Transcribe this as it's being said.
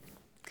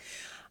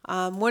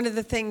One of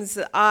the things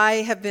that I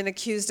have been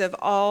accused of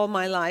all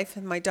my life,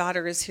 and my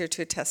daughter is here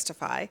to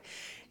testify,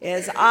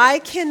 is I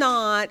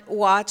cannot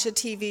watch a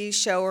TV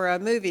show or a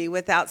movie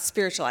without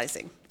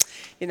spiritualizing.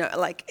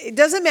 Like, it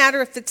doesn't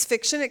matter if it's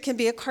fiction, it can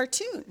be a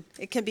cartoon.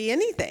 It can be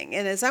anything.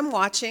 And as I'm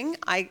watching,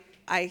 I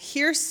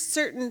hear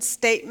certain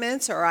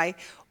statements or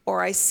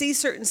I see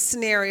certain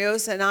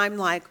scenarios and I'm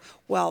like,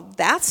 well,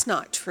 that's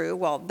not true.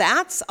 Well,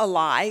 that's a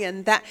lie,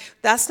 and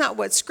that's not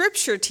what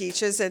Scripture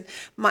teaches. And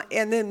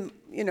then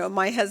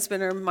my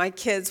husband or my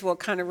kids will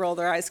kind of roll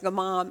their eyes and go,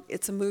 Mom,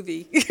 it's a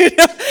movie.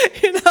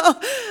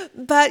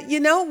 But you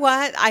know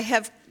what? I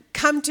have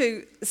come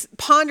to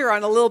ponder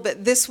on a little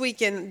bit this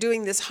week in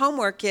doing this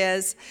homework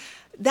is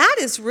that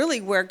is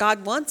really where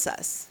God wants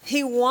us.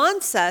 He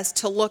wants us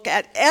to look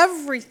at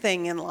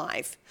everything in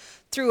life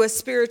through a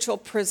spiritual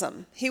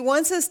prism. He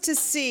wants us to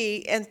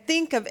see and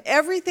think of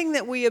everything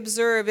that we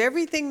observe,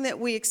 everything that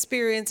we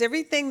experience,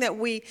 everything that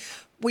we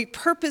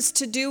purpose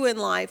to do in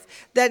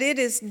life, that it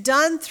is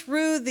done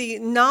through the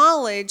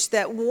knowledge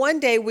that one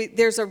day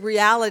there's a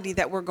reality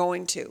that we're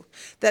going to.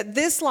 That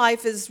this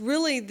life is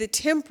really the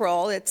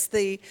temporal, it's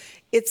the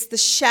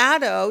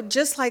shadow,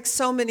 just like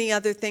so many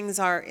other things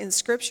are in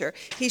Scripture.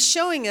 He's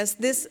showing us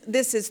this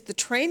is the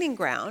training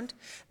ground.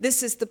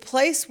 This is the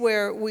place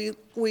where we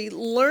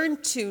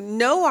learn to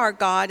know our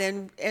God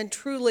and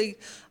truly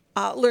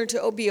learn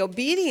to be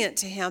obedient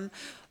to Him.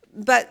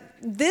 But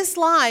this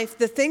life,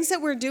 the things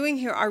that we're doing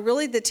here are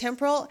really the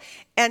temporal.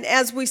 And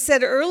as we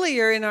said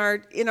earlier in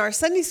our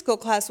Sunday school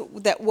class,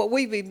 that what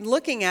we've been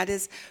looking at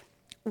is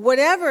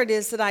whatever it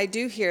is that I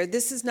do here,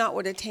 this is not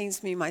what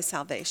attains me my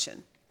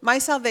salvation. My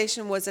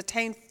salvation was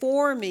attained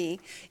for me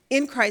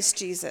in Christ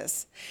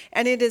Jesus,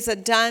 and it is a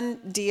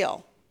done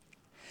deal.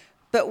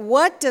 But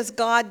what does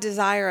God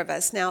desire of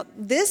us? Now,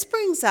 this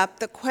brings up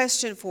the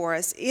question for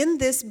us in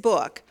this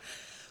book.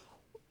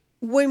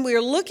 When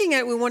we're looking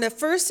at it, we want to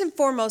first and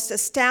foremost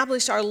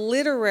establish our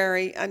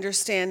literary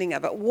understanding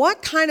of it.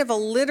 What kind of a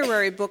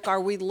literary book are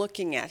we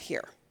looking at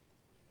here?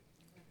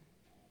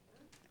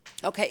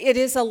 Okay, it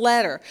is a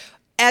letter.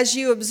 As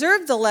you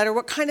observed the letter,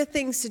 what kind of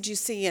things did you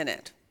see in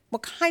it?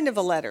 What kind of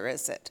a letter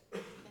is it?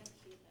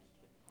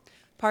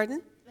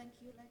 Pardon? Thank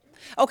you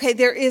letter. Okay,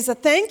 there is a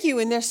thank you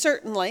in there,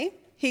 certainly.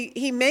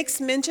 He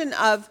makes mention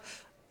of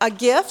a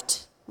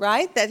gift,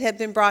 right, that had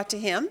been brought to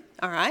him,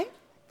 all right?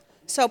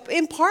 So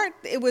in part,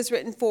 it was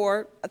written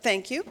for a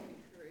thank you.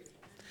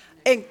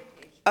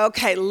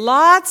 Okay,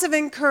 lots of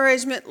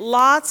encouragement,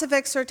 lots of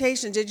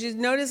exhortation. Did you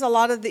notice a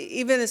lot of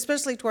even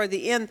especially toward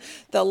the end,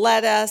 the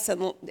let us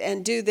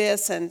and do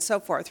this and so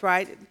forth,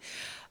 right?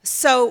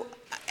 So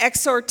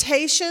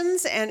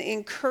exhortations and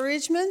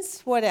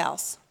encouragements. What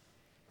else?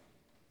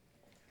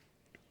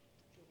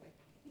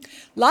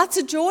 Lots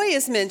of joy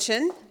is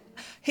mentioned.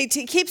 He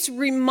keeps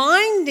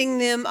reminding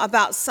them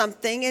about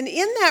something. And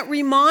in that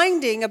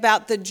reminding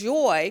about the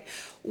joy,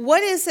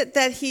 what is it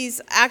that he's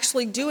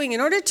actually doing?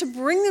 In order to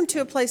bring them to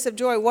a place of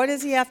joy, what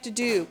does he have to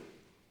do?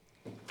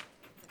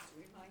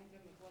 Remind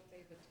them of what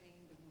they've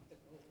attained and what the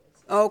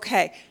goal is.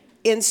 Okay,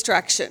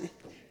 instruction.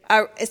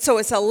 So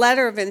it's a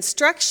letter of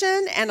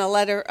instruction and a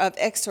letter of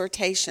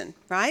exhortation,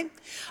 right?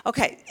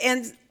 Okay,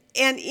 and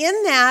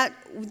in that,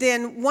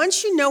 then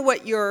once you know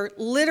what your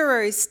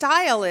literary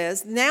style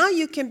is, now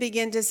you can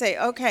begin to say,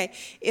 okay,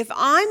 if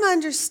I'm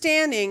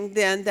understanding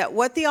then that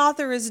what the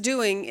author is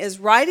doing is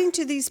writing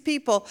to these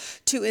people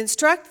to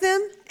instruct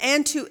them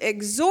and to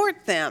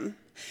exhort them,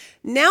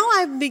 now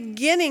I'm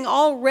beginning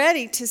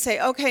already to say,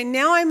 okay,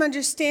 now I'm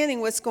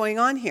understanding what's going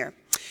on here.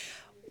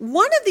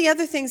 One of the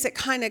other things that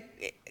kind of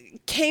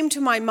came to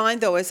my mind,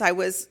 though, as I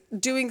was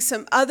doing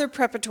some other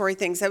preparatory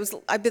things.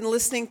 I've been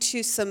listening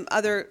to some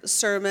other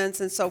sermons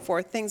and so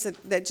forth, things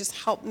that just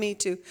helped me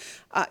to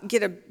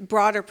get a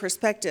broader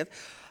perspective.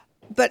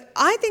 But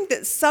I think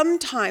that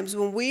sometimes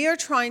when we are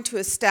trying to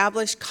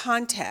establish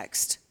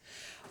context,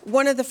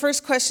 one of the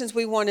first questions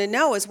we want to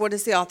know is, what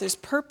is the author's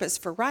purpose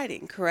for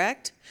writing,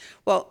 correct?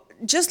 Well,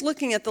 just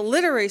looking at the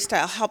literary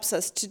style helps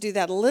us to do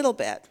that a little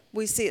bit.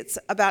 We see it's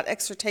about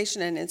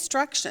exhortation and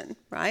instruction,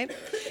 right?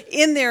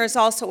 In there is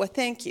also a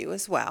thank you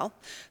as well.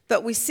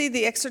 But we see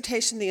the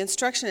exhortation, the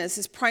instruction as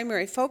his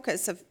primary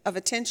focus of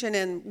attention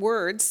and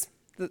words,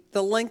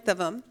 the length of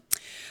them.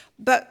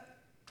 But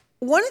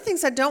one of the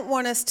things I don't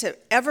want us to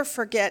ever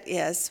forget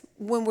is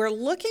when we're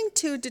looking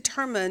to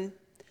determine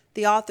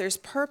the author's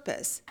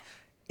purpose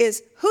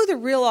is who the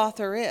real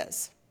author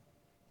is.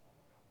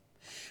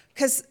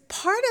 Because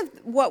part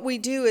of what we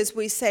do is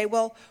we say,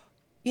 well,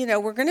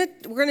 we're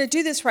gonna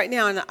do this right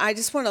now, and I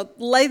just want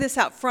to lay this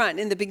out front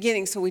in the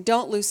beginning so we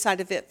don't lose sight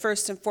of it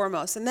first and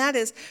foremost. And that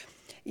is,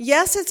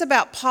 yes, it's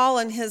about Paul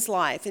and his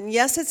life, and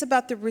yes, it's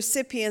about the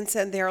recipients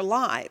and their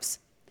lives.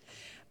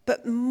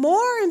 But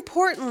more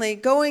importantly,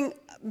 going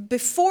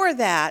before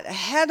that,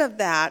 ahead of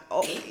that,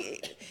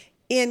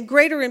 in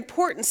greater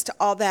importance to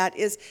all that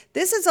is,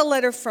 this is a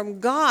letter from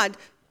God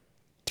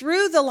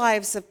through the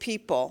lives of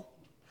people,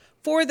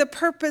 for the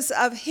purpose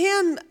of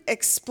him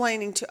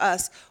explaining to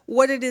us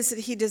what it is that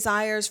he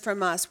desires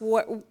from us,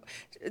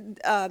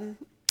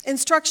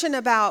 instruction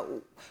about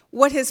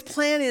what his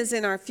plan is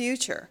in our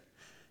future.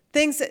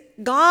 Things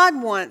that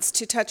God wants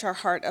to touch our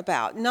heart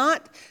about.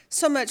 Not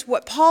so much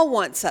what Paul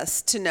wants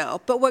us to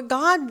know, but what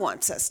God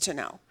wants us to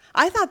know.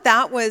 I thought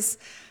that was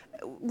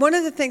one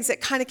of the things that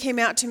kind of came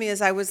out to me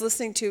as I was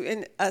listening to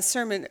in a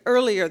sermon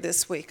earlier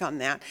this week on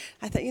that.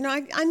 I thought,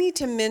 I need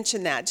to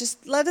mention that.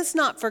 Just let us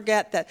not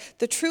forget that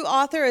the true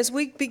author, as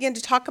we begin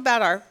to talk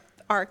about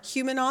our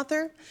human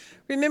author,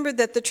 remember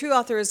that the true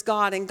author is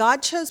God, and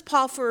God chose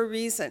Paul for a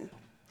reason.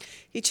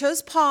 He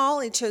chose Paul,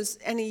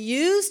 and he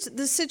used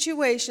the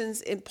situations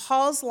in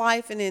Paul's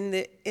life and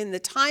in the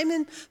time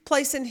and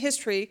place in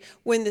history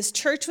when this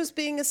church was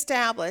being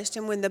established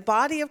and when the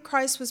body of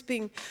Christ was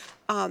being,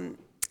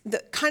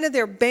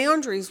 their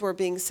boundaries were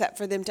being set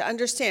for them to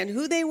understand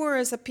who they were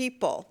as a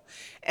people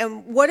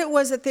and what it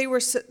was that they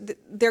were,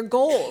 their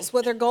goals,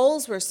 what their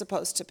goals were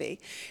supposed to be.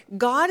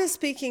 God is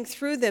speaking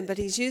through them, but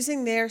he's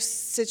using their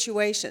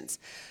situations.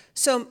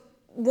 So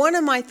one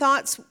of my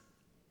thoughts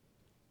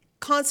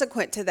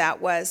consequent to that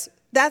was,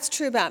 that's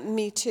true about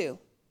me too.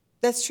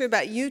 That's true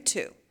about you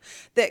too.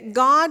 That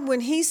God,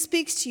 when he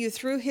speaks to you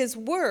through his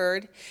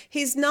word,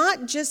 he's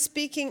not just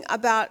speaking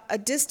about a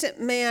distant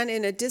man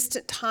in a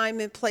distant time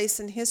and place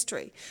in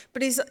history,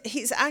 but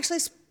he's actually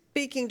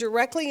speaking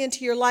directly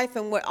into your life.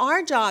 And what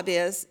our job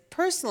is,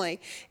 personally,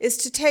 is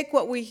to take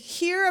what we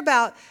hear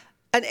about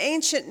an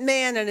ancient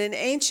man and an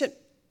ancient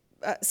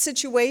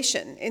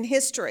situation in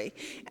history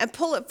and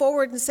pull it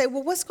forward and say,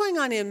 well, what's going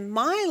on in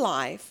my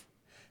life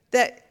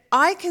that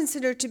I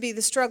consider to be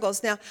the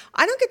struggles? Now,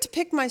 I don't get to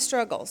pick my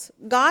struggles.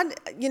 God,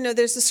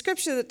 there's a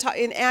scripture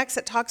in Acts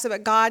that talks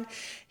about God.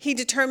 He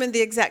determined the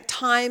exact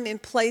time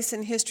and place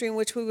in history in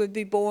which we would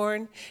be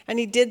born. And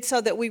he did so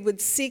that we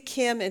would seek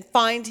him and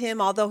find him,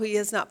 although he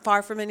is not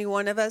far from any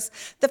one of us.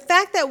 The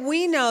fact that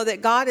we know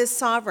that God is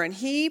sovereign,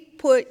 he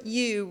put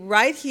you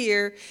right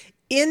here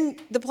in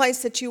the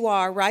place that you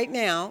are right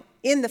now,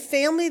 in the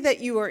family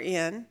that you are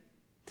in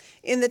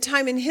the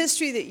time in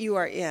history that you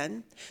are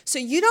in. So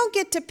you don't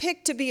get to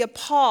pick to be a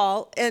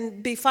Paul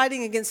and be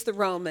fighting against the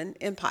Roman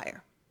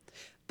Empire.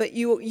 But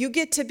you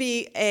get to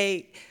be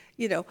a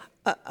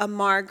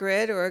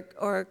Margaret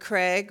or a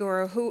Craig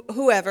or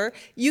whoever.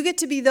 You get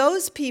to be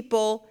those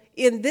people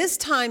in this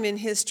time in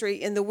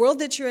history, in the world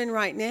that you're in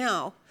right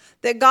now,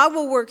 that God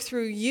will work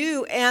through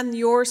you and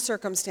your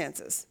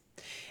circumstances.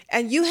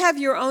 And you have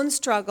your own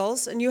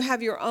struggles and you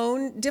have your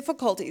own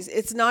difficulties.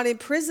 It's not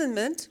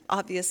imprisonment,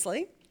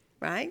 obviously,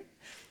 right?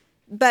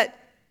 But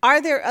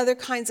are there other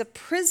kinds of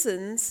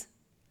prisons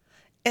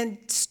and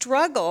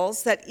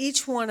struggles that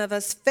each one of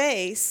us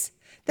face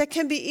that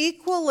can be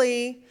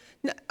equally,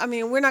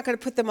 we're not going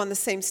to put them on the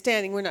same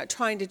standing. We're not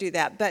trying to do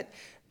that.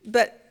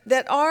 But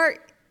that are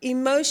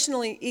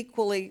emotionally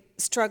equally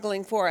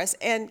struggling for us.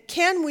 And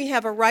can we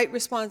have a right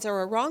response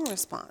or a wrong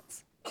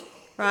response,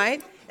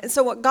 right? And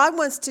so what God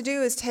wants to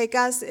do is take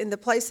us in the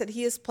place that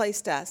he has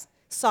placed us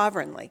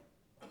sovereignly.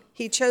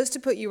 He chose to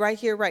put you right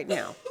here, right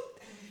now.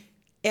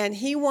 And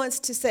he wants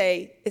to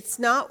say,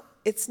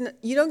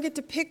 you don't get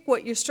to pick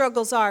what your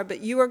struggles are,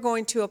 but you are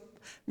going to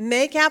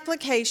make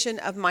application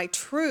of my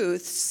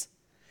truths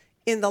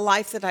in the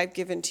life that I've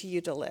given to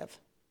you to live.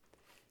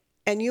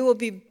 And you will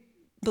be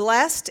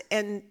blessed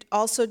and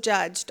also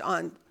judged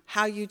on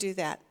how you do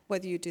that,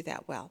 whether you do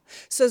that well.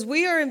 So as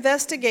we are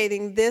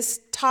investigating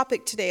this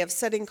topic today of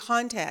setting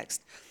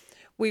context,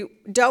 we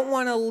don't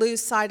want to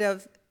lose sight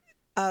of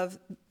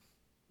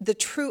the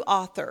true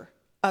author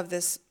of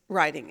this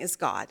writing is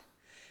God.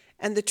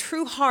 And the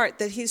true heart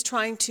that he's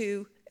trying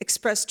to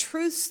express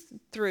truth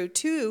through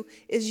too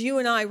is you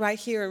and I right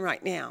here and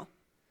right now.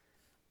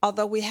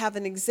 Although we have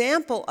an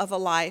example of a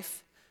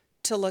life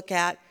to look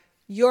at,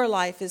 your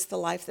life is the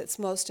life that's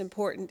most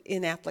important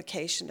in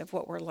application of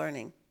what we're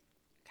learning.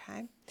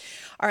 Okay?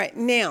 All right,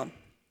 now,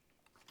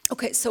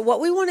 so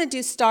what we want to do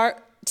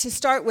to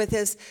start with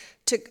is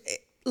to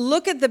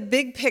look at the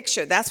big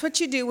picture. That's what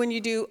you do when you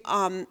do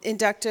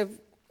inductive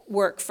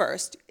work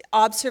first.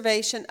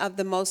 Observation of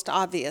the most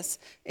obvious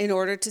in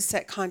order to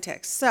set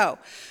context. So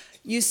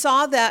you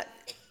saw that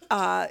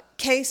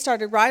Kay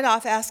started right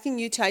off asking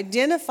you to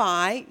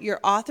identify your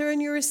author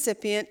and your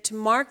recipient, to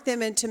mark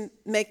them and to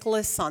make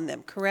lists on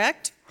them,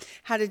 correct?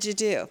 How did you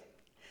do?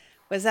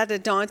 Was that a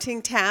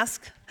daunting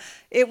task?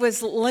 It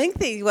was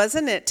lengthy,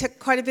 wasn't it? It took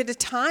quite a bit of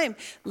time.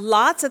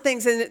 Lots of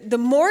things. And the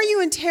more you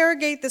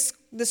interrogate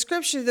the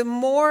scripture, the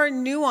more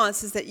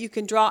nuances that you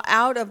can draw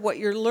out of what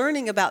you're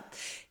learning about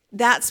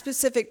that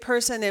specific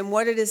person and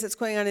what it is that's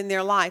going on in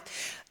their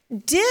life.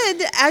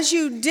 As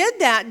you did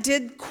that,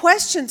 did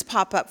questions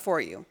pop up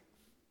for you?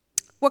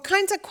 What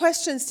kinds of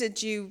questions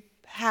did you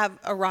have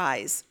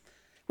arise?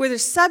 Were there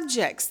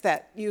subjects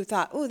that you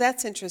thought, oh,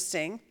 that's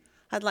interesting.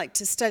 I'd like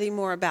to study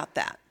more about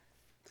that.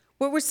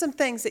 What were some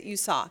things that you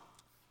saw?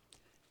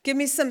 Give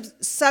me some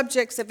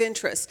subjects of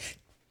interest.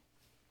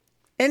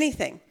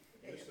 Anything.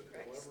 The use of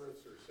deliverance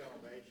or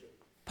salvation.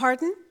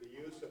 Pardon?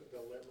 The use of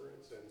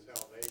deliverance and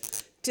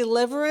salvation.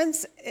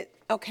 Deliverance.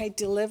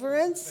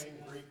 Deliverance. Same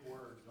Greek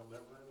word,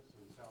 deliverance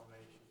and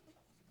salvation.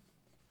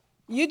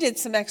 You did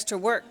some extra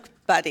work,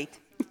 buddy.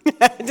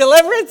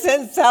 Deliverance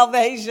and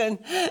salvation.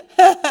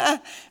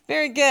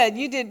 Very good.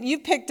 You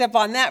picked up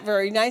on that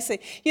very nicely.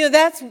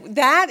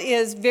 That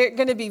is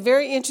going to be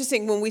very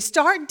interesting when we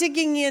start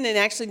digging in and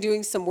actually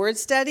doing some word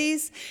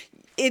studies.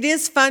 It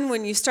is fun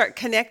when you start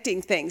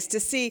connecting things to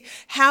see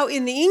how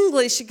in the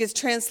English it gets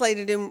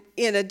translated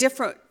in a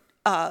different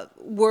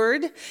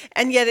word,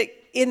 and yet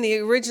in the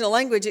original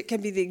language it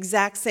can be the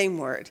exact same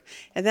word,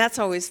 and that's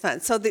always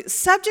fun. So the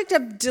subject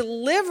of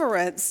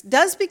deliverance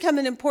does become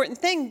an important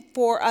thing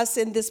for us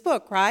in this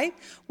book, right?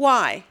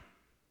 Why?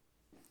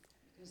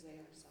 Because they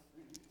are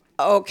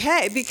suffering.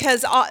 Okay,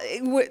 because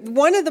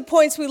one of the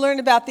points we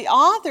learned about the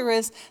author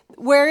is,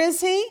 where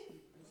is he?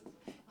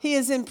 He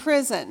is in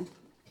prison.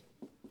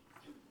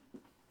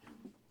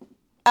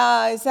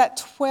 Is that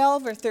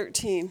 12 or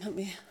 13? Let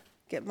me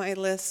get my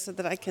list so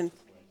that I can...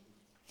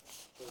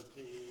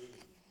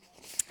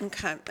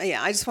 Okay,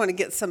 yeah, I just want to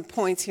get some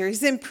points here.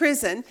 He's in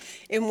prison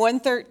in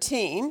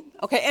 113,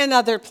 okay, and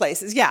other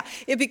places. Yeah,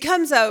 it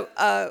becomes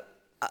a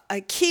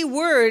key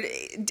word.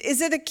 Is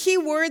it a key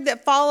word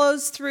that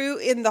follows through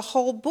in the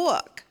whole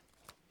book?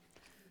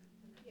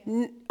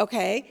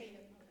 Okay,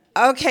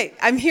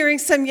 I'm hearing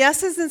some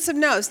yeses and some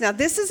nos. Now,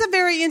 this is a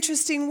very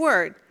interesting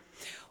word.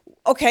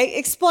 Okay,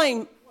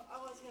 explain. Well, I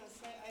was going to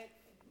say,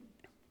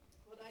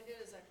 what I did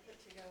is I put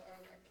together,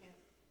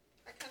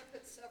 I kind of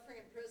put suffering,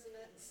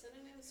 imprisonment, and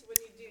synonyms. So when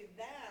you do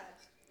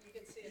that, you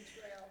can see a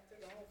trail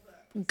through the whole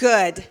book.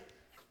 Good.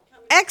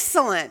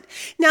 Excellent.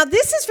 Now,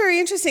 this is very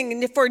interesting.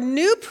 And for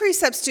new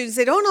precept students,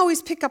 they don't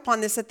always pick up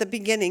on this at the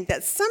beginning,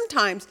 that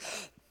sometimes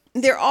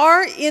there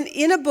are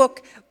in a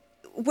book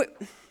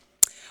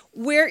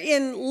where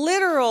in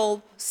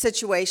literal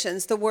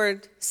situations, the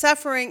word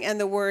suffering and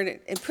the word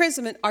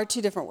imprisonment are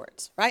two different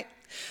words, right?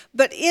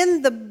 But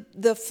in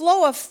the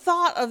flow of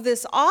thought of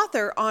this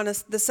author on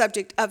the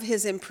subject of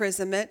his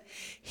imprisonment,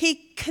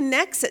 he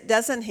connects it,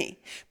 doesn't he?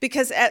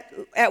 Because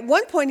at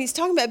one point he's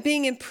talking about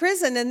being in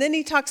prison, and then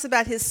he talks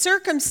about his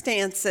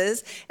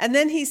circumstances, and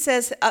then he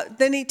says,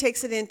 then he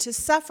takes it into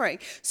suffering.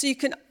 So you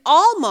can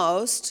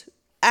almost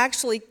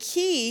actually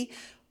key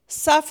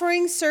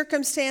suffering,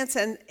 circumstance,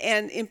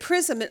 and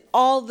imprisonment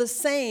all the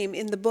same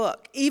in the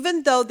book,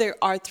 even though there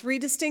are three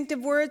distinctive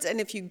words,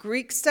 and if you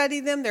Greek study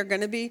them, they're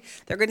going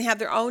to have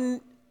their own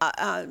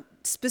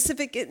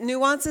specific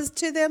nuances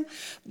to them.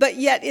 But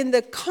yet, in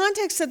the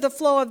context of the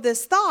flow of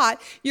this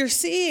thought, you're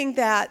seeing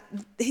that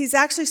he's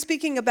actually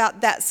speaking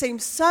about that same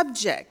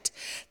subject,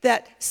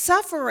 that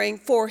suffering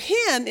for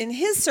him in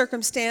his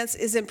circumstance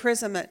is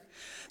imprisonment.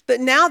 But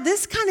now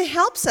this kind of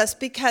helps us,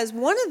 because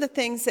one of the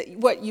things that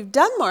what you've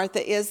done,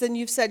 Martha, is then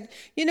you've said,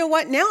 you know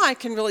what, now I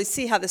can really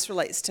see how this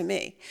relates to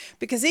me.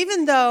 Because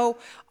even though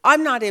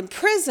I'm not in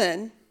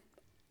prison,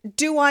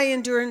 do I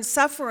endure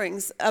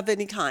sufferings of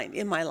any kind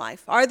in my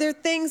life? Are there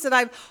things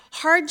that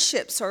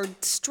hardships or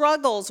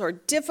struggles or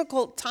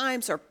difficult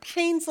times or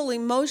painful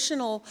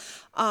emotional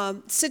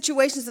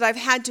situations that I've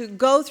had to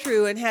go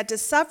through and had to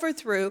suffer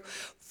through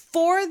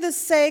for the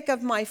sake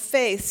of my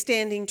faith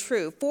standing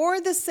true,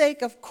 for the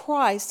sake of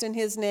Christ and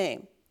his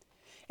name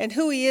and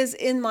who he is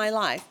in my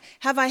life?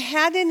 Have I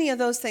had any of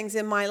those things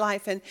in my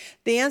life? And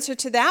the answer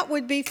to that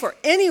would be, for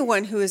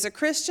anyone who is a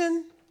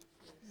Christian,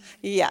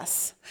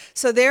 yes.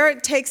 So there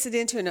it takes it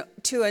into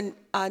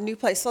a new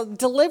place. So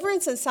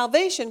deliverance and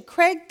salvation,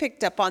 Craig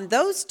picked up on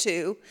those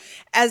two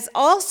as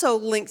also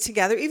linked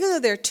together, even though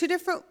they're two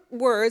different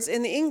words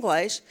in the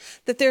English,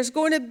 that there's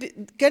going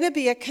to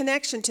be a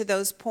connection to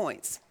those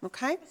points.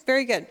 Okay?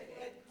 Very good.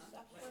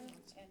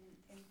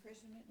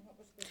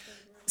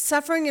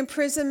 Suffering,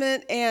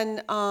 imprisonment,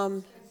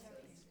 and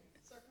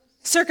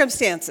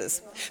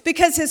circumstances.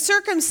 Because his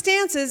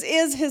circumstances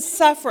is his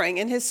suffering,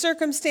 and his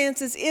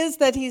circumstances is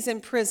that he's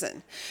in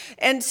prison.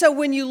 And so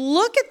when you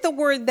look at the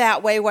word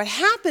that way, what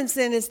happens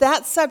then is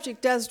that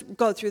subject does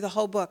go through the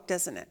whole book,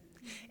 doesn't it?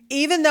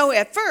 Even though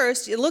at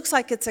first it looks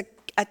like it's a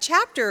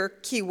chapter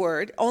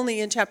keyword,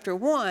 only in chapter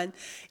 1,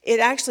 it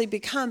actually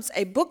becomes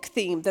a book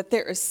theme, that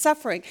there is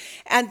suffering.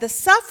 And the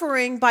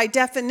suffering, by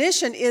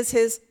definition, is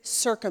his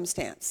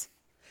circumstance.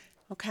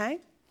 Okay?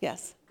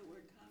 Yes? The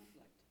word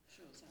conflict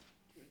shows up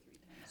 2 or 3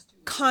 times too.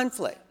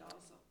 Conflict. And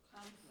also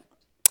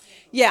conflict.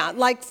 Yeah,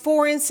 like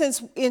for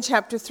instance, in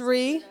chapter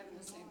 3. Having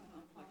the same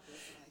conflict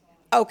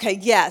as Okay,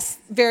 yes,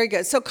 very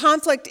good. So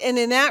conflict, and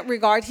in that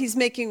regard, he's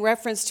making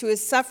reference to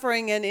his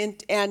suffering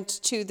and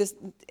to this,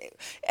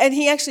 and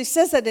he actually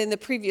says that in the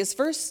previous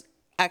verse.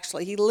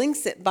 Actually, he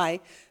links it by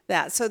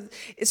that. So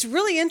it's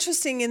really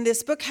interesting in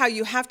this book how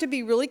you have to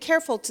be really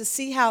careful to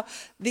see how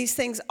these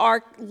things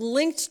are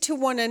linked to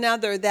one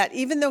another. That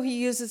even though he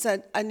uses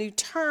a new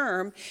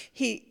term,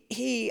 he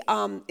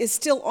is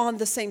still on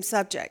the same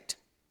subject.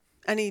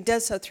 And he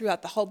does so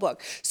throughout the whole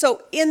book.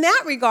 So in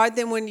that regard,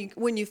 then when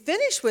you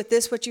finish with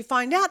this, what you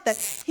find out that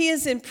he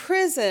is in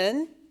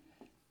prison,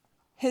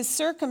 his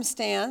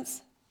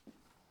circumstance,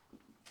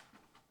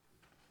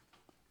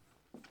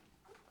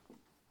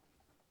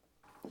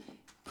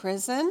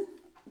 prison,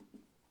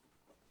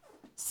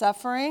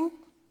 suffering,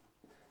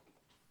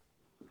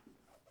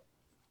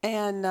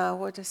 and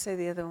what did I say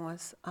the other one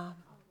was?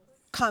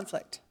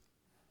 Conflict.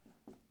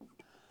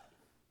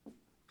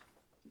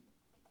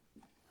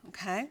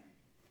 Okay?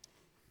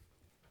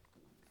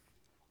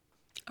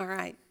 All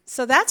right.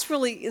 So that's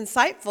really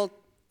insightful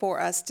for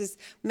us to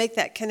make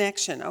that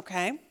connection,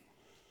 okay?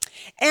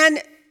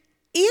 And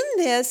in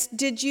this,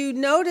 did you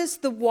notice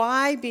the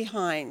why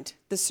behind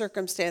the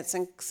circumstance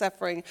and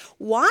suffering?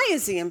 Why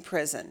is he in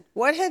prison?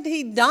 What had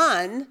he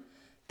done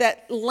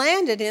that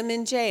landed him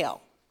in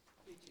jail?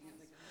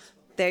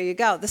 There you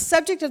go. The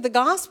subject of the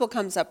gospel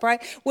comes up,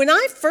 right? When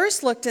I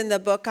first looked in the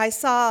book, I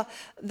saw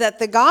that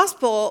the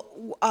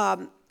gospel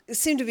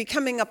seemed to be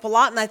coming up a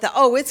lot, and I thought,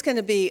 oh, it's going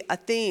to be a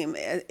theme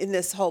in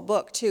this whole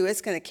book, too.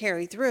 It's going to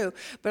carry through.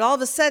 But all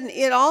of a sudden,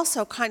 it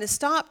also kind of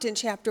stopped in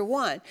chapter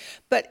 1.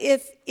 But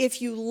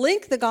if you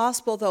link the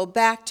gospel, though,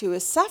 back to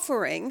his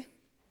suffering,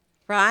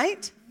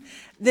 right,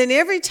 then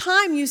every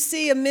time you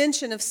see a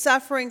mention of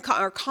suffering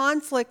or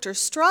conflict or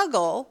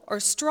struggle or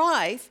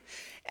strife,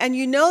 and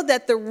you know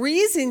that the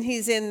reason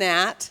he's in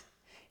that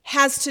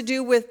has to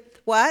do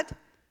with what?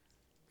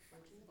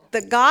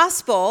 The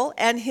gospel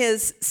and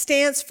his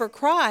stance for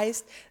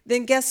Christ,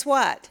 then guess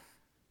what?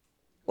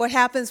 What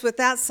happens with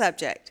that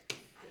subject?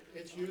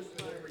 It's used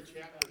in every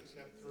chapter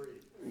except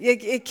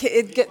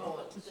 3.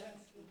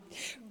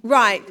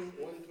 Right. 1, 2,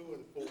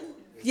 and 4.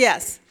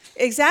 Yes,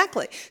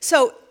 exactly.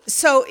 So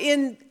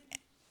in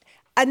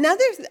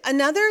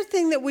another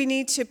thing that we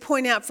need to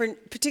point out, for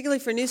particularly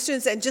for new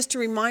students, and just to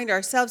remind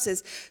ourselves,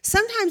 is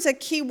sometimes a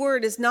key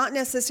word is not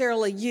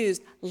necessarily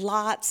used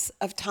lots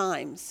of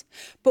times.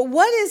 But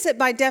what is it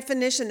by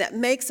definition that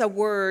makes a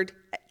word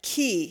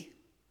key,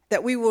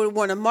 that we would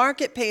want to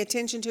mark it, pay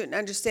attention to it, and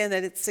understand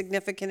that it's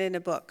significant in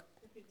a book?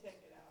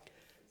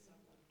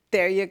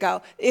 There you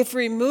go. If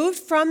removed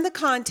from the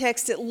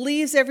context, it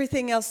leaves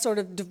everything else sort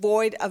of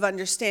devoid of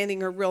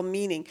understanding or real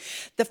meaning.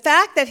 The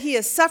fact that he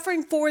is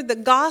suffering for the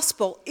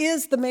gospel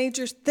is the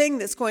major thing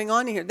that's going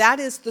on here. That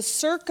is the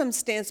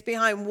circumstance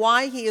behind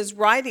why he is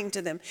writing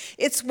to them.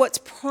 It's what's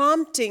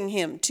prompting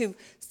him to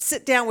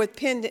sit down with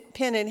pen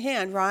in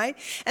hand, right?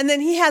 And then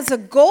he has a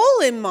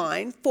goal in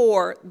mind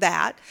for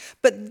that.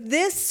 But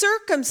this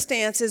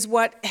circumstance is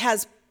what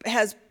has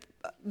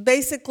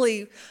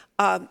basically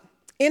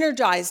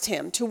energized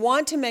him to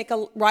want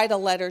to write a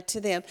letter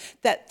to them,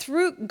 that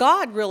through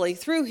God, really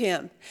through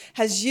him,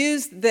 has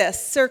used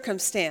this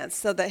circumstance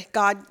so that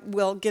God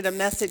will get a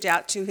message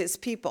out to his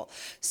people.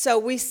 So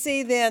we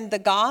see then the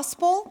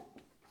gospel.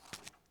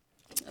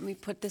 Let me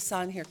put this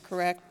on here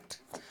correct,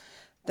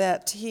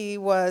 that he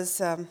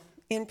was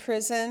in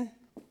prison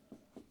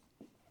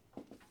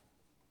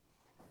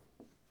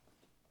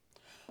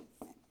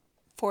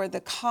for the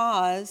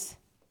cause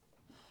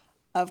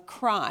of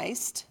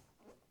Christ.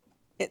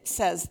 It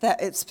says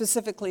that it's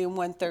specifically in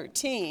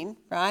 113,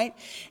 right?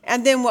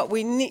 And then what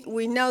we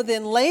know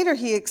then later,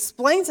 he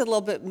explains it a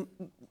little bit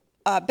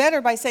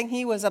better by saying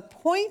he was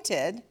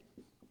appointed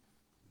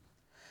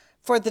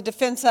for the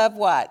defense of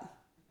what?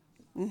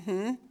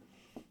 Mm-hmm.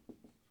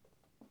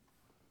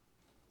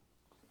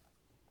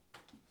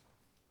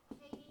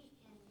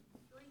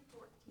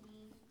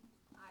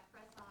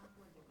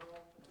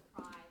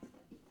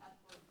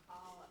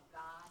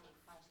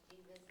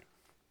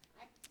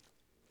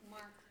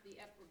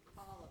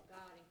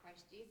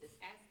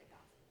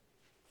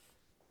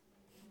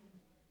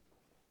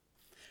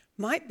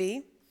 Might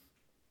be.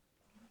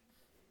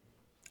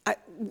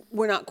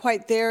 We're not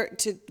quite there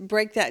to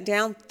break that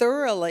down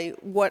thoroughly,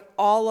 what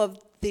all of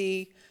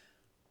the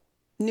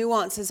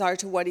nuances are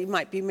to what he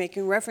might be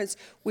making reference.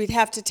 We'd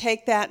have to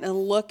take that and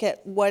look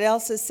at what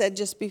else is said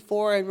just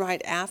before and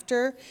right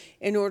after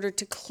in order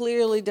to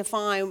clearly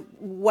define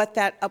what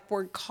that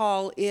upward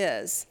call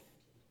is.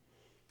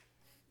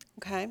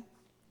 Okay?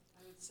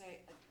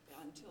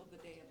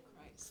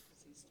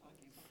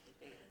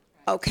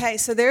 Okay,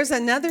 so there's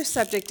another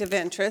subject of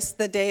interest,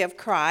 the day of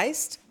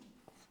Christ.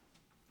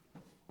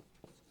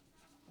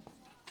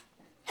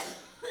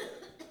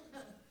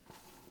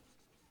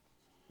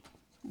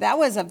 That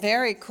was a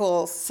very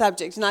cool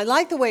subject, and I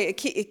like the way it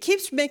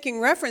keeps making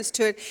reference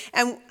to it.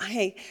 And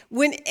hey,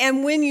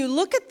 when you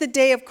look at the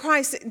day of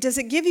Christ, does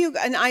it give you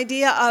an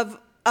idea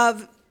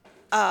of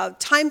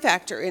time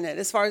factor in it,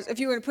 as far as if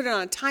you were to put it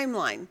on a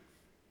timeline?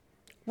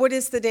 What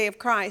is the day of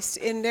Christ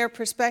in their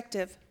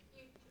perspective?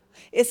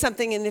 It's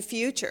something in the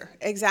future,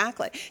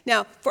 exactly.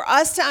 Now, for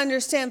us to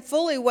understand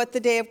fully what the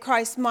day of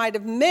Christ might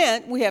have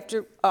meant, we have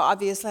to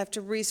obviously have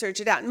to research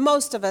it out. And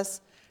most of us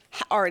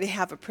already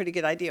have a pretty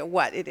good idea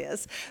what it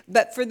is.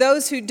 But for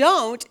those who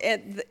don't,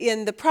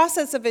 in the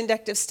process of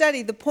inductive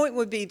study, the point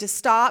would be to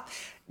stop,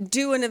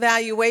 do an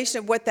evaluation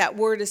of what that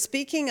word is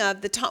speaking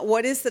of,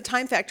 what is the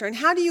time factor, and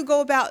how do you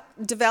go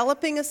about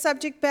developing a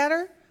subject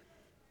better?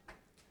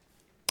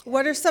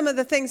 What are some of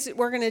the things that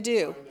we're going to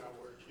do?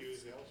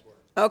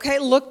 Okay,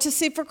 look to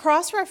see for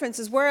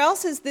cross-references. Where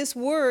else is this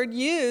word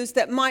used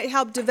that might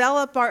help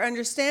develop our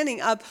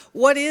understanding of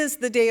what is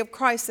the day of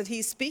Christ that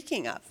he's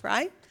speaking of,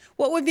 right?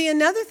 What would be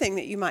another thing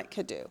that you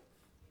could do?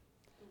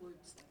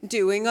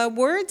 Doing a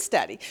word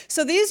study.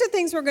 So these are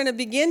things we're going to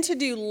begin to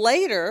do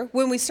later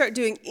when we start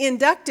doing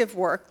inductive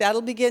work.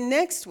 That'll begin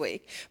next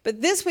week.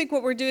 But this week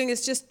what we're doing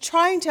is just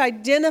trying to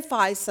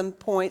identify some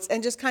points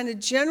and just kind of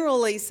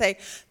generally say,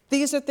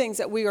 these are things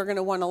that we are going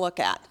to want to look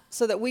at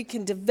so that we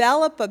can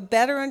develop a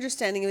better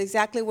understanding of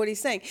exactly what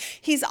he's saying.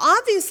 He's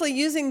obviously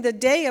using the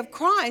day of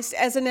Christ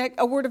as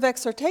a word of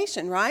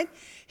exhortation, right?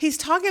 He's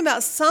talking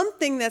about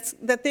something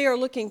that they are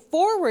looking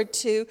forward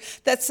to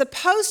that's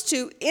supposed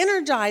to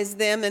energize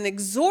them and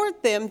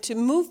exhort them to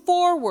move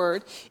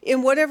forward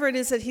in whatever it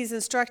is that he's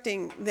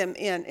instructing them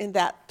in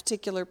that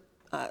particular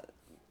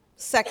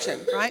section,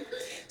 right?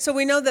 So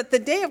we know that the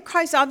day of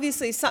Christ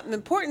obviously is something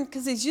important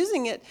because he's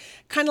using it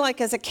kind of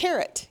like as a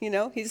carrot,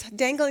 He's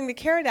dangling the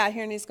carrot out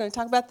here and he's going to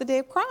talk about the day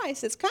of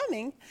Christ. It's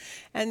coming.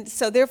 And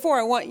so therefore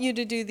I want you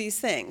to do these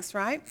things,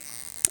 right?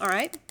 All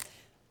right.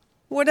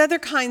 What other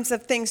kinds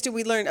of things do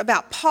we learn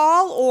about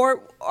Paul,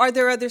 or are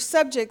there other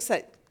subjects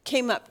that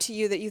came up to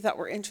you that you thought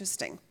were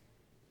interesting?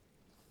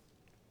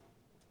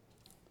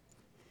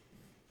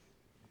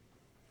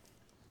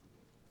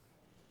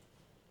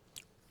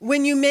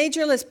 When you made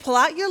your list, pull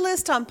out your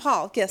list on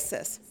Paul. Yes,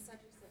 sis.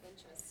 Subjects of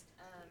interest,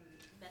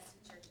 messy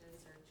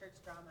churches or church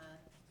drama.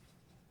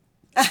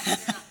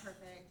 They're not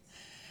perfect.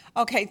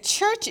 Okay,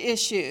 church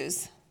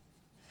issues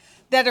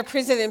that are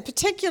presented. In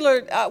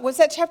particular, was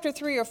that chapter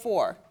 3 or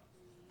 4?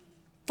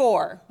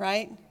 4,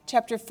 right?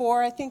 Chapter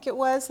 4, I think it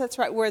was. That's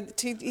right, where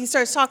he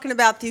starts talking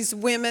about these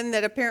women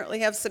that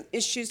apparently have some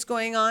issues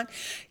going on.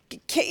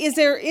 Is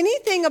there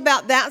anything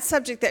about that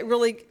subject that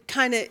really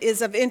kind of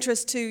is of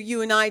interest to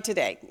you and I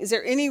today? Is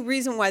there any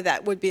reason why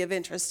that would be of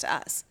interest to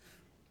us?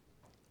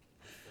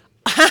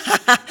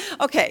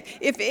 Okay,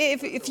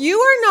 if you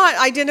are not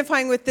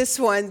identifying with this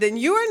one, then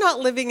you are not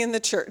living in the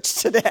church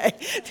today.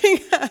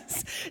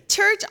 Because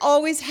church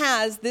always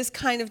has this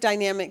kind of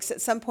dynamics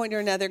at some point or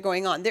another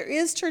going on. There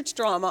is church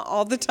drama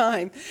all the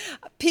time.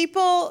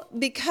 People,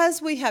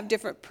 because we have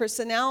different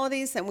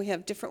personalities and we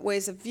have different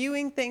ways of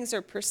viewing things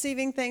or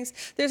perceiving things,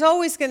 there's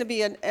always going to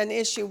be an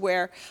issue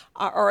where,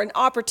 or an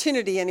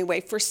opportunity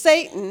anyway, for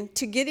Satan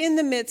to get in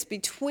the midst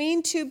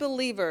between two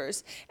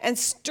believers and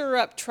stir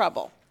up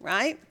trouble,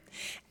 right?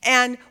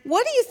 And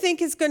what do you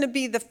think is going to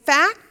be the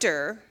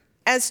factor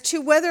as to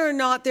whether or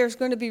not there's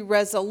going to be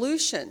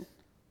resolution?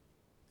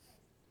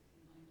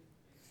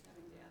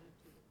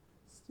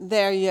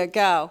 There you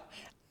go.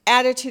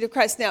 Attitude of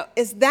Christ. Now,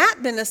 has that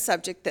been a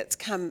subject that's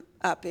come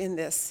up in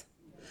this?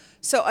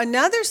 So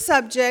another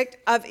subject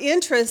of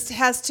interest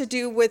has to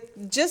do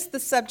with just the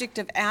subject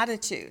of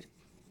attitude.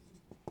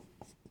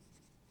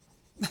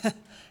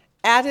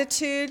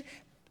 Attitude.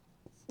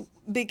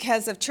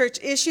 Because of church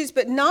issues,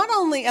 but not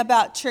only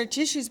about church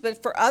issues,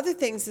 but for other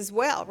things as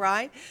well,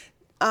 right?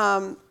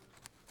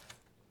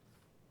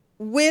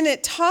 When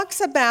it talks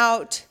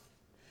about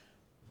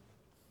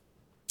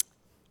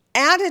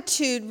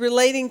attitude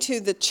relating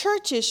to the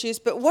church issues,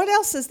 but what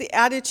else does the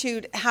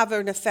attitude have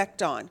an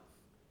effect on?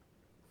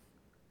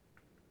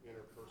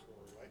 Interpersonal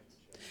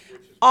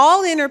relationships.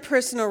 All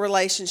interpersonal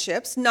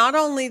relationships. Not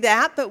only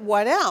that, but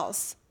what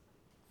else?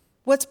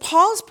 What's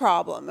Paul's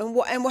problem?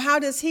 And how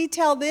does he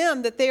tell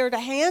them that they are to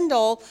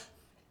handle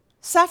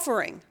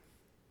suffering?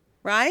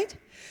 Right?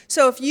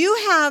 So if you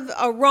have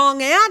a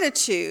wrong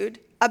attitude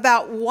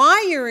about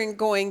why you're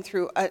going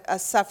through a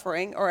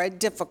suffering or a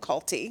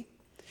difficulty,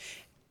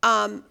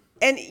 and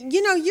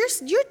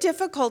your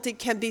difficulty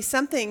can be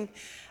something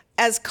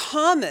as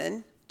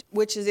common,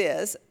 which it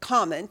is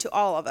common to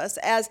all of us,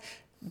 as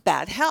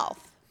bad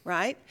health,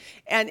 right?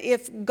 And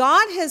if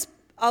God has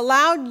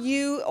allowed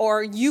you,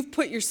 or you've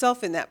put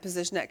yourself in that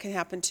position, that can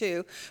happen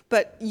too,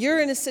 but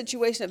you're in a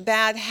situation of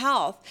bad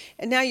health,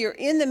 and now you're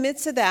in the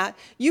midst of that,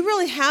 you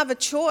really have a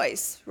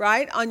choice,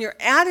 right, on your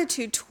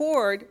attitude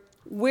toward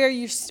where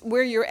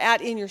you're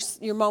at in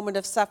your moment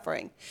of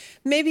suffering.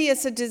 Maybe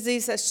it's a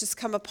disease that's just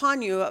come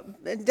upon you.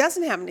 It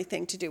doesn't have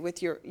anything to do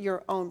with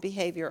your own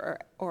behavior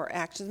or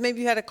actions.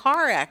 Maybe you had a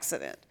car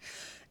accident,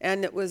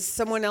 and it was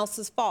someone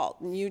else's fault,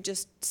 and you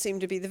just seem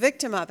to be the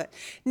victim of it.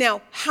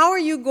 Now, how are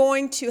you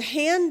going to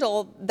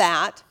handle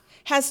that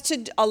has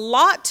a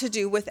lot to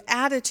do with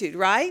attitude,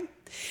 right?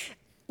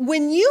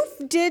 When you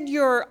did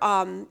your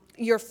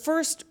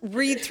first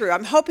read-through,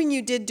 I'm hoping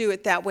you did do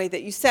it that way,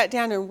 that you sat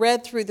down and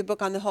read through the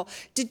book on the whole.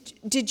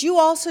 Did you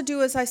also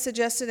do as I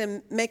suggested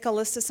and make a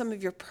list of some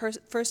of your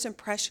first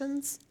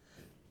impressions?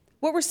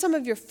 What were some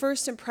of your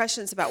first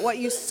impressions about what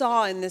you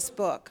saw in this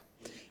book?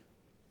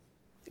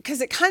 Because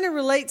it kind of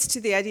relates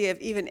to the idea of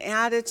even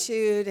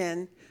attitude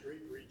and...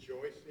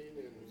 Rejoicing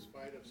in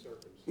spite of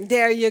circumstances.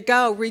 There you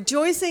go.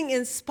 Rejoicing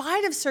in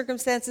spite of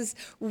circumstances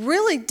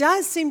really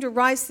does seem to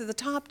rise to the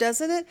top,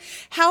 doesn't it?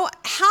 How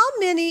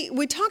many...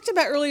 We talked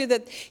about earlier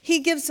that he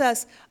gives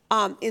us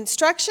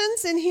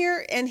instructions in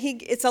here, and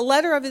it's a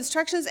letter of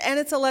instructions and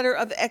it's a letter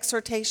of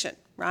exhortation,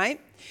 right?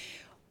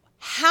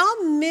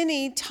 How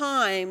many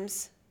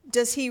times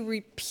does he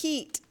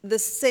repeat the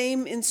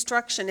same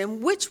instruction,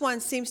 and which one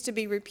seems to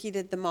be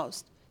repeated the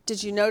most?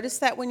 Did you notice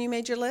that when you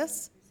made your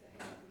list?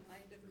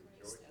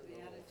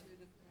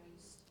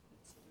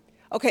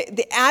 Okay,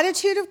 the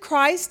attitude of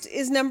Christ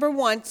is number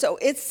one. So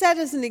it's set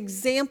as an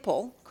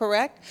example,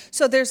 correct?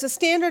 So there's a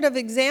standard of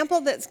example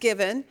that's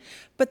given,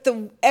 but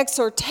the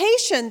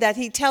exhortation that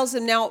he tells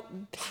them, now,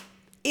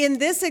 in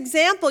this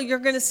example, you're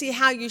going to see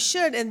how you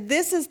should, and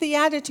this is the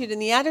attitude. And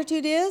the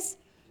attitude is?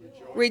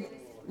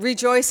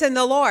 Rejoice in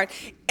the Lord.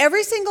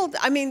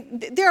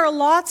 There are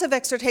lots of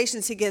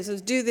exhortations he gives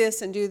us. Do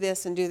this and do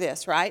this and do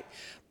this, right?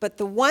 But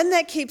the one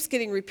that keeps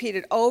getting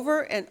repeated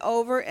over and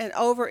over and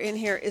over in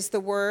here is the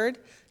word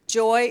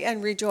joy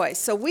and rejoice.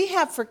 So we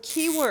have for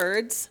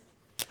keywords,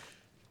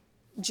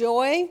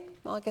 joy.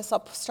 Well, I guess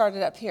I'll start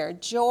it up here.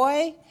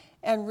 Joy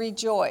and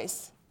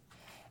rejoice.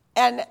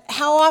 And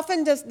how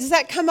often does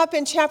that come up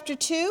in chapter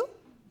 2?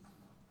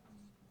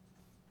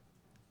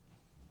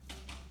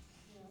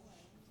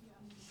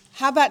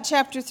 How about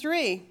chapter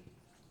 3?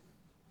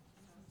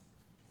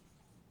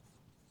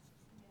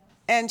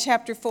 And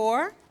chapter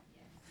 4?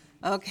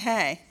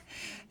 Okay.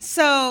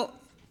 So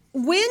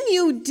when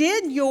you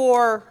did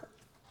your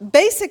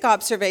basic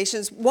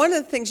observations, one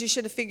of the things you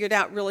should have figured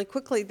out really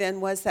quickly then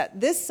was that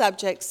this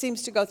subject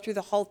seems to go through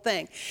the whole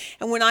thing.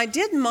 And when I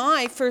did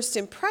my first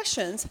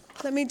impressions,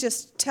 let me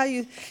just tell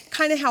you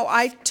kind of how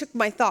I took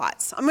my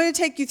thoughts. I'm going to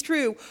take you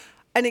through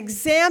an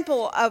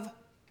example of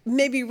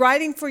maybe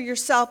writing for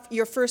yourself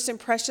your first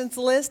impressions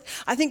list.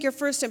 I think your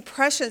first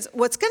impressions,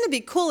 what's going to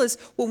be cool is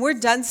when we're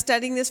done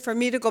studying this, for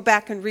me to go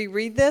back and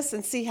reread this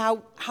and see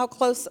how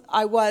close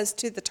I was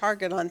to the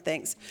target on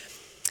things.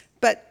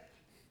 But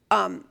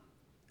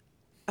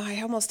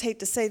I almost hate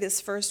to say this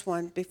first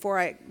one before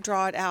I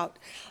draw it out.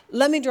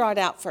 Let me draw it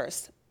out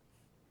first.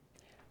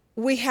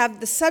 We have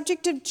the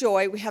subject of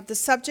joy. We have the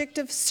subject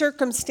of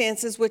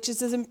circumstances, which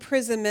is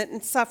imprisonment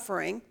and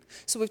suffering.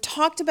 So we've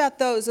talked about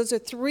those. Those are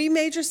three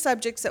major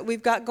subjects that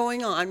we've got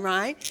going on,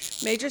 right?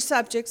 Major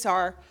subjects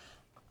are,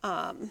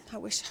 can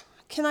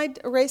I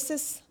erase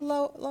this,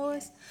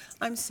 Lois?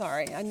 I'm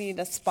sorry, I need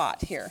a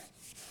spot here.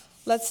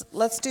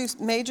 Let's do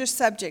major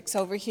subjects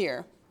over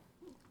here.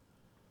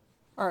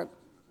 Or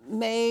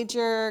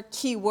major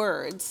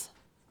keywords,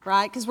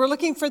 right? Because we're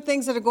looking for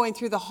things that are going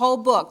through the whole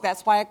book.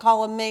 That's why I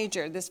call them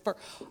major.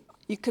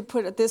 You could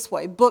put it this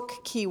way, book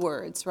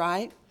keywords,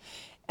 right?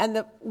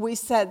 And we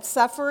said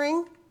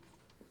suffering,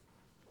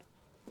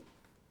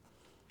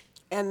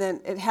 and then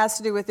it has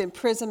to do with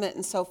imprisonment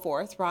and so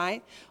forth,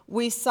 right?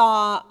 We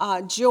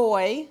saw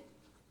joy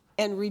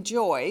and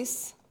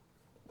rejoice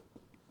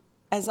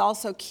as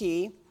also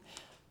key.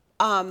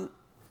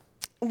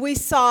 We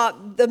saw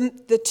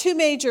the two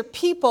major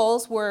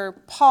peoples were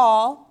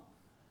Paul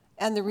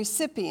and the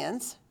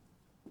recipients.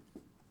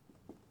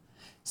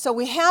 So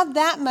we have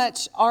that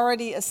much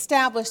already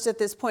established at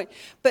this point.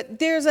 But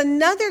there's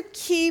another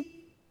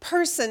key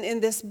person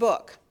in this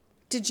book.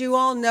 Did you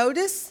all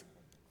notice?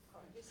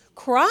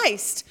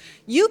 Christ.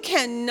 You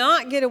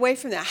cannot get away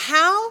from that.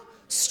 How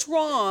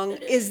strong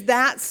is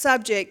that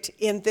subject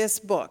in this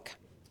book?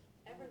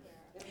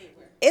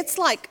 Everywhere. It's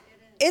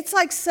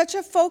like such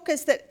a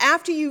focus that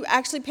after you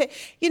actually pay,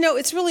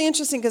 it's really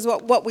interesting because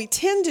what we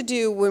tend to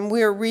do when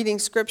we're reading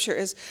scripture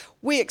is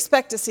we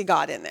expect to see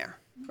God in there,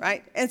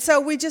 right? And so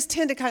we just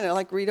tend to kind of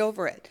like read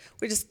over it.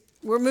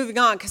 We're moving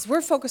on because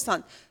we're focused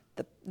on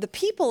the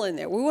people in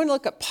there. We want to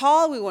look at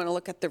Paul, we want to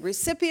look at the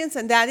recipients,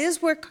 and that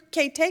is where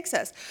Kate takes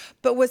us.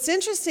 But what's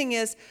interesting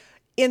is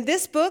in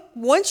this book,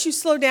 once you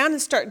slow down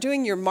and start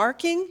doing your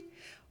marking,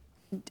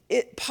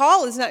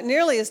 Paul is not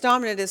nearly as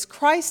dominant as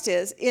Christ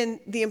is in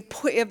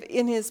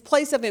his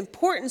place of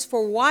importance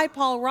for why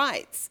Paul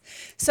writes.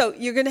 So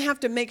you're going to have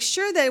to make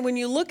sure that when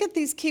you look at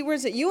these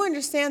keywords that you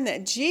understand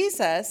that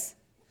Jesus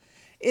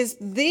is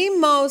the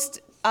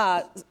most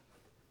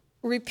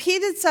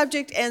repeated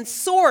subject and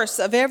source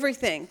of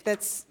everything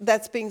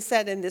that's being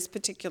said in this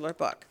particular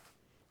book,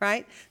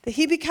 right? That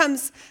he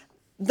becomes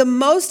the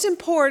most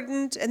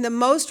important and the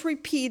most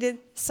repeated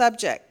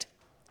subject.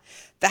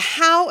 The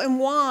how and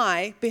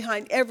why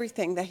behind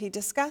everything that he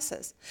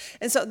discusses.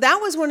 And so that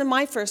was one of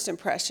my first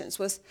impressions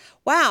was,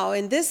 wow,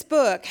 in this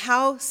book,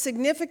 how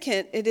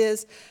significant it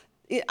is.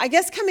 I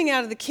guess coming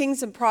out of the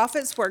Kings and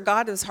Prophets where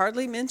God is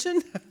hardly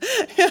mentioned,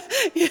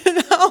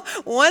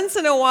 once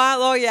in a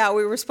while, oh yeah,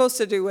 we were supposed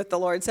to do what the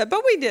Lord said,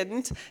 but we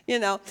didn't,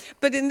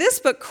 But in this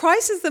book,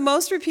 Christ is the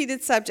most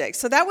repeated subject.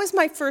 So that was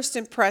my first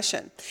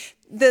impression.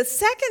 The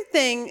second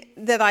thing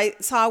that I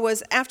saw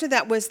was after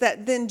that was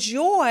that then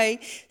joy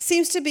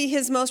seems to be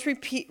his most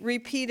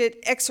repeated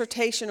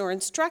exhortation or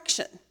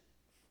instruction.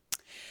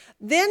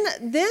 Then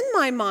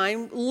my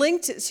mind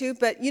linked it to,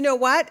 but you know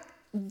what?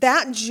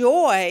 That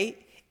joy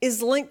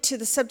is linked to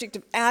the subject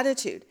of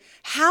attitude.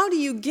 How do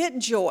you get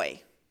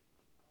joy?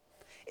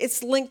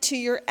 It's linked to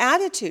your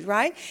attitude,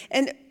 right?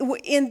 And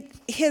in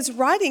his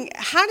writing,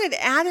 how did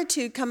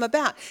attitude come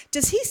about?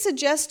 Does he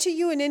suggest to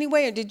you in any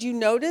way, or did you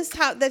notice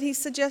that he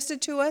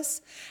suggested to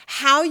us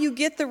how you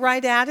get the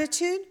right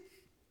attitude?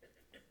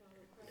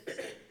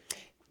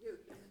 You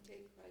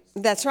imitate Christ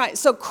That's right.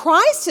 So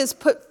Christ is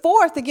put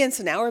forth again.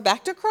 So now we're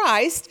back to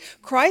Christ.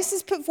 Christ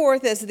is put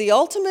forth as the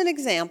ultimate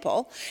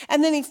example.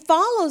 And then he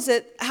follows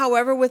it,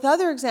 however, with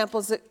other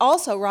examples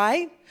also,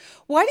 right?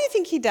 Why do you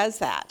think he does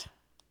that?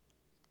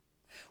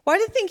 Why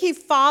do you think he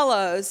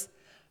follows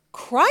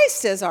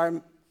Christ as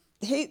our,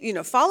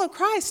 follow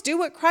Christ, do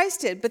what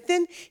Christ did. But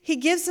then he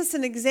gives us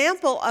an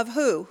example of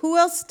who? Who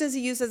else does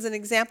he use as an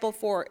example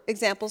for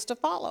examples to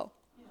follow?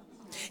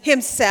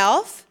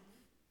 Himself.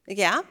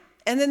 Yeah.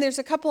 And then there's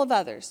a couple of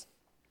others.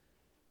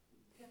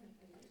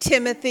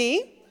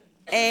 Timothy.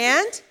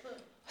 And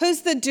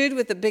who's the dude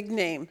with the big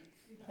name?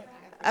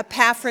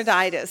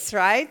 Epaphroditus,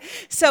 right?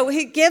 So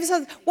he gives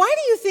us, why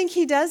do you think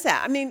he does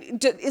that? I mean,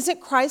 isn't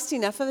Christ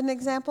enough of an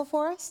example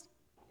for us?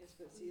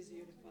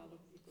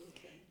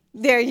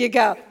 There you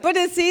go. But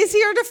it's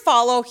easier to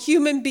follow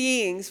human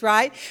beings,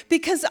 right?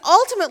 Because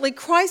ultimately,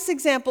 Christ's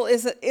example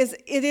is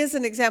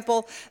an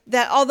example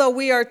that although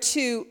we are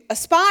to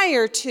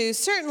aspire to,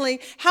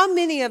 certainly, how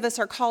many of us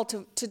are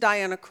called to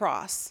die on a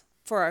cross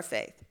for our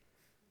faith?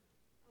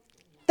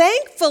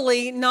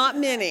 Thankfully, not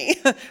many,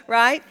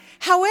 right?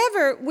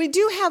 However, we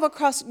do have a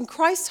cross, and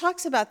Christ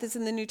talks about this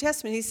in the New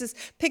Testament. He says,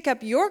 pick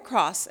up your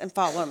cross and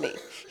follow me.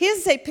 He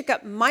doesn't say, pick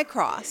up my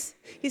cross.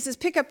 He says,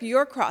 pick up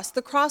your cross,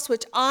 the cross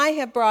which I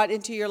have brought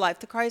into your life,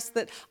 the Christ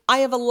that I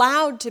have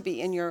allowed to be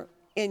in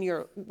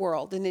your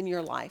world and in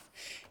your life.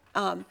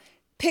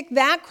 Pick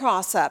that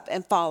cross up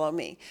and follow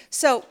me.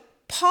 So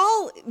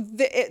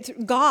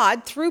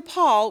God, through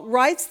Paul,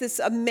 writes this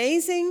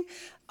amazing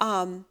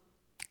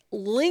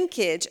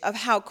linkage of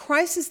how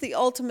Christ is the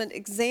ultimate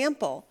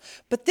example,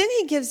 but then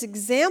he gives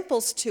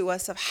examples to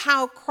us of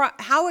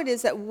how it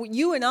is that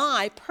you and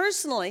I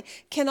personally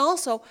can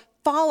also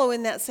follow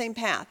in that same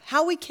path,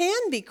 how we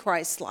can be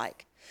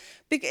Christ-like.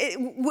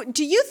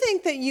 Do you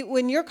think that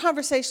when your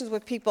conversations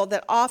with people,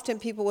 that often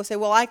people will say,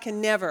 well, I can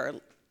never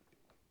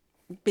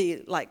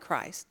be like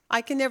Christ.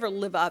 I can never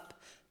live up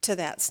to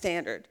that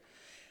standard.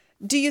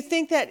 Do you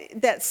think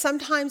that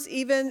sometimes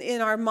even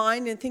in our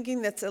mind and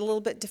thinking that's a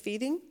little bit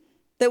defeating?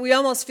 That we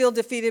almost feel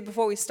defeated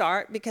before we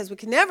start because we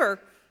can never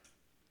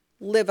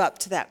live up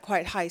to that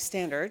quite high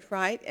standard,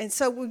 right? And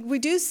so we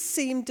do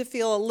seem to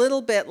feel a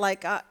little bit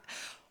like,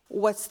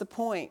 what's the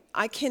point?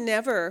 I can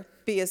never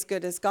be as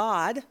good as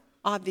God,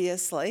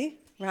 obviously,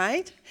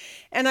 right?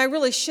 And I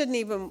really shouldn't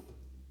even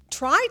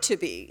try to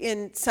be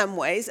in some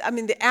ways. I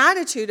mean, the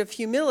attitude of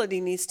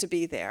humility needs to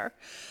be there.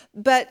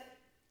 But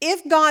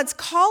if God's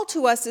call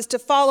to us is to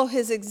follow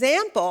his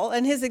example,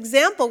 and his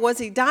example was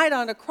he died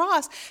on a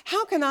cross,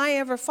 how can I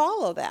ever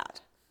follow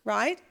that,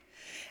 right?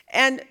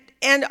 And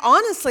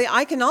honestly,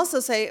 I can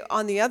also say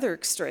on the other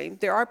extreme,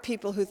 there are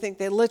people who think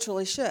they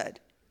literally should.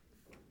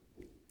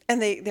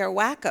 And they're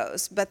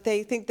wackos, but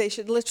they think they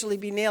should literally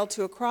be nailed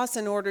to a cross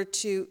in order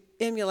to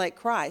emulate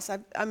Christ.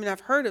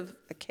 I've heard of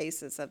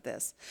cases of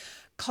this,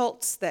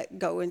 cults that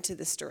go into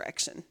this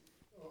direction.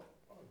 Well,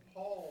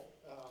 Paul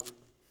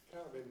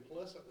kind of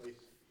implicitly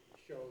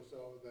shows,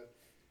 though, that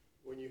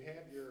when you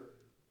have your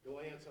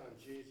glance on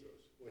Jesus,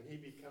 when he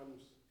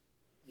becomes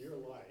your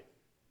life,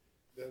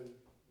 then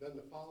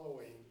the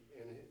following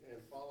and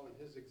following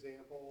his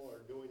example or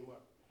doing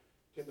what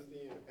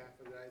Timothy and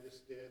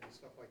Epaphroditus did and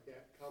stuff like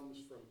that comes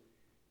from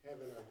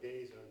having our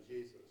gaze on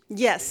Jesus.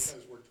 Yes.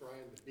 Because we're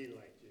trying to be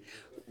like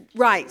Jesus.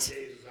 Right. Our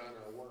gaze is on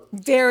our work.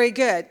 Very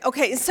good.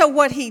 Okay, so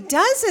what he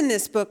does in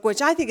this book,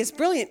 which I think is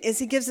brilliant, is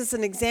he gives us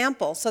an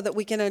example so that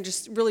we can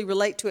really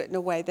relate to it in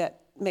a way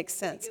that makes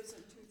sense. He gives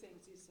them two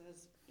things. He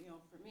says,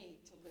 for me,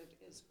 to live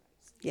is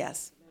Christ.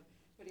 Yes.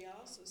 But he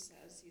also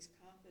says he's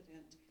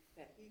confident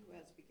that he who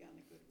has begun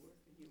a good work,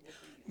 and he will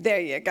bring it. There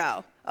you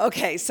go.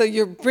 Okay, so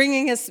you're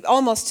bringing us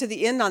almost to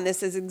the end on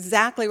this is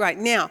exactly right.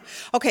 Now,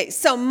 okay,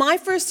 so my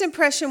first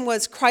impression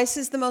was Christ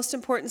is the most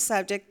important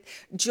subject.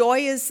 Joy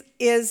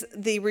is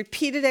the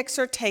repeated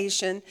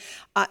exhortation.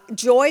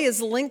 Joy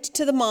is linked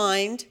to the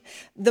mind.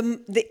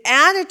 The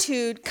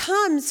attitude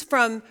comes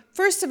from,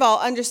 first of all,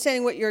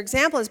 understanding what your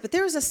example is, but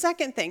there was a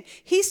second thing.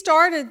 He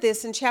started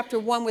this in chapter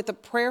 1 with a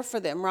prayer for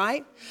them,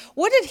 right?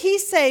 What did he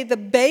say the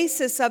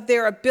basis of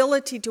their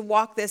ability to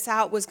walk this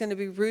out was going to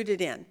be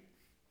rooted in?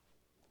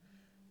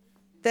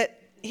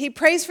 That he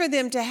prays for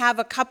them to have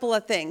a couple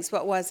of things.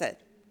 What was it?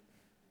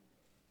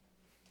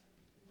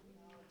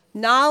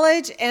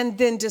 Knowledge and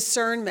then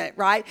discernment,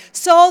 right?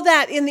 So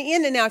that in the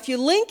end, and now if you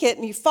link it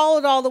and you follow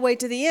it all the way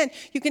to the end,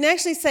 you can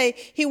actually say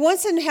he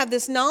wants them to have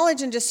this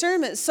knowledge and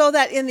discernment so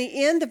that in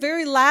the end, the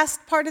very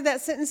last part of that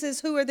sentence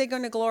is, who are they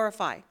going to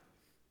glorify?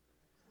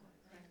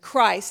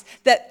 Christ.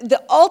 That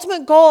the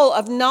ultimate goal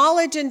of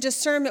knowledge and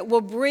discernment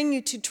will bring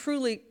you to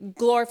truly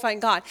glorifying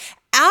God.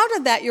 Out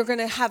of that, you're going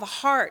to have a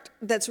heart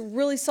that's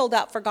really sold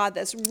out for God,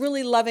 that's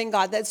really loving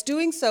God, that's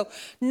doing so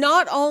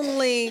not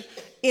only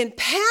in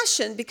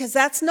passion, because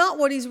that's not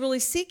what he's really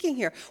seeking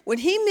here. When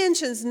he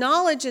mentions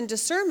knowledge and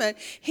discernment,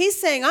 he's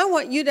saying, I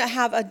want you to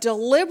have a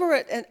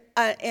deliberate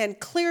and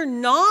clear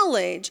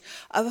knowledge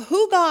of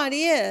who God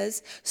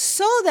is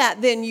so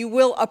that then you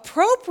will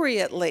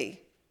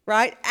appropriately,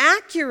 right?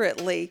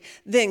 Accurately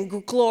then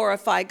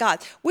glorify God.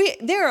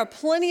 There are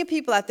plenty of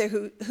people out there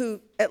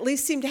who at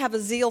least seem to have a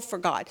zeal for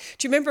God.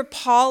 Do you remember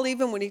Paul,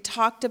 even when he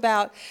talked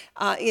about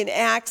in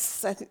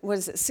Acts, I think, what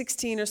is it,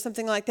 16 or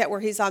something like that,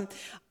 where he's on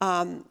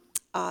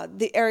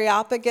the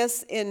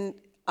Areopagus in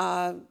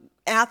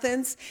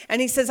Athens, and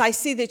he says, I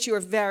see that you are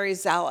very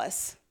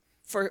zealous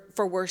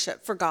for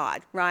worship, for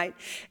God, right?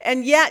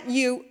 And yet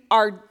you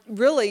are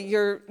really,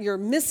 you're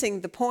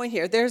missing the point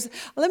here.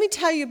 Let me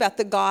tell you about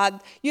the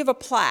God. You have a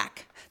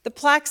plaque. The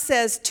plaque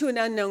says, to an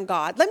unknown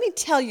God. Let me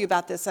tell you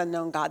about this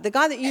unknown God, the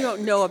God that you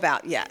don't know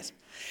about yet.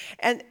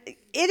 And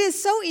it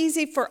is so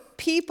easy for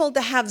people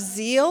to have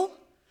zeal,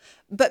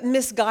 but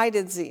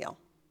misguided zeal.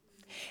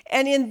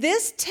 And in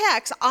this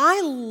text,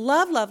 I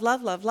love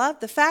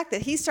the fact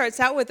that he starts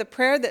out with a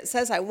prayer that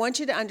says, I want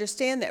you to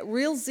understand that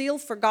real zeal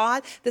for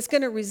God that's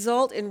going to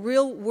result in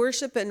real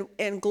worship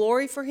and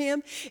glory for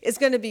him is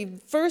going to be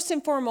first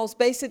and foremost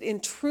based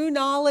in true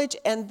knowledge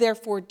and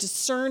therefore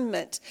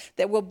discernment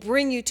that will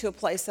bring you to a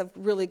place of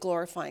really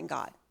glorifying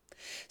God.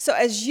 So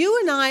as you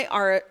and I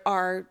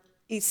are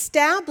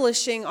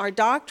establishing our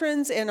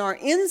doctrines and our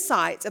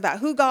insights about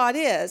who God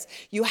is,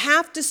 you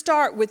have to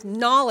start with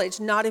knowledge,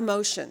 not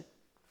emotion.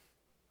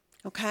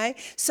 Okay?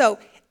 So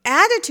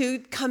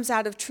attitude comes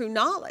out of true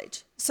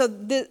knowledge. So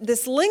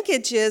this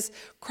linkage is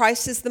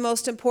Christ is the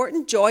most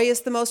important, joy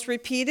is the most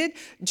repeated,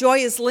 joy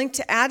is linked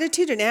to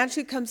attitude, and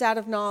attitude comes out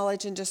of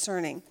knowledge and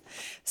discerning.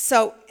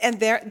 So, and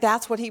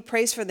that's what he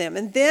prays for them.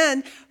 And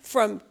then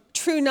from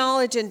true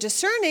knowledge and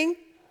discerning,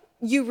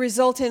 you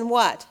result in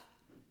what?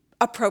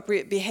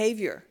 Appropriate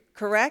behavior,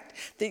 correct?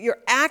 That your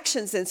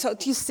actions, and so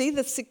do you see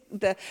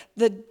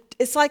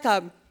it's like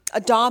a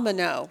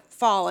domino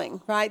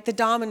falling, right? The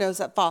dominoes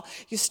that fall.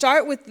 You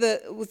start with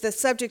the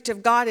subject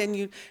of God,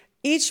 and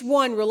each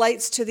one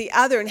relates to the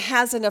other and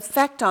has an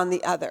effect on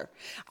the other.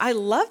 I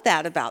love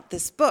that about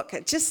this book.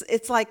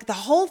 It's like the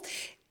whole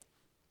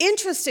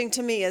interesting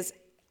to me is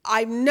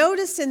I've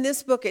noticed in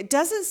this book, it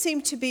doesn't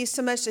seem to be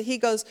so much that he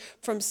goes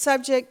from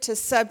subject to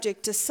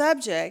subject to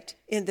subject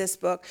in this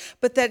book,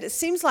 but that it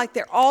seems like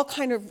they're all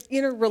kind of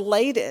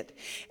interrelated,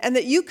 and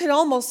that you can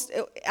almost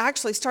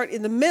actually start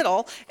in the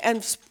middle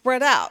and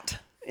spread out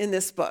in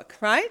this book,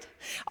 right?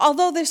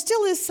 Although there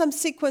still is some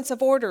sequence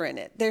of order in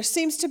it. There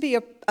seems to be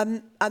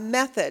a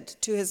method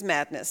to his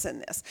madness in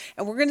this.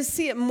 And we're going to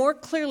see it more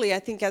clearly, I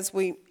think, as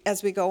we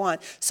go on.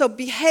 So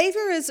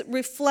behavior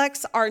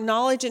reflects our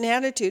knowledge and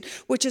attitude,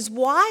 which is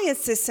why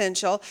it's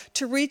essential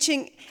to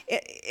reaching,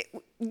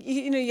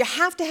 you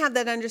have to have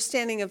that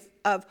understanding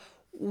of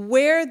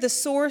where the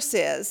source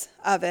is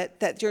of it,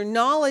 that your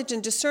knowledge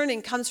and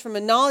discerning comes from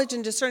a knowledge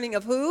and discerning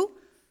of who?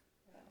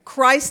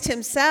 Christ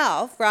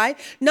himself, right?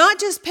 Not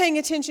just paying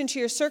attention to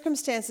your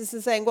circumstances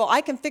and saying, well,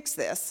 I can fix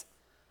this.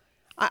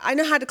 I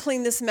know how to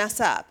clean this mess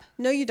up.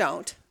 No, you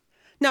don't.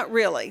 Not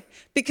really.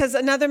 Because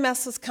another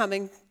mess is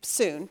coming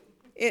soon.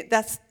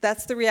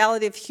 That's the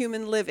reality of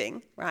human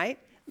living, right?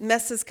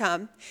 Messes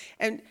come.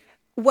 And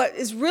what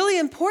is really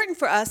important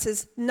for us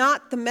is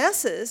not the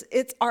messes,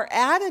 it's our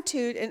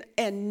attitude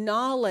and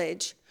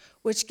knowledge,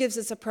 which gives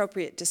us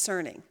appropriate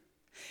discerning.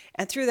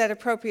 And through that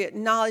appropriate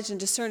knowledge and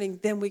discerning,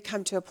 then we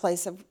come to a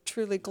place of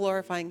truly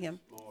glorifying him.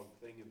 Small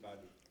thing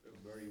about a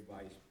very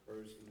wise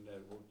person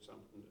that wrote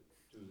something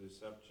to the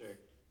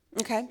subject.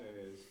 Okay. It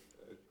says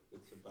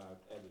it's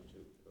about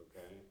attitude,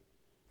 okay?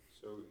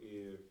 So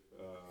if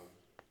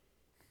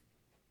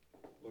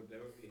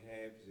whatever we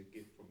have is a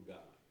gift from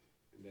God,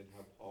 and then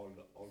how Paul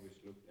always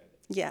looked at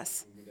it.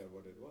 Yes. No matter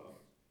what it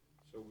was.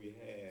 So we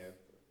have,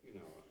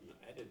 an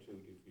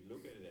attitude, if we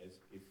look at it as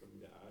a gift from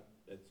God,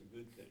 that's a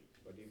good thing.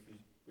 But if we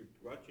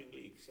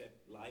begrudgingly accept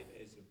life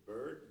as a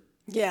burden,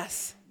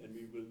 Yes. then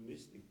we will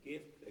miss the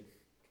gift that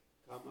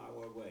come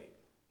our way.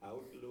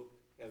 Outlook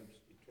helps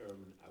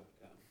determine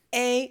outcome.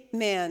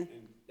 Amen.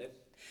 And that's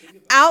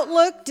Your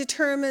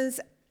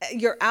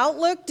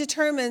outlook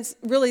determines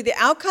really the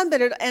outcome,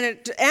 but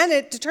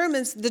it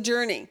determines the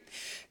journey.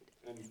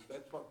 And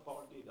that's what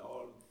Paul did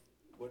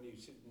when he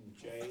was in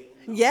jail.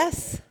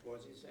 Yes.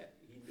 Was he said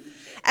he knew that.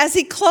 As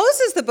he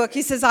closes the book,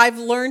 he says, I've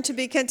learned to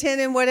be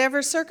content in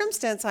whatever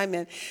circumstance I'm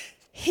in.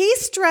 He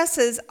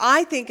stresses,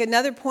 I think,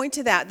 another point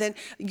to that, then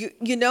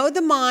you know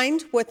the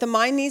mind, what the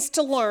mind needs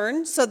to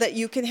learn so that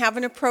you can have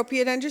an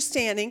appropriate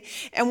understanding.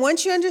 And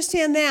once you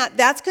understand that,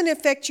 that's going to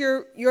affect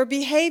your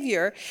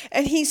behavior.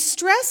 And he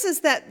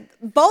stresses that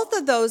both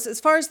of those, as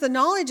far as the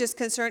knowledge is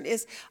concerned,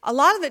 is a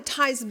lot of it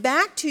ties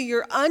back to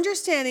your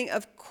understanding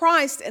of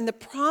Christ and the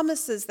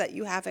promises that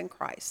you have in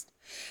Christ.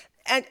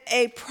 And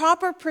a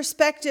proper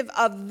perspective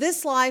of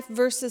this life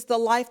versus the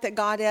life that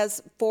God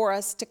has for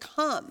us to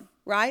come.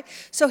 Right?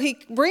 So he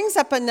brings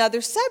up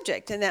another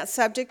subject, and that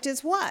subject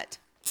is what?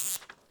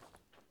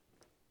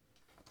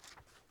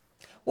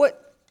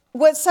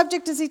 What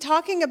subject is he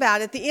talking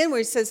about at the end where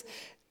he says,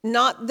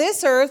 not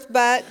this earth,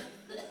 but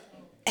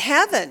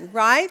heaven,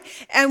 right?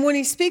 And when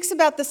he speaks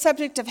about the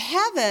subject of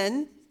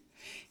heaven,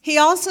 he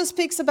also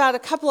speaks about a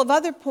couple of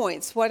other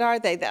points. What are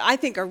they that I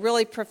think are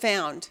really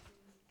profound?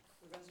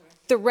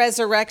 The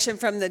resurrection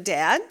from the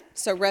dead.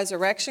 So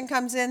resurrection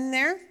comes in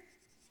there.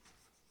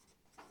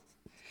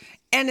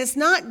 And it's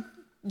not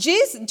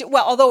Jesus,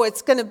 well, although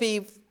it's going to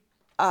be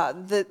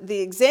the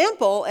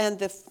example and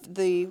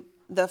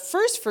the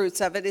first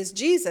fruits of it is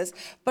Jesus,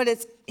 but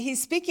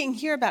he's speaking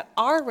here about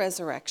our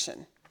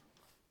resurrection,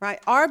 right?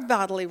 Our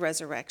bodily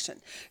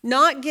resurrection.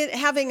 Not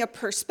having a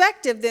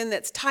perspective then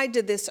that's tied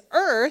to this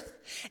earth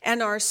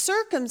and our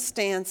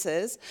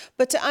circumstances,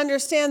 but to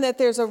understand that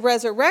there's a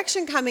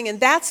resurrection coming, and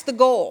that's the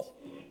goal.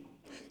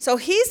 So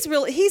he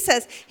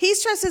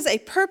stresses a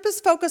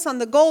purpose focus on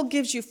the goal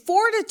gives you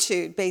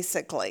fortitude,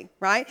 basically,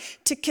 right?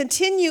 To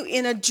continue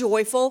in a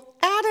joyful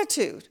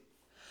attitude.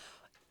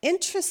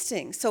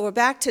 Interesting. So we're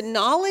back to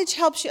knowledge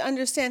helps you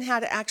understand how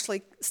to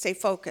actually stay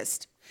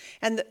focused.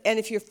 And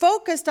if you're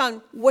focused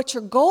on what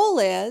your goal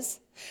is,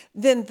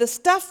 then the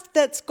stuff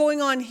that's going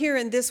on here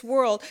in this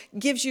world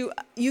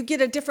you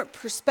get a different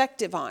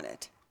perspective on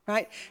it,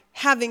 right?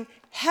 Having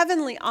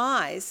heavenly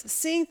eyes,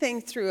 seeing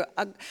things through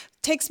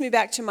takes me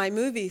back to my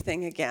movie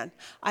thing again.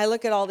 I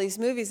look at all these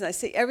movies and I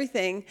see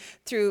everything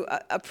through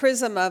a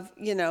prism of,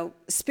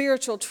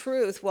 spiritual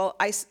truth. Well,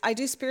 I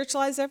do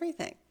spiritualize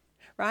everything,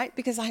 right?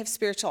 Because I have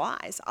spiritual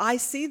eyes. I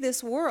see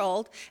this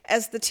world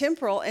as the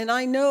temporal, and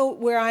I know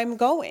where I'm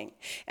going.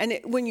 And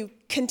when you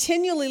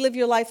continually live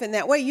your life in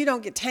that way, you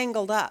don't get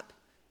tangled up.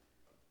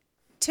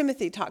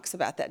 Timothy talks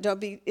about that. Don't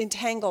be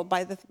entangled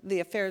by the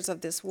affairs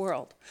of this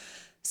world.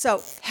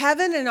 So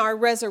heaven and our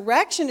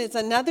resurrection is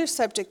another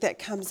subject that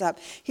comes up.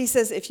 He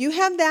says, if you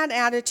have that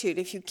attitude,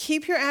 if you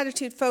keep your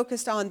attitude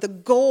focused on the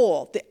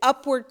goal, the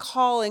upward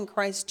call in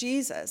Christ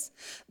Jesus,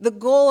 the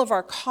goal of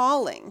our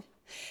calling,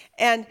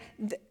 and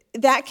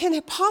that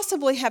can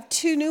possibly have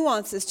two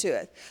nuances to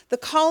it. The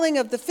calling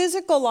of the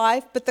physical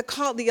life, but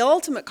the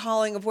ultimate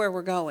calling of where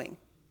we're going,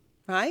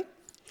 right?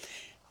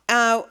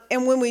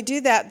 And when we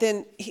do that,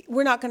 then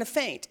we're not going to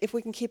faint if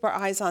we can keep our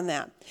eyes on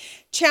that.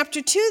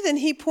 Chapter 2, then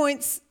he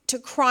points to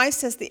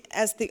Christ as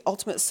the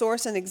ultimate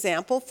source and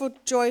example for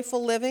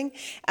joyful living.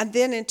 And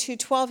then in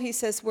 2:12, he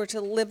says we're to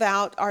live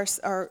out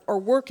or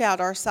work out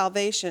our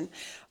salvation.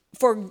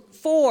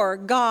 For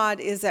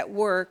God is at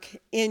work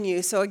in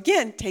you. So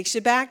again, takes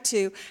you back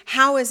to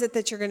how is it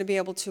that you're going to be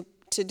able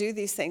to do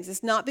these things?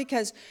 It's not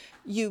because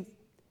it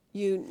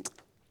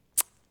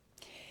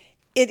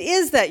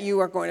is that you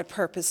are going to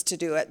purpose to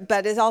do it,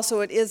 but it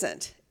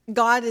isn't.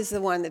 God is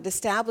the one that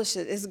established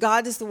it.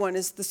 God is the one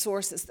is the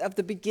source of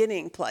the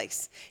beginning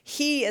place.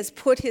 He has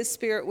put his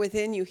spirit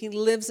within you. He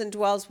lives and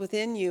dwells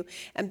within you.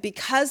 And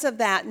because of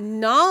that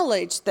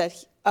knowledge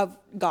of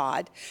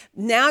God,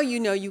 now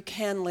you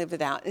can live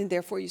it out, and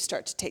therefore you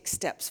start to take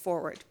steps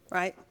forward,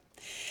 right?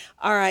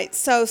 All right,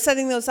 so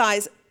setting those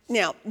eyes.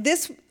 Now,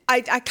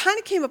 I kind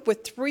of came up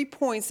with 3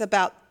 points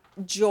about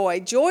joy.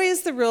 Joy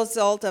is the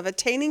result of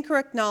attaining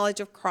correct knowledge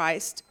of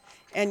Christ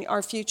and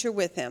our future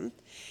with him.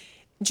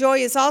 Joy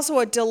is also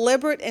a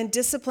deliberate and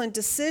disciplined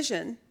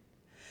decision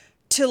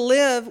to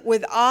live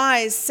with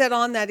eyes set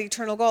on that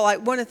eternal goal.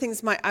 One of the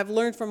things I've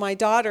learned from my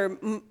daughter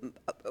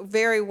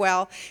very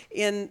well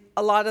in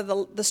a lot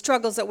of the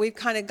struggles that we've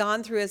kind of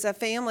gone through as a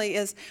family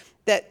is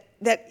that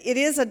it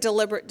is a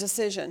deliberate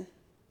decision.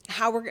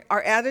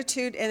 Our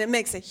attitude, and it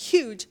makes a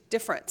huge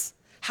difference.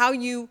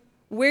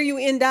 Where you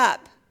end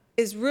up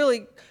is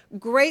really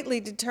greatly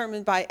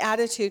determined by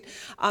attitude.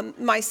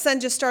 My son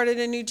just started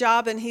a new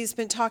job, and he's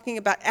been talking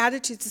about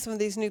attitudes to some of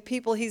these new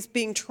people. He's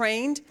being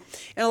trained,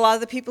 and a lot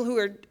of the people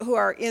who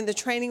are in the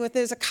training with,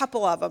 there's a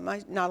couple of them,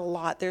 not a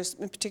lot, there's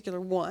in particular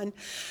one,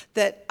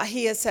 that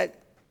he has said,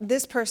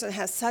 this person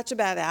has such a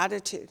bad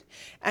attitude.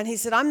 And he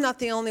said, I'm not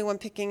the only one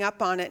picking up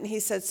on it. And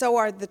he said, so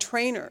are the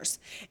trainers.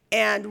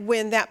 And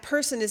when that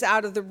person is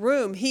out of the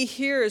room, he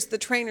hears the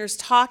trainers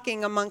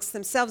talking amongst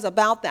themselves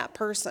about that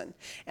person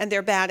and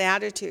their bad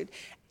attitude.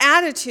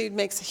 Attitude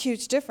makes a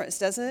huge difference,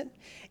 doesn't it?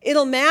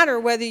 It'll matter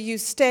whether you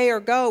stay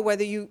or go,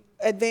 whether you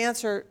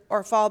advance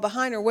or fall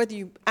behind, or whether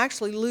you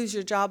actually lose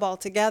your job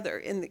altogether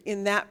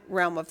in that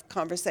realm of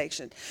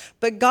conversation.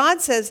 But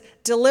God says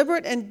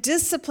deliberate and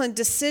disciplined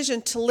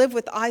decision to live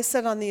with eyes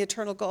set on the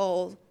eternal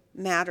goal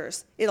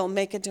matters. It'll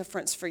make a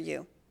difference for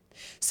you.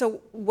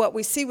 So what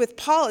we see with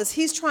Paul is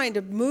he's trying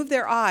to move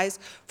their eyes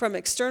from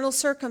external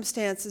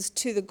circumstances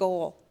to the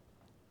goal,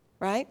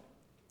 right?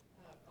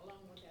 Along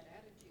with that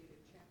attitude in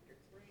chapter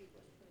 3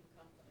 was putting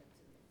confidence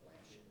in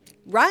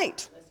the flesh.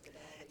 Right.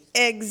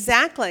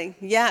 Exactly,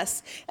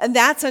 yes. And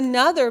that's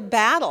another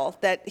battle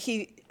that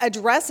he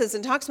addresses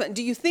and talks about.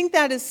 Do you think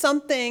that is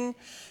something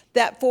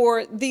that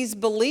for these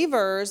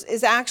believers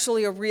is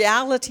actually a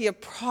reality, a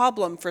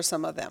problem for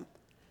some of them?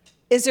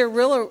 Is there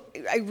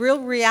a real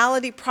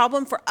reality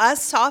problem for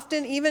us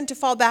often even to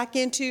fall back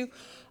into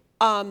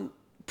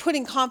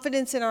putting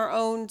confidence in our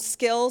own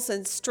skills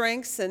and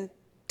strengths and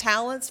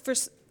talents?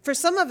 For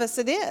some of us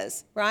it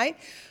is, right?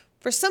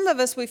 For some of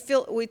us,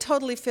 we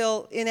totally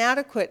feel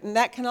inadequate, and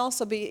that can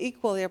also be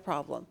equally a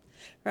problem,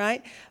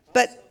 right?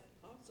 But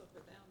Also for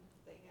them,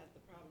 they had the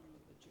problem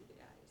with the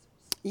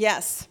Judaizers.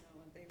 Yes.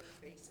 And they were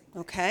facing.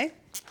 Okay.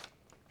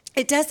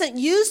 It doesn't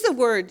use the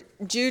word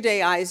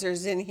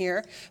Judaizers in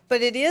here,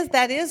 but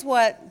that is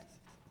what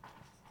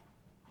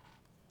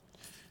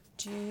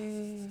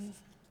And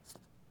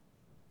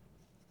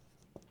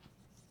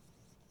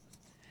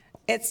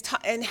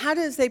how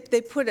does they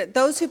put it?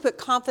 Those who put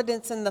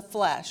confidence in the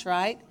flesh,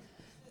 right?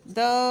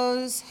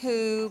 Those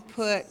who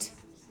put,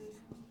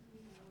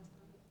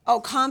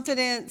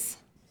 confidence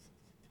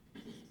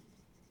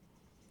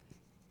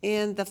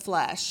in the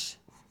flesh.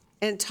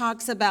 And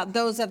talks about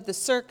those of the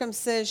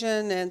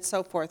circumcision and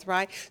so forth,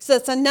 right? So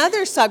it's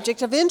another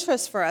subject of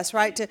interest for us,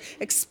 right? To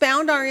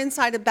expound our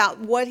insight about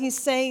what he's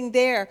saying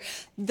there.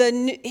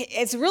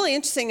 It's really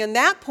interesting, and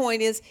that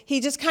point is he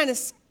just kind of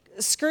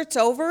skirts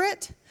over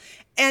it,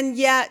 and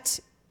yet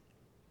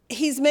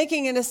he's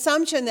making an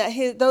assumption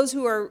that those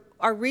who are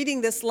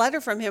reading this letter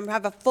from him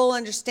have a full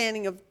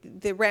understanding of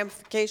the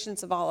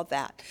ramifications of all of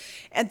that.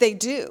 And they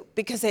do,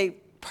 because they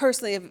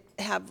personally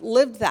have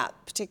lived that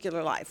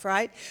particular life,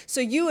 right? So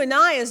you and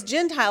I as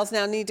Gentiles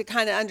now need to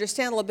kind of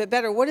understand a little bit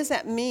better, what does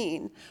that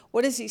mean?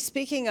 What is he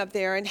speaking of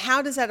there, and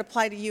how does that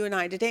apply to you and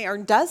I today, or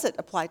does it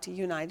apply to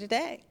you and I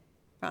today,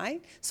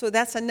 right? So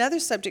that's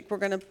another subject we're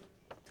going to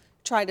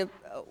try to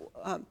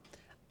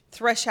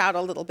thresh out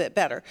a little bit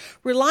better.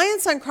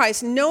 Reliance on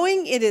Christ,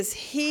 knowing it is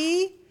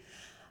he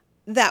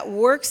that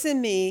works in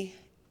me,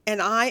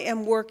 and I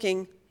am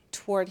working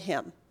toward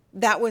him.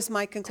 That was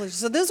my conclusion.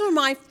 So those were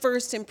my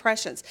first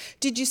impressions.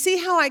 Did you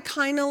see how I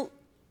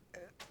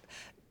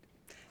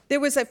there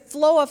was a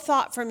flow of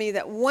thought for me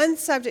that one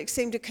subject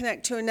seemed to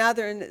connect to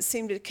another and it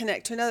seemed to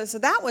connect to another. So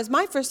that was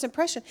my first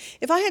impression.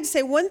 If I had to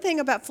say one thing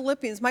about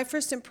Philippians, my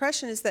first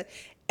impression is that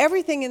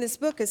everything in this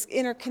book is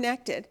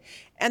interconnected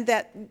and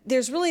that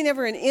there's really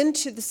never an end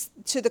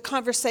to the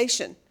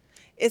conversation.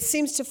 It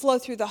seems to flow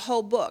through the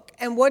whole book.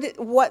 And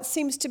what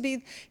seems to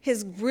be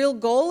his real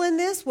goal in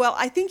this? Well,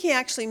 I think he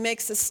actually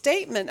makes a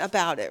statement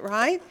about it,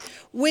 right?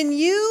 When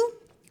you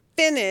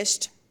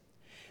finished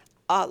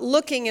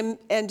looking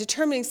and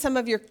determining some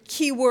of your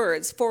key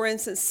words, for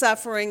instance,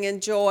 suffering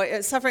and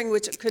joy, suffering,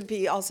 which could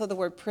be also the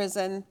word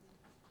prison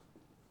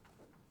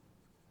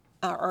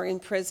or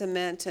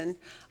imprisonment, and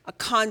a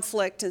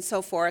conflict and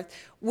so forth.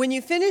 When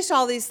you finished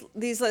all these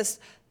lists,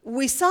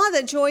 we saw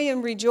that joy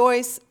and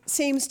rejoice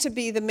seems to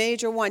be the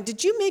major one.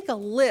 Did you make a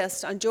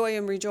list on joy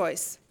and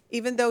rejoice,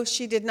 even though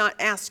she did not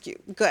ask you?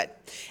 Good.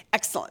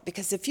 Excellent.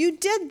 Because if you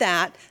did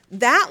that,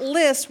 that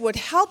list would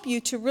help you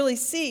to really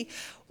see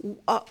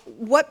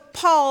what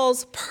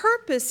Paul's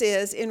purpose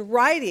is in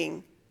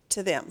writing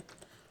to them.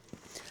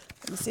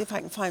 Let me see if I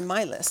can find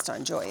my list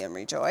on joy and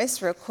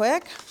rejoice real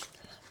quick.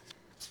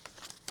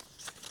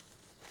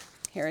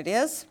 Here it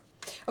is.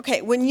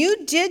 Okay, when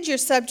you did your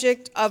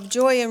subject of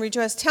joy and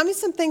rejoice, tell me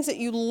some things that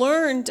you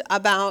learned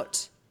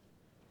about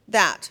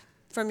that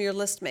from your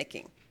list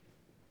making.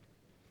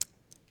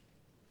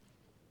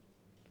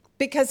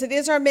 Because it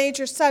is our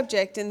major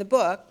subject in the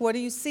book. What do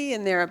you see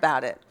in there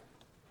about it?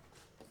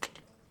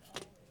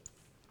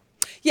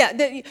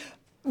 Yeah,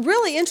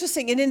 really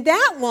interesting. And in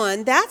that one,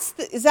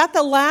 is that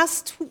the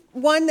last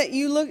one that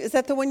you look? Is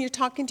that the one you're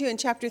talking to in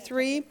chapter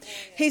 3?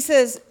 He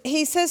says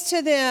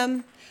to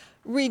them,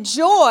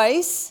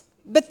 rejoice.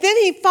 But then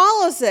he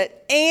follows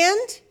it,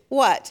 and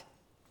what?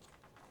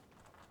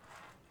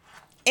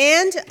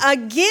 And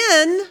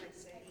again,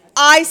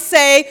 I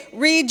say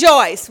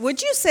rejoice.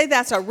 Would you say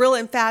that's a real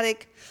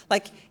emphatic?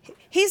 Like,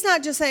 he's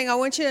not just saying, I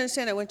want you to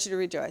understand, I want you to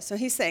rejoice. So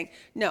he's saying,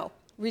 no,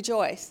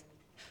 rejoice.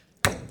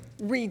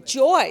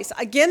 Rejoice.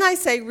 Again, I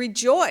say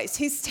rejoice.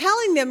 He's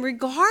telling them,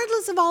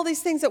 regardless of all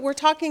these things that we're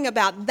talking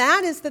about,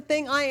 that is the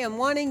thing I am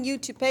wanting you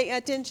to pay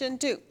attention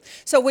to.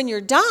 So when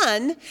you're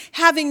done,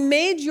 having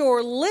made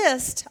your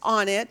list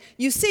on it,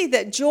 you see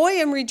that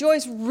joy and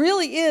rejoice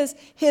really is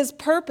his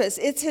purpose.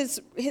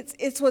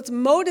 It's what's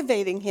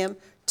motivating him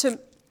to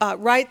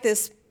write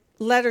this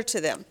letter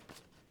to them.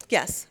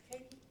 Yes?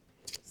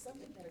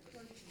 Something that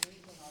occurred to me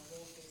when I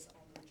wrote this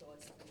on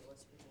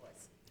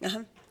rejoice.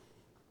 Uh-huh.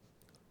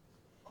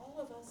 All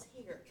of us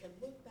here can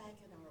look back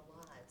in our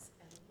lives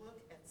and look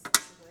at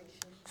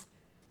situations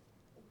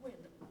when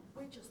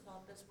we just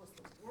thought this was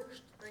the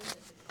worst thing that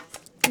could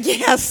happen.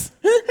 Yes.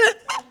 And then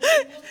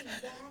looking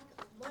back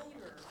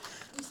later,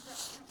 we start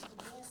counting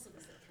the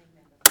blessings that came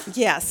out of it.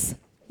 Yes.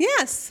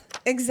 Yes,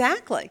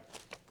 exactly.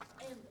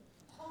 And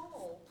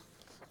Paul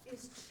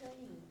is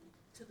chained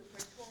to the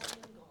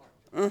Praetorian Guard.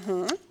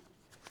 Mm-hmm.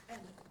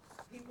 And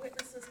he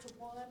witnesses to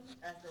one,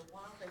 after a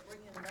while they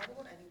bring in another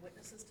one, and he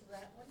witnesses to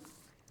that one,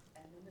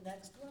 and then the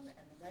next one,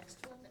 and the next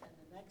one, and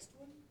the next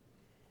one.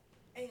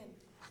 And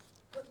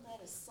putting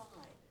that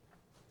aside,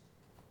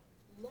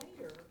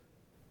 later,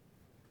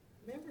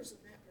 members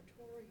of that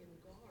Praetorian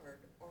Guard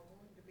are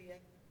going to be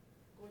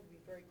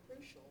very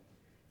crucial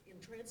in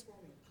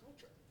transforming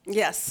culture.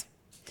 Yes.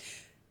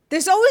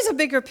 There's always a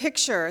bigger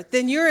picture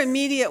than your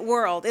immediate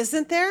world,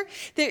 isn't there?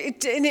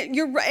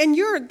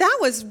 That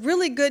was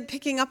really good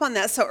picking up on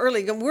that so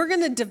early. And we're going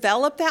to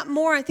develop that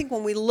more. I think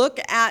when we look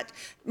at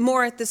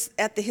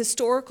the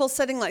historical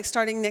setting, like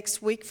starting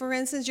next week, for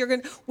instance,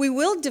 we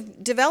will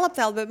develop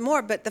that a little bit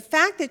more. But the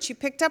fact that you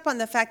picked up on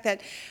the fact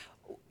that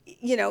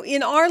you know,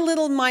 in our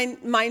little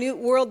minute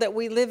world that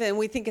we live in,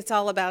 we think it's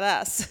all about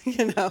us,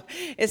 you know.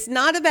 It's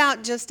not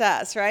about just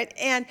us, right?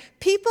 And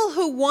people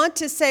who want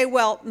to say,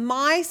 well,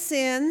 my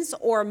sins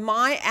or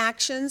my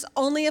actions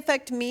only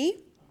affect me,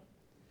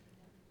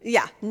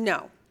 yeah,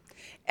 no.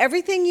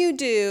 Everything you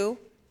do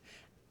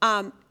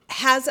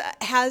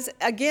has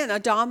again a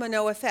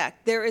domino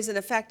effect. There is an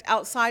effect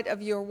outside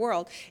of your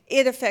world.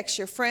 It affects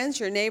your friends,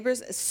 your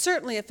neighbors. It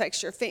certainly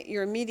affects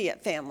your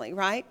immediate family,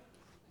 right?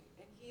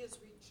 And he is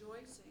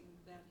rejoicing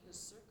that his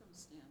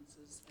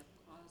circumstances have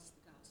caused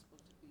the gospel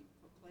to be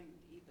proclaimed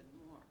even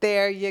more.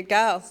 There you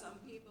go. Some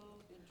people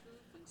in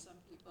truth and some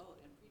people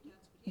in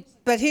pretense,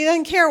 But he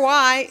doesn't care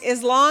why,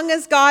 as long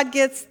as God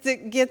gets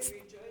rejoices.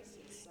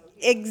 So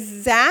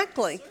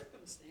exactly.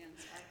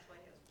 circumstance actually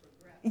has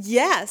progressed.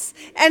 Yes,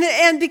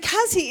 and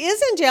because he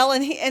is in jail,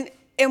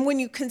 and when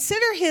you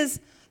consider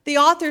the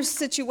author's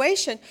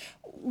situation,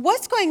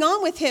 what's going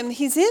on with him?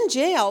 He's in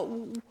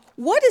jail.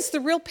 What is the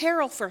real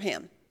peril for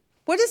him?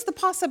 What is the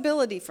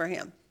possibility for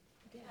him?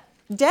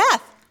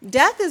 Death.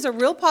 Death is a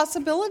real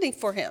possibility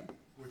for him.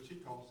 Which he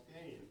calls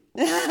gain.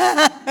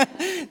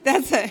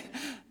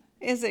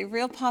 Is a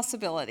real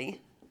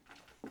possibility.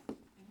 And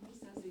he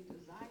says he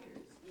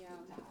desires to die,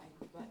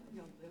 but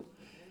he'll live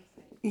for their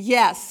sake.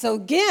 Yes. So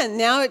again,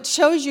 now it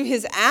shows you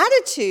his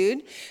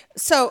attitude.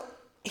 So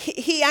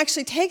he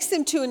actually takes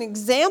them to an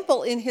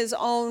example in his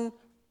own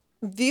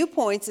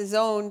viewpoints, his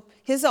own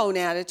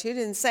attitude,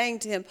 and saying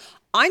to him,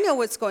 I know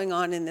what's going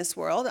on in this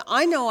world.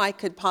 I know I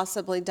could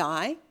possibly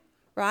die,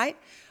 right?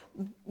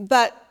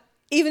 But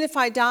even if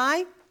I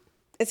die,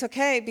 it's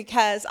okay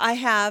because I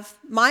have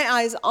my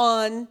eyes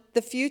on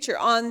the future,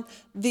 on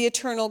the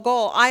eternal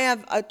goal. I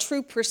have a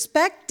true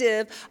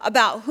perspective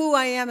about who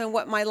I am and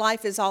what my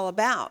life is all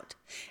about.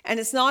 And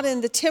it's not in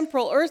the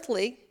temporal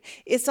earthly,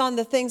 it's on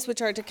the things which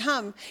are to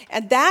come.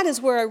 And that is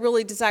where I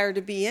really desire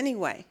to be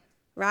anyway,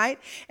 right?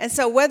 And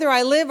so whether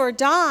I live or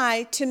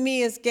die, to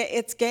me,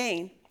 it's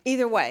gain.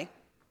 Either way.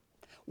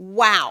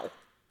 Wow.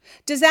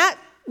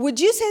 Would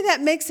you say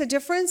that makes a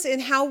difference in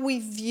how we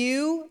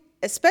view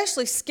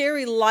especially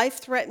scary,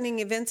 life-threatening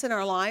events in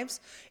our lives?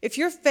 If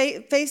you're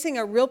facing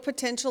a real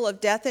potential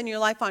of death in your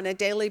life on a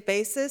daily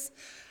basis,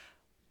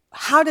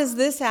 how does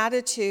this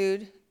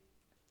attitude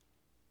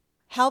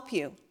help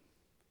you?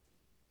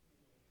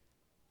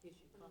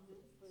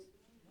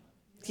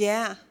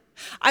 Yeah.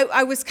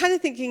 I was kind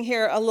of thinking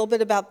here a little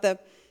bit about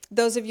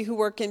those of you who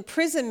work in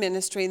prison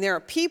ministry, and there are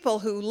people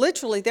who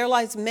literally, their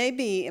lives may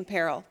be in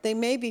peril. They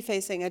may be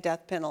facing a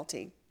death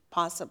penalty,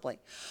 possibly.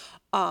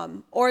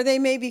 Or they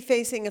may be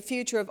facing a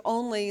future of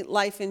only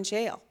life in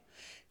jail.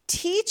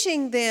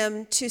 Teaching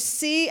them to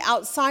see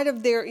outside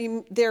of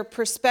their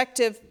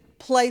perspective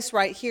place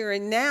right here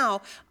and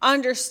now,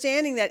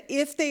 understanding that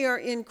if they are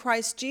in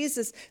Christ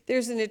Jesus,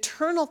 there's an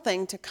eternal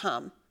thing to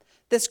come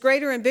that's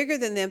greater and bigger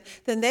than them,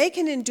 then they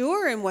can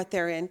endure in what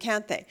they're in,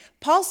 can't they?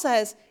 Paul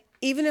says,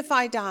 even if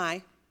I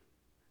die,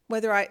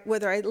 whether I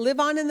live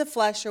on in the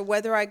flesh or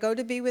whether I go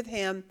to be with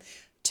him,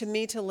 to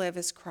me to live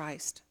is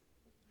Christ.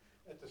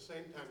 At the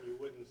same time, you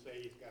wouldn't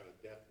say he's got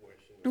a death wish.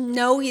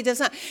 No, he does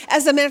not.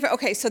 As a matter of fact,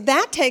 okay, so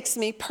that takes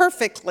me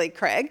perfectly,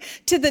 Craig,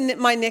 to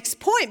my next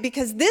point,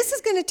 because this is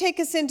going to take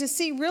us in to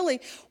see really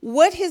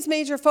what his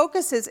major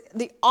focus is.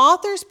 The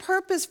author's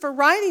purpose for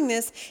writing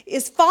this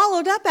is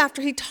followed up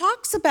after he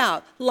talks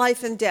about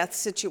life and death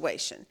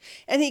situation.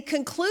 And he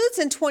concludes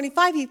in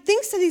 25, he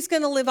thinks that he's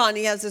going to live on.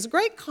 He has this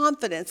great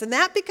confidence, and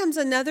that becomes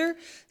another,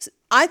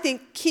 I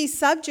think, key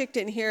subject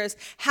in here is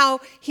how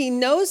he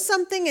knows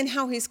something and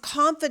how he's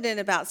confident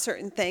about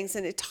certain things.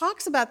 And it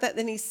talks about that.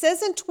 Then he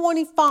says in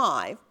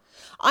 25,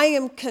 I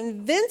am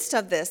convinced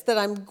of this, that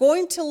I'm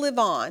going to live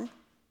on.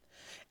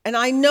 And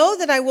I know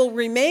that I will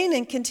remain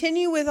and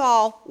continue with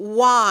all.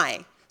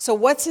 Why? So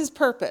what's his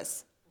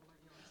purpose?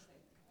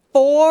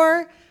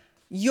 For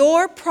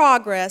your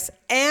progress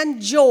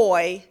and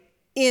joy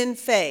in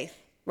faith.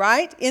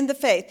 Right? In the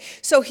faith.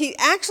 So he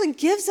actually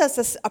gives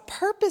us a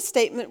purpose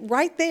statement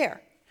right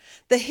there.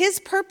 His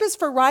purpose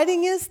for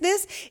writing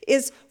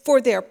is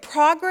for their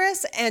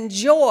progress and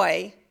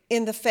joy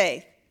in the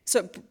faith.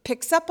 So it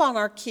picks up on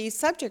our key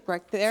subject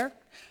right there.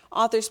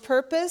 Author's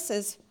purpose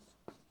is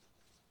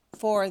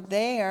for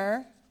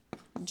their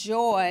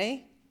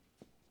joy,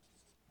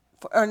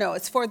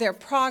 it's for their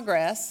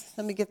progress.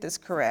 Let me get this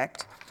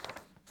correct.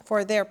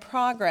 For their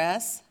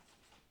progress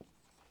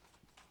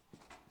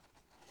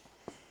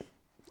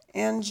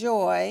and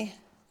joy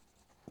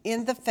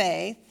in the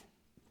faith.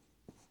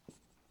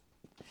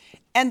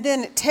 And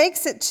then it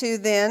takes it to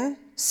then,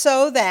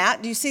 so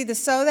that, do you see the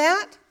so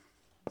that?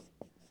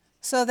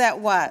 So that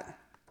what?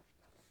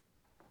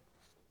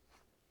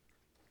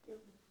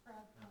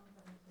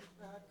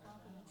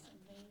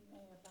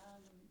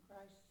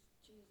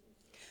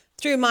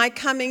 Through my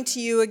coming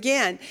to you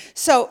again.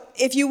 So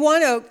if you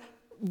want to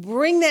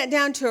bring that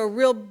down to a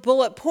real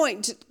bullet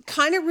point,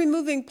 kind of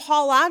removing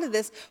Paul out of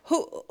this,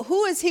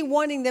 who is he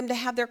wanting them to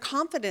have their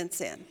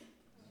confidence in?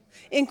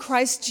 In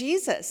Christ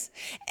Jesus.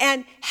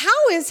 And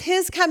how is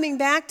his coming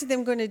back to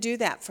them going to do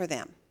that for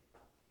them?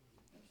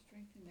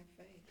 Strengthen their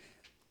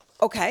faith.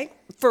 Okay,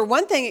 for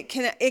one thing,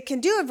 it can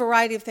do a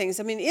variety of things.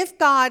 I mean, if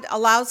God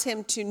allows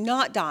him to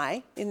not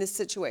die in this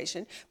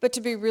situation, but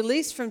to be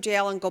released from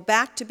jail and go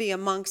back to be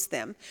amongst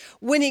them,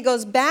 when he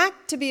goes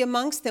back to be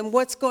amongst them,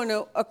 what's going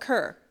to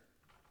occur?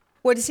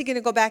 What is he going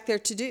to go back there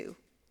to do?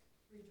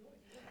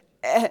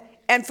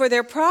 And for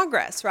their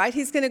progress, right?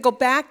 He's going to go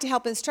back to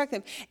help instruct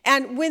them.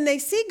 And when they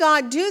see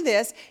God do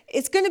this,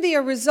 it's going to be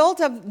a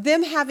result of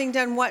them having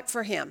done what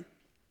for him?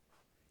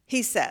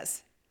 He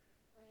says.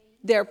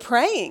 They're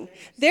praying.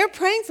 They're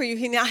praying for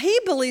you. Now, he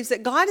believes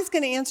that God is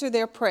going to answer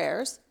their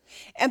prayers.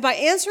 And by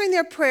answering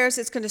their prayers,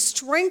 it's going to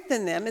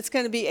strengthen them. It's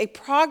going to be a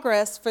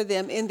progress for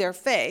them in their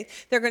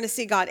faith. They're going to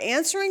see God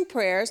answering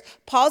prayers.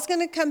 Paul's going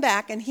to come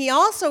back, and he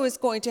also is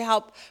going to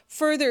help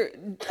further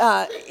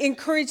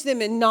encourage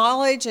them in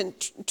knowledge and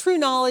true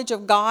knowledge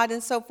of God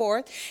and so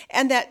forth.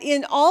 And that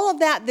in all of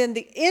that, then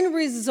the end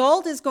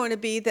result is going to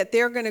be that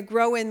they're going to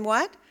grow in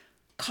what?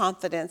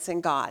 Confidence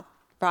in God,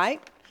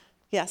 right?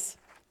 Yes.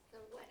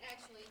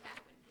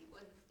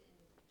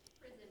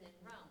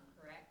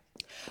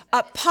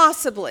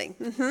 Possibly.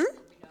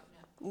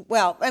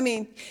 Well, I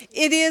mean,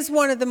 it is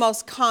one of the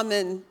most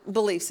common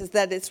beliefs is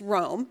that it's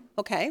Rome.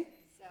 Okay.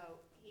 So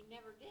he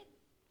never did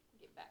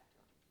get back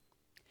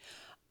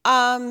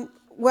to him.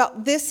 Well,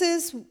 this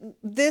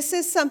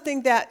is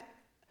something that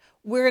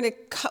we're going to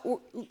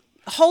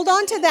hold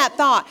on to that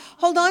thought.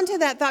 Hold on to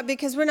that thought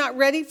because we're not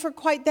ready for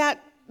quite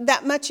that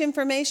much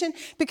information,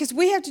 because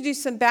we have to do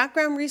some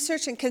background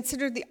research and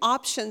consider the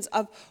options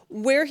of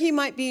where he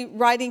might be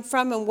writing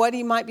from and what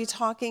he might be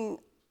talking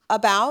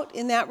about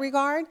in that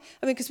regard.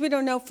 I mean, because we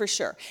don't know for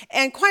sure.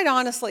 And quite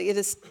honestly, it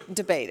is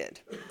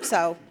debated.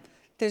 So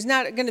there's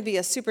not going to be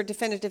a super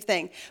definitive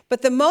thing.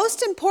 But the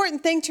most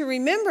important thing to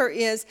remember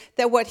is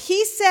that what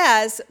he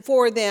says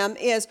for them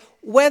is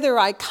whether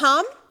I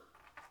come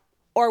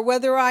or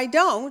whether I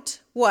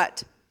don't,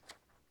 what?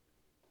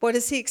 What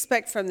does he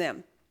expect from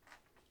them?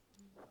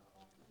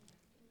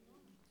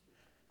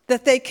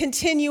 That they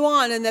continue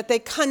on and that they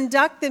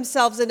conduct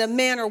themselves in a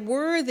manner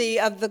worthy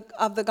of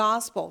the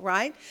gospel,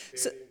 right?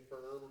 Standing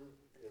firm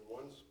in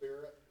one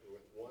spirit,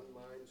 with one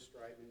mind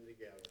striving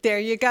together. There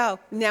you go.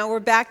 Now we're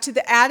back to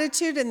the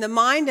attitude and the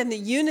mind and the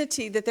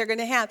unity that they're going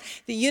to have.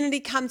 The unity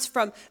comes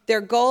from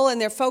their goal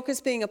and their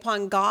focus being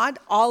upon God,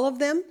 all of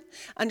them,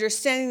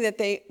 understanding that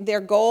their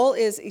goal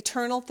is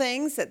eternal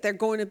things, that they're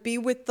going to be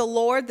with the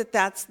Lord,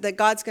 that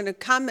God's going to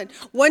come and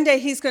one day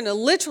he's going to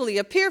literally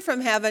appear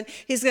from heaven.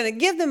 He's going to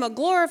give them a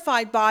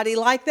glorified body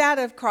like that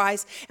of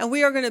Christ, and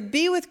we are going to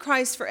be with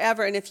Christ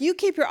forever. And if you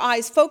keep your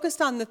eyes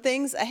focused on the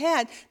things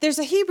ahead, there's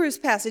a Hebrews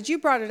passage. You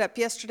brought it up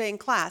yesterday in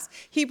class.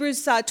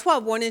 Hebrews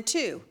 12, 1 and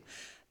 2.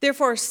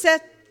 Therefore,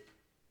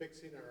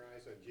 Fixing our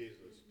eyes on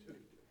Jesus,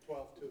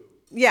 12:2.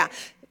 Yeah.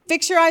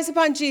 Fix your eyes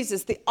upon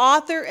Jesus, the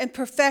author and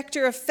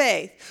perfecter of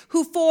faith,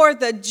 who for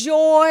the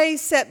joy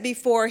set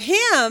before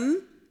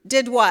him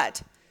did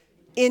what?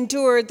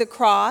 Endured the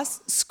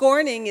cross,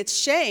 scorning its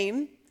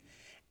shame.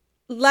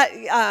 Let's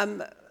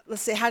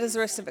see, how does the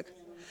rest of it?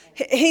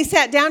 He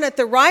sat down at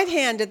the right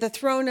hand of the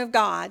throne of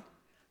God.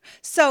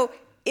 So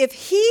if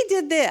he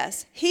did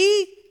this,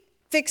 he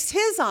fixed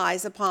his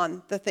eyes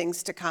upon the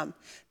things to come.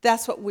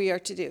 That's what we are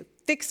to do.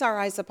 Fix our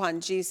eyes upon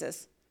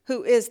Jesus,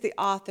 who is the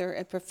author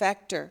and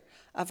perfecter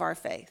of our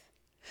faith.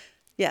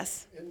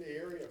 Yes? In the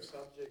area of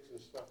subjects and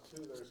stuff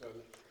too, there's a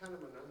kind of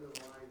an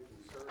underlying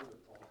concern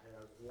that Paul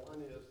has. One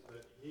is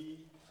that he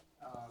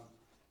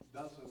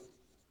doesn't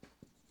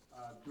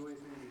do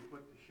anything to be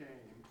put to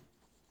shame,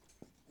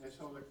 and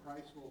so that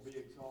Christ will be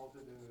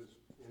exalted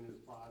in his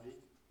body.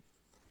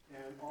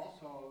 And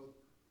also,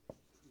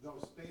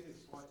 though stated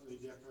slightly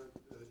different,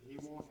 that he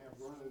won't have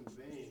run in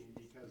vain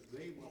because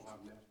they will have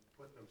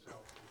put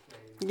themselves to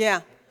shame. Yeah.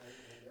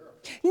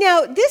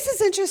 Now, this is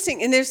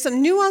interesting, and there's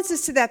some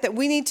nuances to that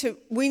we need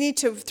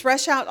to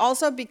thresh out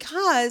also,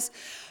 because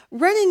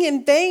running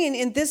in vain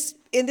in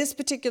this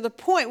particular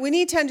point, we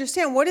need to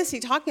understand, what is he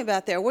talking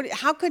about there?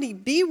 How could he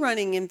be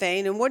running in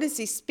vain, and what is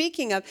he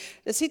speaking of?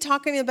 Is he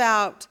talking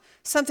about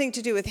something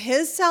to do with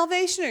his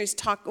salvation, or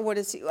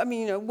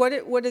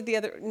what are the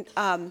other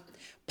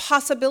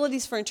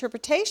possibilities for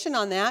interpretation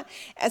on that,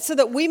 and so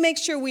that we make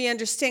sure we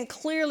understand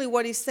clearly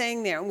what he's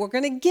saying there. And we're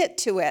going to get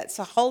to it,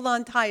 so hold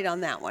on tight on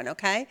that one,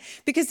 okay?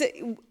 Because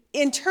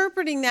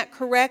interpreting that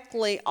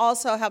correctly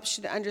also helps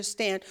you to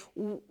understand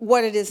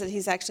what it is that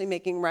he's actually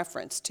making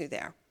reference to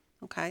there,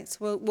 okay?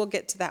 So we'll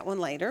get to that one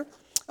later.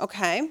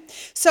 Okay,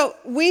 so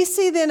we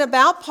see then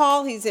about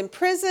Paul, he's in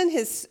prison.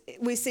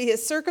 We see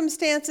his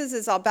circumstances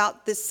is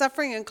about this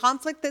suffering and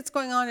conflict that's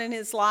going on in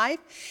his life.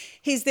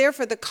 He's there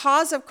for the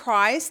cause of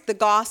Christ, the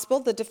gospel,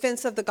 the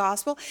defense of the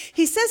gospel.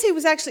 He says he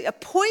was actually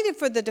appointed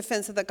for the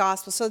defense of the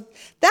gospel. So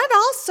that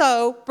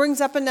also brings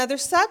up another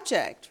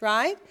subject,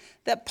 right?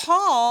 That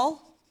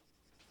Paul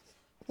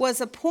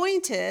was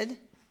appointed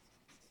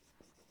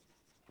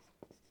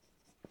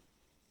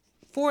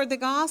for the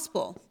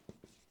gospel.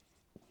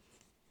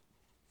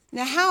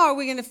 Now, how are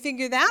we going to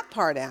figure that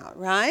part out,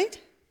 right?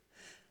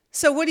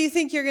 So what do you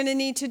think you're going to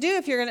need to do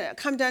if you're going to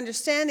come to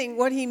understanding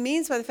what he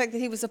means by the fact that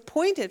he was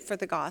appointed for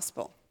the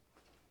gospel?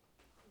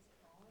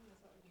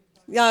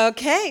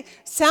 Okay.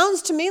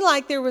 Sounds to me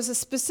like there was a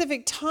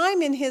specific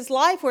time in his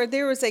life where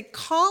there was a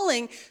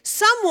calling.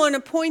 Someone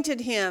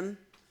appointed him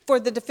for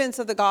the defense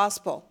of the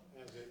gospel.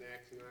 As in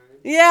Acts 9.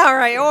 Yeah,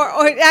 right.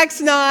 Or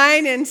Acts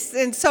 9 and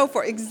so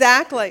forth.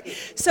 Exactly.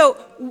 So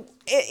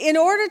in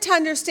order to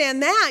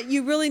understand that,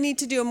 you really need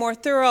to do a more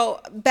thorough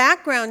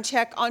background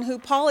check on who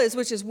Paul is,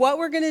 which is what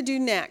we're going to do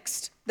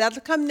next.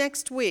 That'll come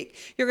next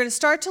week. You're going to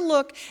start to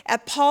look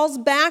at Paul's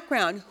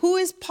background. Who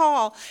is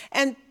Paul?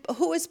 And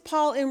who is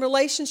Paul in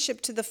relationship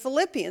to the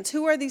Philippians?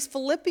 Who are these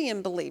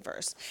Philippian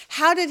believers?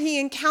 How did he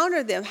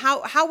encounter them?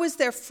 How was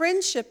their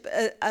friendship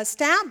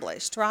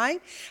established,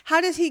 right? How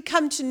did he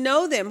come to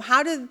know them?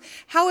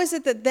 How is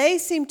it that they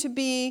seem to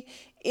be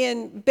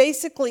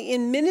basically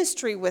in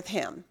ministry with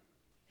him?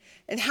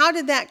 And how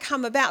did that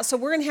come about? So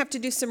we're going to have to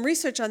do some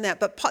research on that.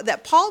 But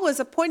that Paul was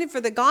appointed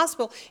for the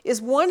gospel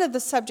is one of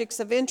the subjects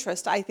of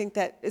interest, I think,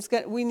 that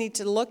we need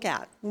to look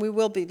at. We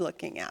will be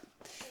looking at.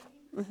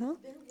 Mm-hmm.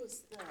 There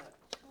was the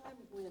time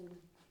when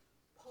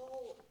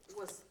Paul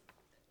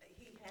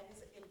he had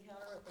his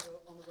encounter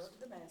on the road to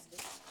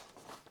Damascus,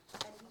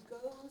 and he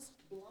goes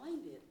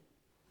blinded,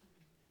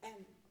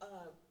 and a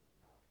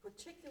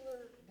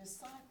particular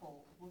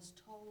disciple was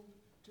told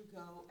to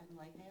go and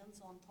lay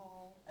hands on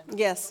Paul and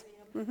Yes. pray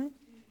for him. Mm-hmm.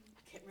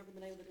 I can't remember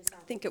the name of the disciple.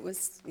 I think it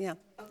was, yeah.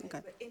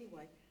 Okay, but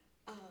anyway,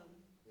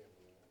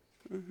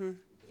 Mm-hmm.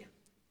 yeah,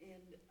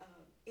 and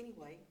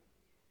anyway,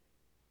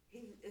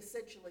 he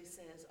essentially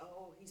says,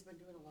 "Oh, he's been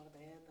doing a lot of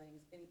bad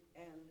things,"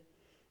 and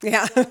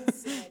Yeah. God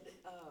said,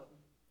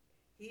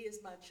 "He is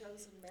my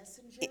chosen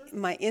messenger,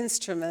 My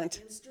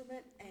instrument.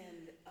 and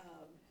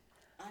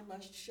I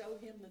must show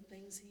him the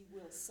things he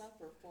will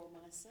suffer for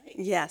my sake."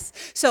 Yes.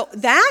 So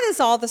that is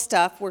all the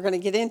stuff we're going to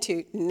get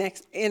into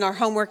next in our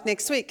homework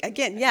next week.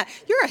 Again, yeah,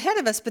 you're ahead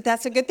of us, but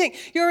that's a good thing.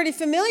 You're already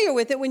familiar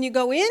with it. When you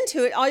go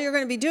into it, all you're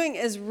going to be doing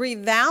is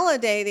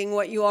revalidating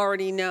what you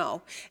already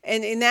know.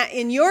 And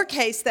in your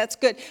case, that's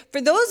good.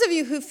 For those of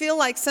you who feel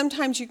like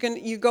sometimes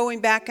you're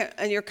going back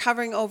and you're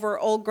covering over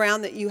old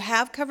ground that you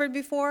have covered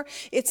before,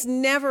 it's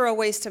never a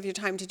waste of your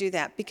time to do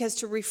that, because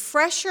to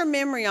refresh your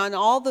memory on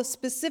all the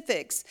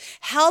specifics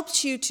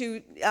helps you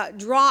to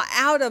draw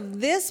out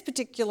of this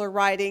particular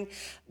writing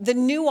the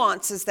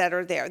nuances that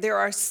are there. There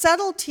are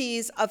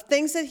subtleties of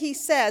things that he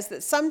says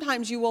that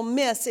sometimes you will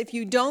miss if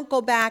you don't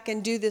go back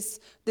and do this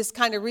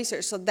kind of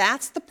research. So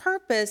that's the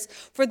purpose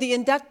for the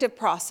inductive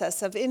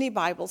process of any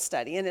Bible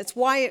study. And it's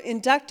why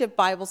inductive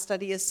Bible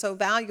study is so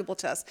valuable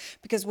to us.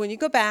 Because when you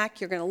go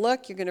back, you're going to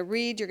look, you're going to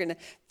read, you're going to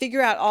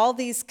figure out all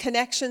these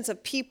connections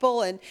of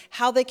people and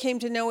how they came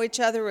to know each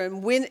other,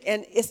 and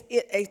is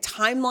it a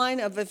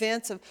timeline of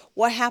events of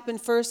what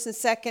happened first and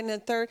second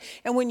and third.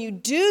 And when you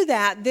do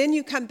that, then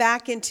you come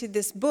back into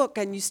this book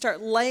and you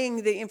start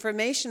laying the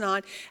information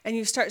on, and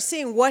you start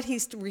seeing what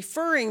he's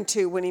referring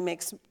to when he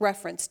makes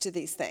reference to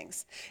these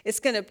things. It's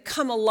going to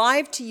come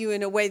alive to you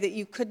in a way that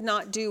you could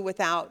not do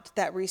without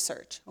that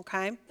research,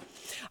 okay?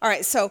 All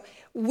right, so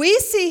we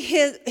see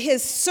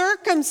his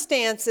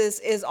circumstances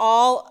is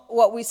all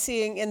what we're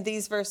seeing in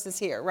these verses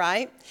here,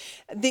 right?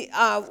 We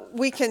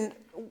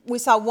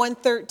saw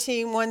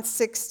 113,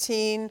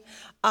 116.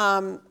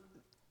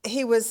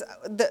 He was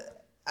the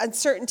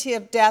uncertainty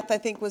of death, I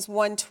think, was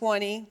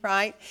 120,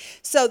 right?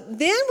 So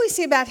then we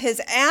see about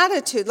his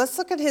attitude. Let's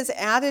look at his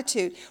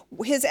attitude.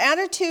 His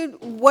attitude,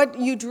 what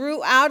you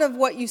drew out of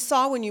what you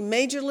saw when you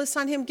made your list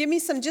on him. Give me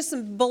just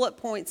some bullet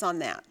points on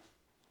that.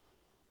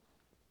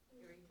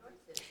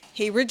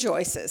 He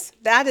rejoices.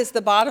 That is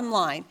the bottom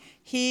line.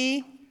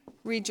 He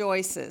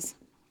rejoices.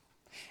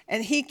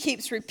 And he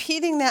keeps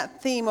repeating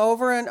that theme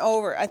over and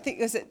over. I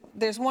think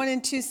there's one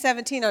in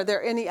 2:17. Are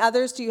there any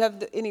others? Do you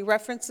have any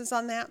references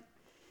on that?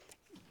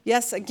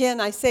 Yes,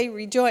 again, I say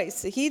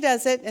rejoice. He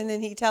does it, and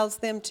then he tells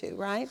them to,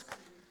 right?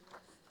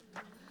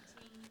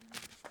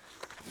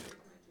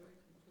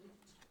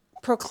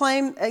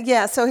 Proclaim,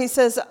 so he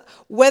says,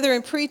 whether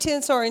in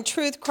pretense or in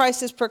truth,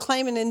 Christ is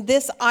proclaimed, and in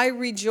this I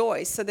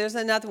rejoice. So there's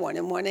another one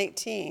in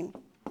 1:18.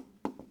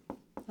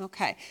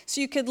 Okay,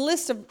 so you could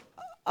list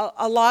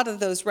a lot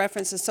of those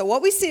references. So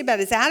what we see about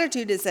his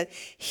attitude is that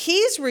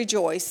he's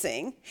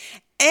rejoicing,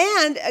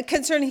 and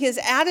concerning his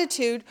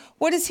attitude,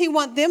 what does he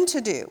want them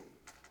to do?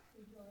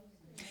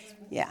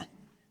 Yeah.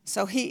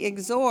 So he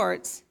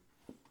exhorts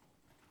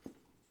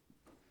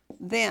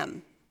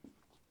them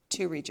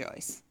to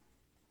rejoice.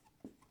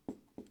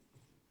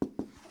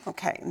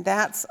 Okay,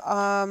 that's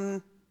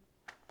and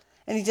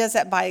he does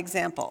that by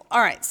example.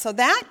 All right, so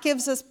that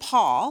gives us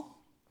Paul,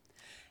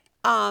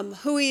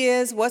 who he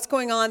is, what's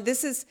going on.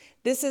 This is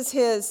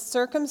his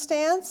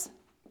circumstance.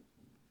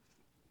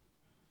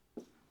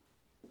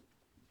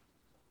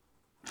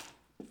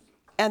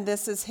 And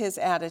this is his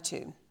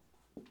attitude.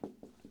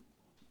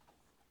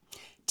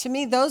 To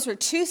me, those are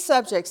two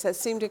subjects that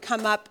seem to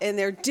come up, and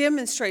they're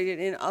demonstrated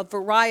in a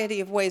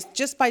variety of ways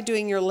just by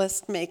doing your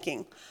list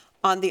making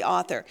on the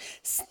author.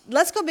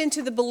 Let's go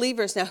into the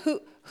believers now.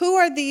 Who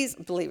are these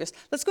believers?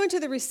 Let's go into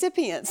the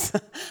recipients.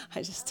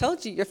 I just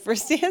told you your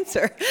first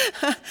answer.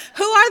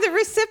 Who are the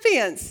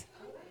recipients?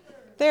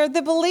 They're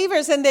the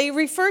believers, and they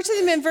refer to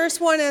them in verse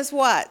 1 as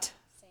what?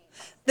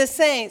 The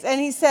saints.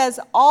 And he says,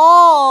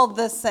 all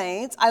the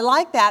saints. I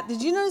like that.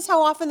 Did you notice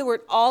how often the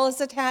word all is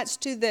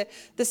attached to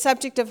the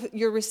subject of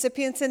your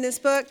recipients in this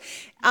book?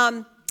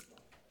 I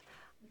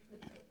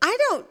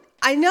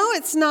know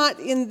it's not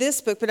in this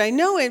book, but I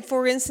know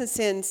for instance,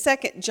 in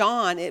 2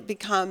 John, it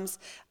becomes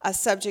a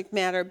subject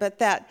matter, but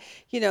that,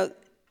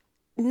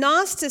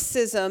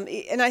 Gnosticism,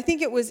 and I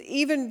think it was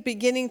even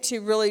beginning to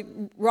really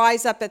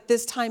rise up at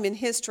this time in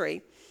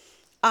history,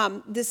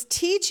 this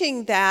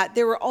teaching that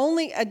there were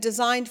only a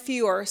designed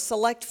few or a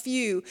select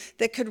few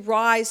that could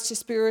rise to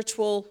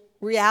spiritual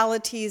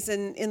realities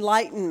and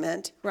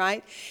enlightenment,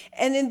 right?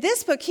 And in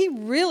this book, he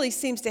really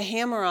seems to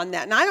hammer on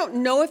that. And I don't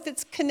know if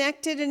it's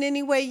connected in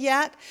any way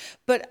yet,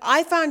 but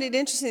I found it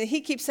interesting that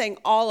he keeps saying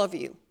all of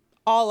you.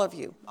 All of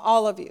you,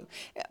 all of you.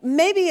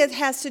 Maybe it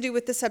has to do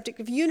with the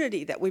subject of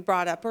unity that we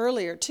brought up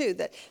earlier, too,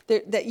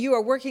 that you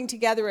are working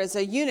together as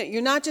a unit.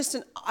 You're not just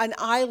an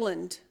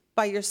island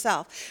by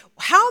yourself.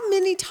 How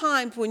many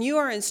times when you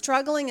are in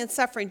struggling and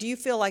suffering do you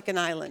feel like an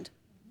island?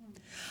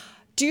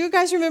 Do you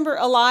guys remember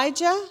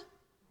Elijah?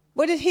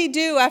 What did he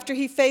do after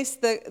he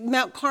faced the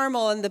Mount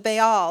Carmel and the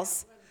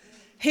Baals?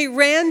 He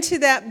ran to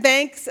that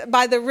bank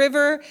by the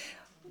river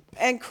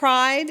and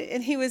cried,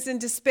 and he was in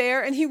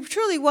despair, and he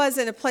truly was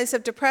in a place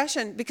of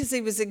depression because he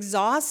was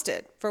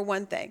exhausted, for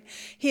one thing.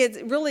 He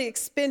had really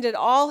expended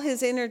all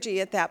his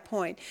energy at that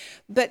point.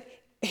 But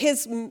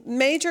his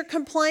major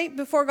complaint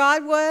before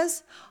God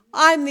was,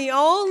 I'm the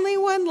only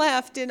one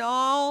left in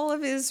all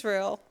of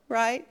Israel,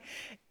 right?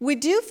 We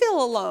do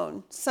feel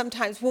alone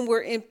sometimes when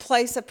we're in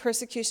place of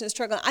persecution and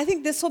struggle. I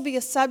think this will be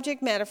a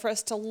subject matter for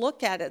us to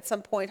look at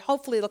some point.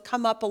 Hopefully it'll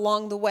come up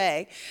along the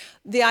way.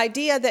 The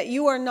idea that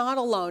you are not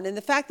alone, and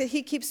the fact that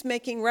he keeps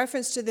making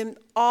reference to them,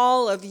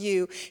 all of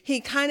you,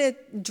 he kind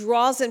of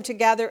draws them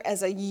together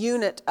as a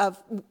unit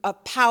of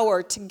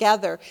power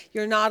together.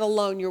 You're not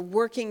alone. You're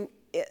working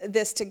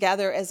this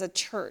together as a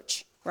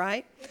church,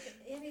 right? If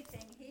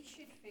anything, he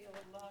should feel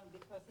alone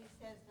because he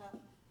says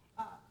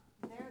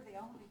they're the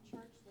only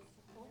church that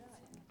supports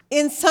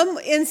him.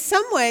 In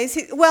some ways,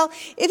 it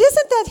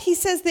isn't that he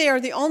says they are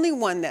the only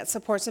one that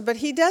supports him, but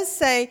he does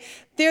say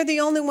they're the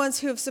only ones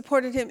who have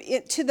supported him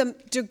to the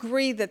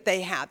degree that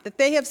they have. That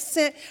they have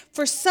sent,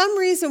 for some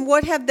reason,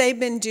 what have they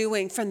been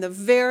doing from the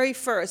very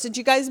first? Did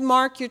you guys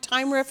mark your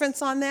time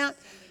reference on that?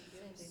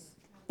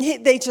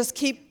 They just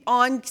keep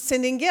on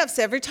sending gifts.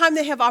 Every time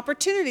they have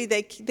opportunity,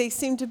 they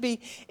seem to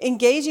be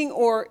engaging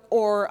or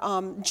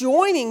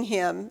joining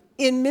him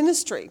in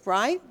ministry,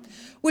 right?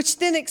 Which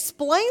then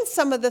explains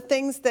some of the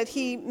things that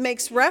he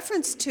makes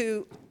reference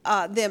to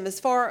them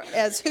as far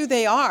as who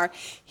they are.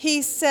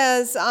 He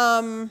says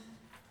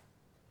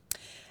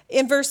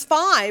in verse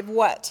 5,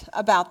 what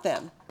about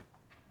them?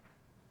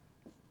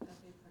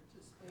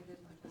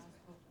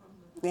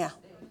 Yeah.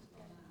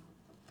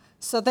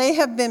 So they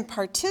have been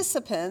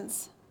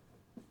participants.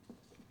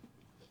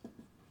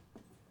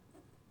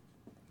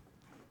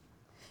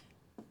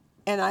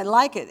 And I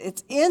like it.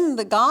 It's in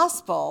the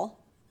gospel.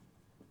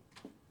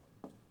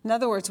 In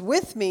other words,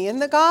 with me in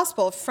the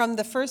gospel from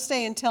the first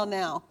day until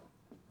now.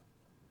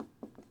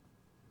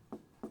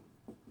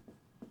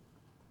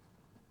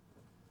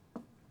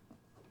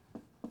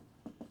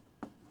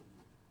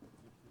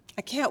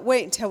 I can't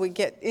wait until we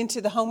get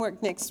into the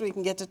homework next week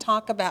and get to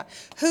talk about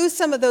who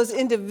some of those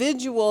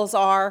individuals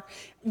are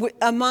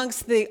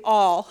amongst the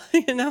all,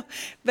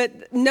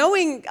 But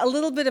knowing a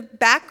little bit of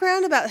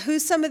background about who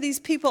some of these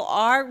people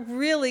are,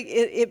 really,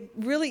 it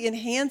really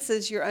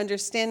enhances your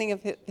understanding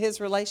of his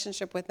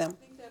relationship with them.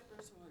 I think that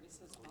verse where it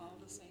says all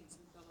the saints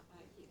in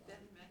Philippi, he then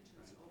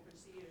mentions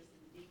overseers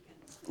and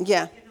deacons.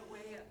 Yeah. In a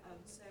way of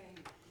saying,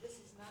 this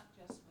is not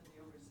just for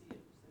the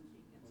overseers and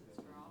deacons, it's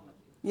for all of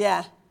you.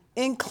 Yeah.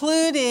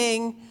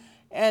 Including,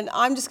 and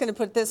I'm just going to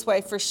put it this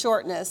way for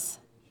shortness.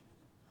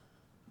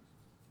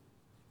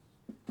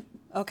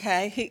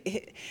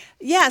 Okay.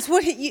 Yes.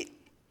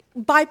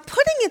 By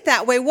putting it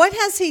that way, what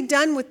has he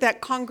done with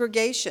that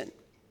congregation?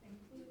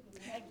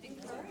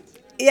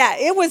 Yeah,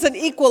 it was an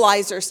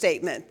equalizer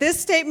statement. This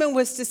statement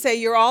was to say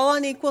you're all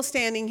on equal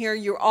standing here.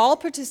 You're all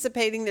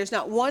participating. There's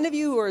not one of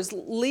you who is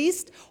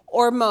least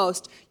or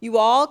most. You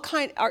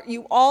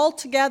all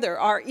together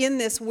are in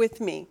this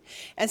with me.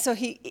 And so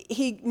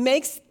he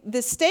makes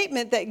this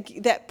statement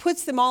that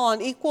puts them all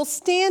on equal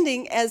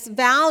standing as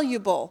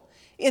valuable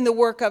in the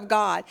work of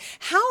God.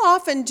 How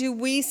often do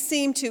we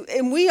seem to,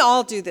 and we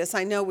all do this,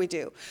 I know we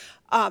do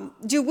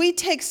we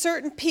take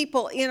certain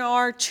people in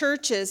our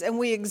churches and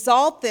we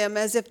exalt them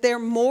as if they're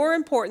more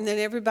important than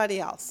everybody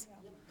else?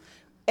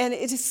 And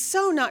it is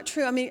so not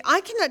true. I mean,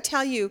 I cannot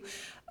tell you,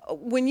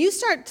 when you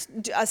start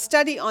a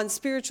study on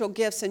spiritual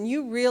gifts and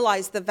you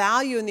realize the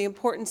value and the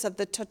importance of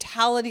the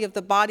totality of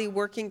the body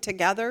working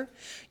together,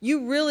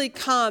 you really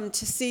come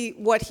to see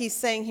what he's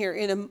saying here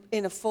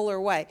in a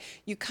fuller way.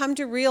 You come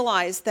to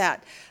realize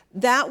that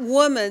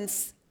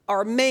woman's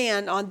or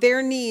man on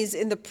their knees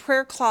in the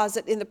prayer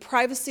closet in the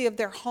privacy of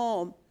their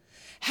home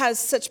has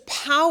such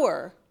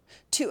power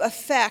to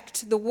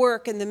affect the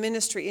work and the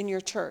ministry in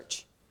your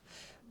church.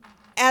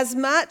 as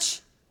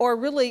much, or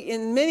really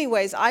in many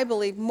ways, I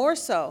believe, more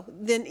so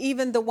than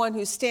even the one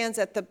who stands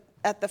at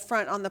the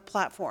front on the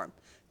platform,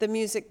 the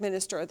music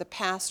minister or the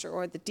pastor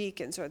or the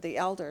deacons or the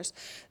elders.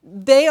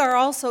 They are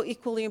also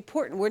equally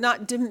important. We're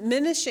not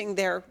diminishing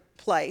their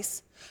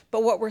place,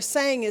 but what we're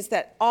saying is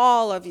that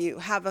all of you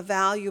have a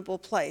valuable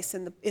place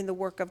in the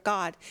work of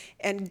God,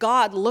 and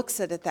God looks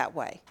at it that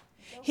way.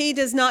 He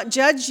does not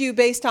judge you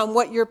based on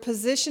what your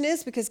position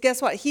is, because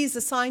guess what? He's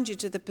assigned you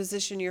to the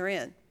position you're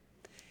in.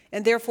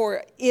 And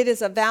therefore, it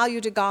is a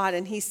value to God,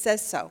 and he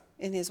says so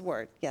in his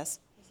word. Yes?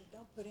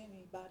 Don't put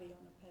anybody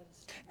on a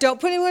pedestal. Don't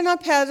put anyone on a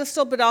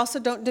pedestal, but also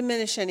don't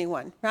diminish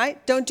anyone,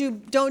 right? Don't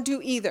do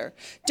either.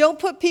 Don't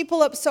put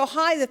people up so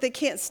high that they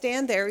can't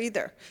stand there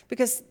either.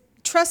 Because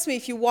trust me,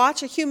 if you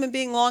watch a human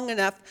being long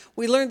enough,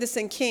 we learned this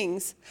in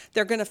Kings,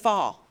 they're going to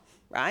fall,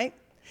 right?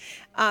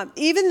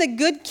 Even the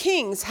good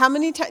kings, how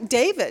many times?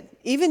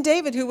 Even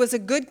David, who was a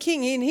good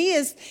king, and he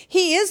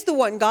is the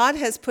one God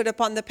has put up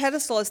on the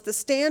pedestal as the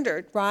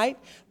standard, right?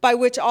 By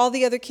which all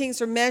the other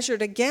kings are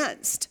measured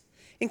against,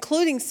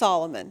 including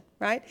Solomon,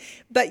 right?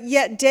 But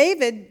yet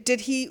David,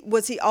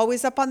 was he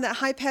always up on that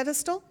high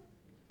pedestal?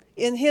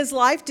 In his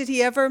life, did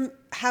he ever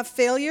have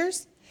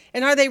failures?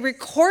 And are they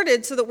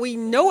recorded so that we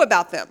know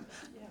about them?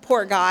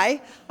 Poor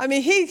guy. I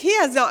mean, he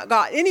has not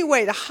got any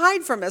way to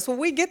hide from us. When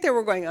we get there,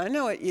 we're going, I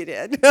know what you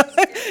did.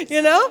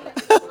 You know?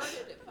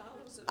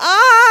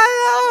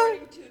 I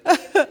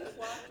know.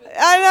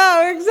 I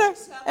know,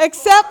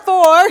 except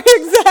for,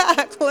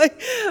 exactly.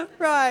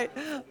 Right.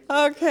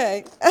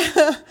 Okay.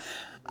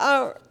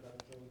 All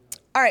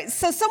right,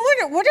 so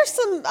what are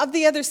some of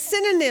the other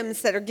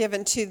synonyms that are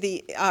given to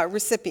the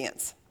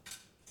recipients?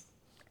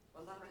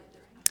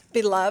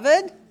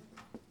 Beloved.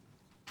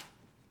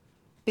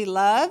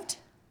 Beloved.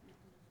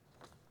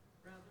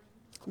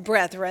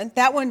 Brethren.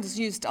 That one's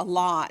used a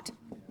lot.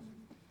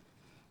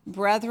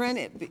 Brethren,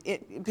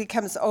 it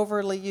becomes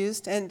overly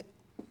used. And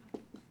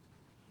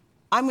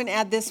I'm going to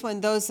add this one,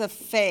 those of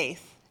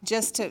faith,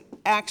 just to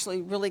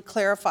actually really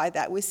clarify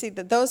that. We see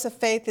that those of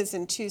faith is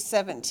in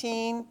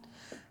 2:17.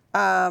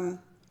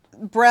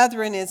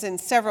 Brethren is in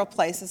several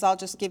places. I'll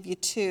just give you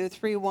 2,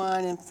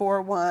 3:1 and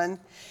 4:1.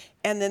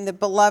 And then the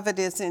beloved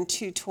is in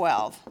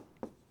 2:12,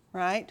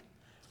 right?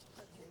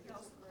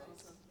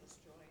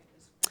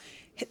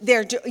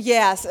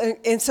 Yes,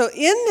 and so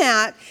in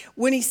that,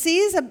 when he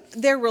sees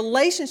their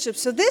relationship,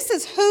 so this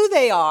is who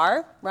they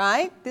are,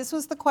 right? This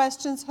was the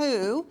questions,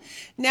 who.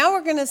 Now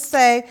we're going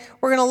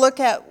to look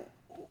at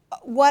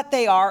what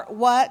they are,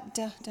 what,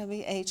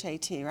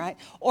 W-H-A-T, right?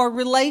 Or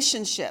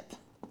relationship.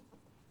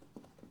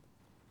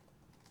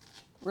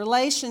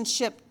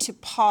 Relationship to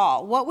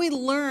Paul. What we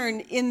learn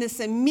in this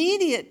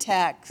immediate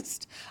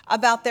text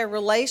about their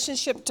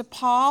relationship to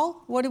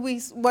Paul, what do we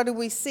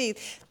see?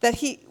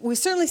 We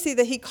certainly see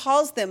that he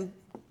calls them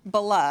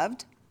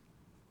beloved.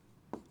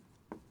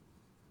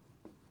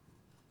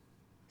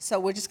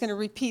 So we're just going to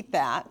repeat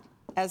that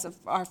as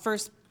our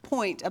first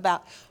point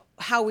about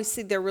how we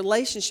see their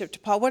relationship to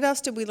Paul. What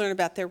else did we learn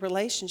about their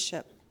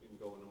relationship? It's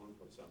been going on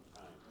for some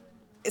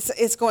time.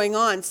 It's going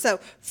on. So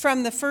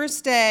from the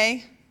first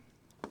day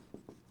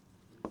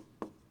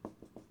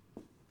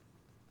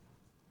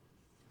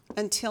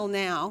until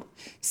now.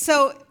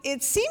 So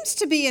it seems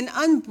to be an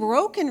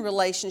unbroken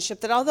relationship,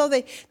 that although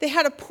they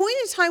had a point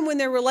in time when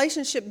their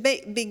relationship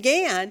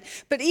began,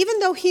 but even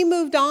though he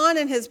moved on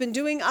and has been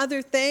doing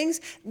other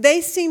things, they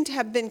seem to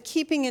have been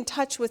keeping in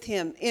touch with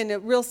him in a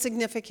real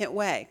significant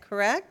way,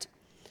 correct?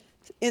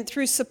 And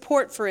through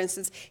support, for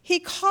instance. He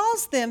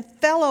calls them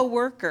fellow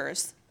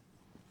workers.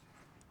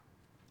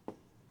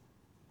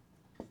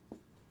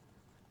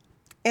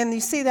 And you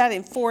see that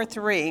in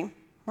 4:3,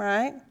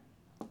 right?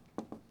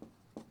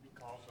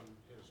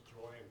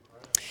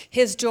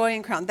 His joy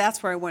and crown.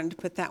 That's where I wanted to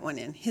put that one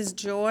in. His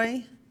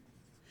joy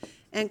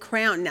and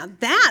crown. Now,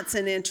 that's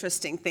an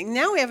interesting thing.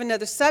 Now we have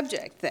another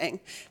subject thing.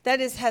 That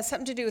has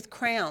something to do with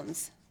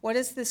crowns. What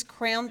is this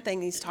crown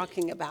thing he's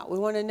talking about? We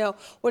want to know,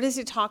 what is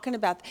he talking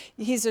about?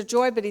 He's their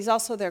joy, but he's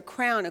also their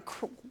crown.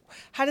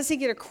 How does he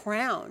get a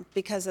crown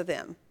because of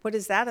them? What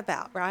is that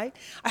about, right?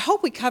 I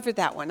hope we covered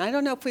that one. I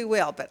don't know if we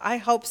will, but I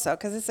hope so,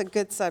 because it's a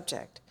good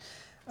subject.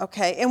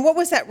 Okay, and what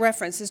was that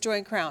reference, his joy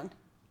and crown?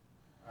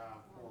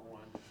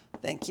 4:1.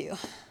 Thank you.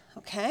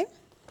 Okay.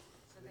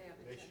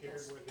 They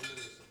shared with him in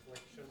his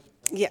affliction.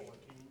 Yeah.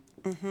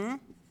 14. Mm-hmm.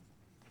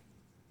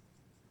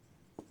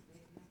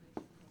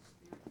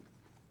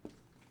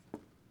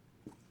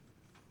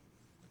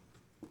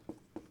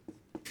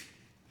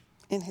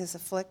 In his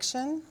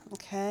affliction.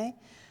 Okay.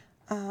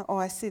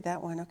 I see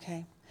that one.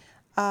 Okay.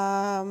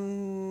 I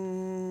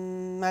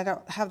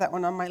don't have that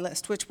one on my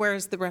list. Where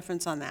is the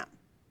reference on that?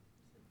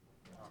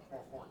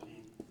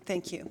 4:14.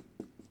 Thank you.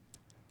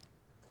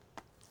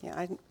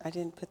 Yeah, I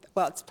didn't put,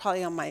 well, it's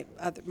probably on my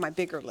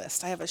bigger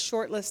list. I have a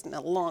short list and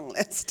a long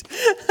list.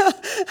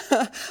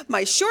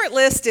 My short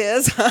list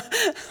is,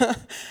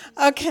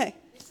 okay.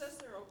 It says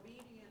they're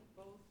obedient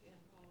both in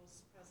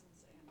Paul's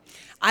presence and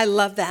I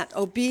love that,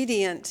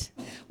 obedient.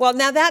 Well,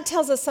 now that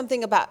tells us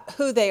something about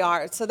who they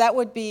are. So that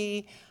would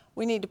be,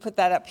 we need to put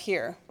that up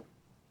here.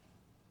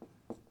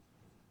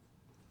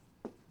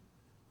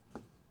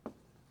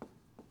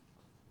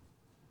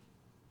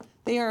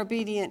 They are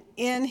obedient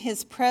in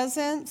his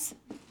presence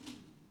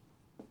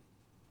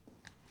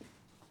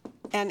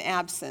and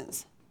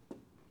absence.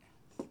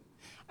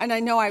 And I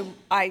know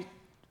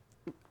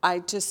I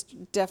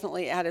just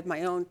definitely added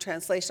my own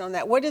translation on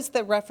that. What is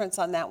the reference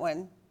on that one?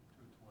 2:12.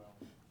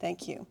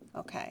 Thank you.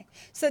 Okay.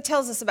 So it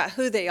tells us about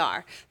who they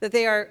are, that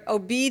they are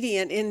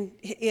obedient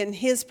in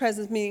his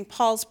presence, meaning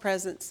Paul's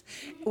presence,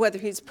 whether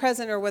he's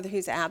present or whether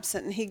he's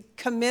absent. And he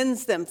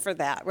commends them for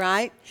that,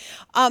 right?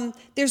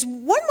 There's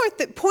one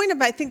more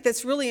point I think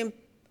that's really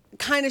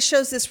kind of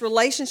shows this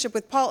relationship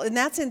with Paul, and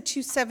that's in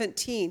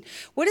 2:17.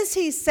 What does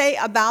he say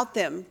about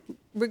them,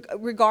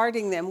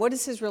 regarding them? What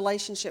is his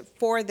relationship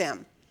for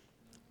them?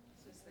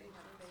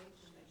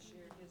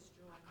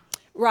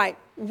 Right.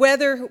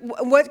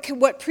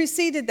 What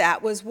preceded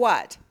that was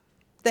what?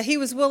 That he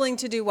was willing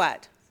to do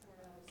what?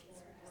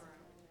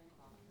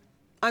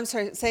 I'm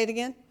sorry, say it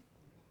again.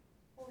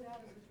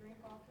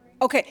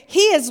 Okay, he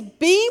is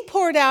being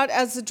poured out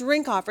as a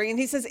drink offering. And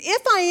he says,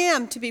 if I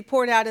am to be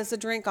poured out as a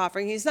drink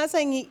offering, he's not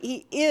saying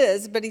he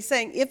is, but he's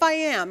saying, if I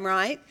am,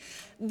 right?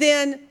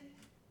 Then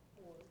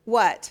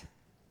what?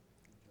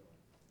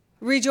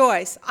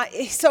 Rejoice.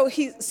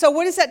 So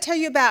what does that tell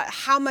you about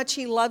how much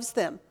he loves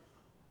them?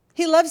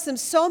 He loves them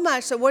so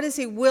much, so what is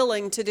he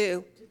willing to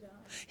do?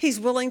 He's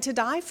willing to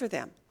die for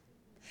them.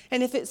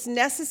 And if it's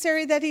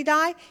necessary that he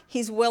die,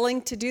 he's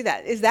willing to do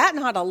that. Is that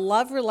not a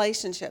love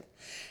relationship?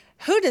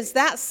 Who does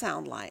that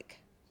sound like?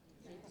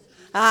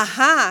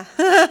 Aha.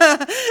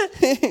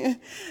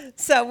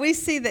 So we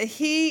see that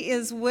he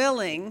is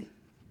willing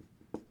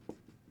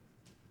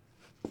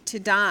to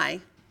die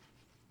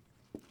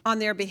on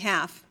their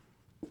behalf.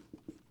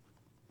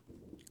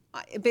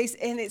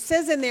 And it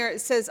says in there,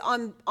 it says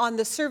on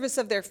the service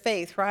of their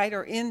faith, right?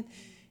 Or in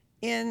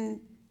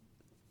Shouldn't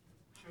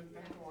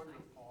that go under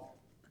Paul,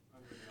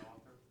 under the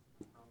author,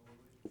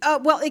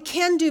 probably? well, it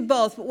can do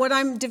both. But what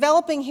I'm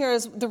developing here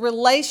is the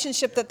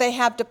relationship that they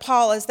have to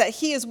Paul is that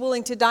he is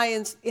willing to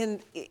die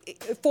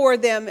for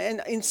them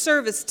and in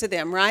service to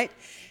them, right?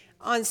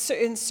 In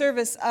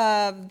service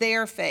of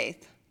their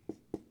faith.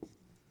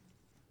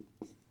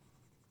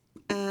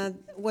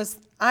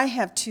 I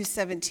have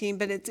 2:17,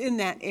 but it's in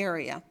that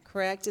area,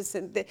 correct?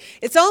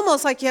 It's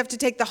almost like you have to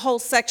take the whole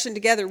section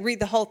together, read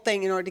the whole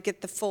thing in order to get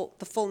the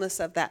fullness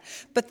of that.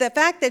 But the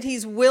fact that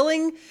he's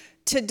willing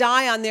to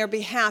die on their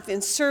behalf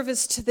in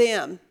service to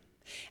them,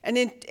 and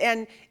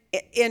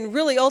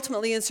really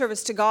ultimately in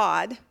service to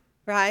God,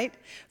 right?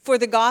 For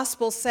the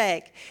gospel's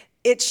sake.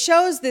 It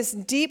shows this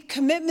deep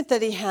commitment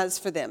that he has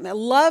for them, a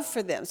love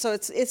for them. So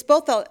it's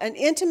both an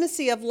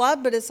intimacy of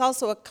love, but it's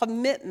also a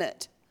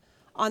commitment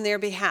on their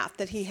behalf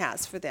that he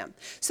has for them.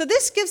 So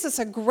this gives us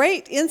a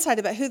great insight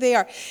about who they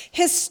are.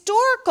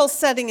 Historical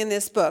setting in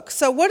this book.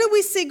 So what do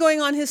we see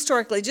going on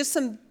historically? Just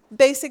some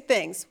basic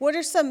things. What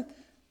are some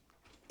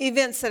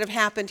events that have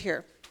happened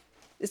here?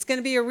 It's going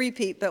to be a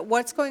repeat, but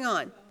what's going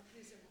on?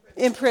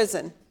 In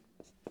prison.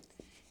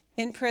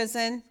 In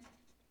prison.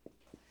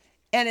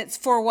 And it's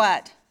for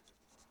what?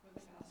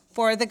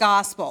 For the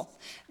gospel.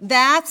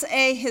 That's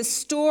a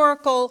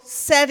historical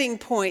setting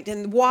point.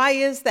 And why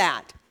is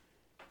that?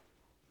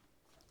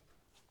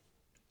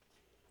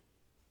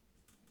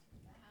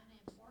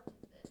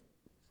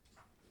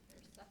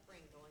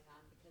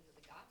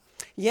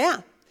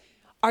 Yeah.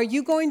 Are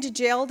you going to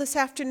jail this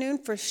afternoon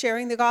for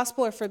sharing the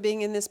gospel or for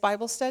being in this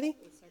Bible study?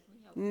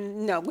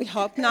 No, we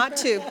hope not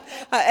to.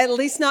 At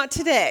least not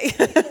today.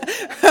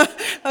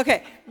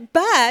 Okay.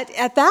 But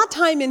at that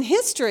time in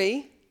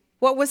history,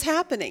 what was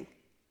happening?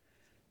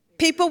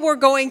 People were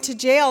going to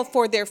jail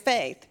for their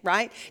faith,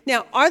 right?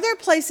 Now, are there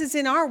places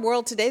in our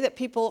world today that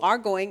people are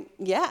going?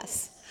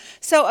 Yes.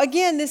 So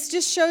again, this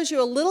just shows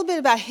you a little bit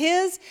about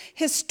his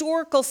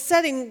historical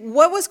setting,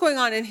 what was going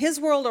on in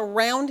his world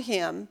around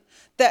him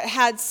that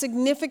had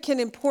significant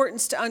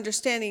importance to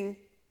understanding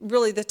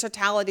really the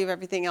totality of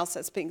everything else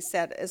that's being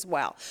said as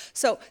well.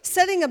 So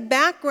setting a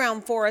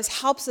background for us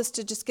helps us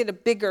to just get a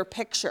bigger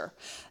picture.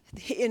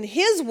 In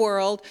his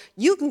world,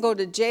 you can go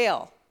to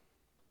jail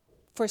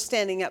for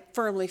standing up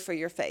firmly for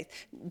your faith.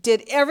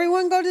 Did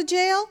everyone go to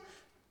jail?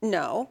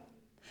 No.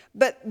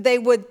 But they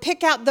would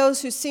pick out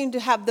those who seemed to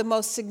have the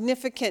most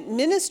significant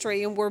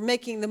ministry and were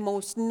making the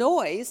most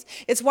noise.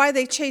 It's why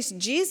they chased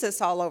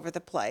Jesus all over the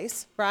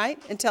place, right?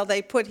 Until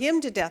they put him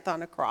to death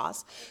on a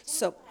cross.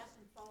 So,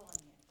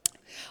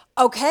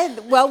 okay,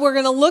 well, we're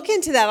going to look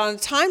into that on a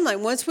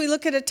timeline. Once we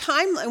look at a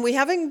timeline, we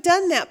haven't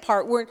done that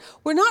part. We're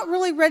not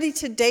really ready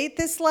to date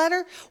this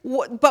letter,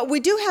 but we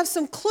do have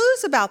some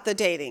clues about the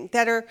dating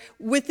that are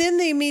within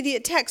the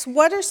immediate text.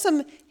 What are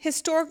some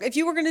historic, if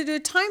you were going to do a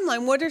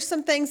timeline, what are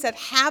some things that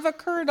have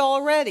occurred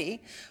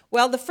already?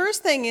 Well, the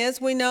first thing is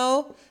we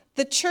know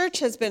the church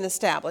has been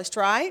established,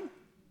 right?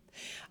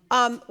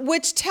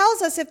 Which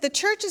tells us if the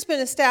church has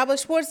been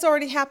established, what's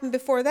already happened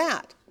before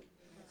that?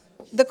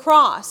 The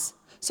cross.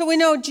 So we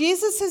know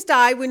Jesus has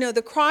died. We know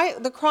the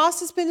cross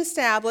has been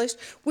established.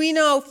 We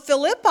know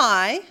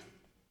Philippi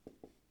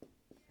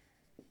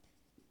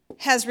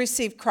has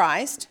received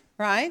Christ,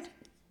 right?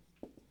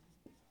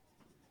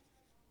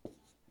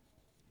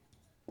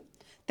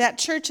 That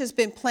church has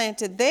been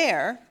planted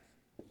there.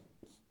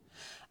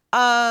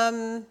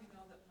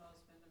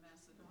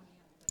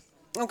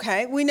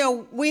 Okay, we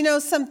know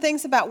some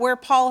things about where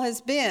Paul has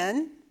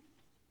been.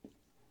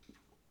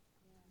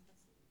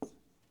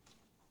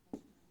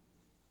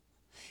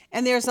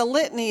 And there's a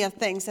litany of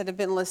things that have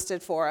been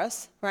listed for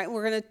us, right?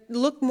 We're going to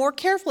look more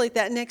carefully at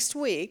that next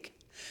week.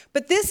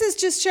 But this is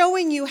just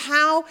showing you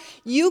how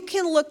you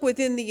can look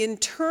within the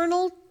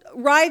internal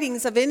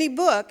writings of any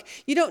book.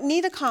 You don't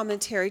need a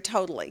commentary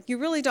totally. You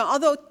really don't.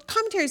 Although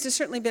commentaries are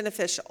certainly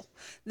beneficial.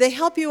 They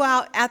help you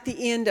out at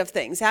the end of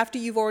things, after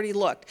you've already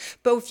looked.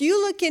 But if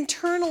you look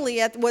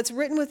internally at what's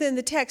written within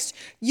the text,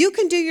 you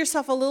can do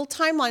yourself a little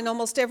timeline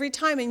almost every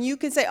time, and you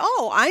can say,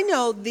 oh, I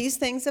know these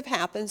things have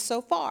happened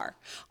so far.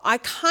 I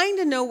kind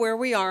of know where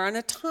we are on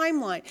a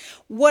timeline.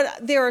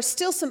 There are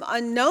still some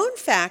unknown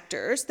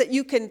factors that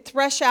you can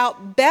thresh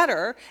out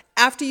better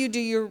after you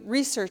do your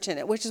research in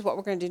it, which is what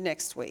we're going to do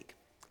next week.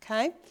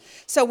 Okay?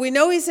 So we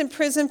know he's in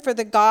prison for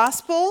the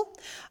gospel.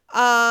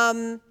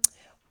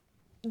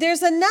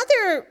 There's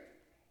another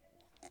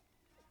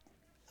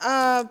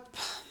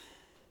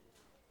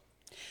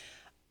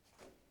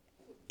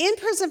in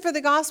prison for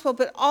the gospel,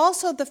 but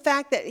also the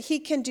fact that he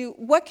can do,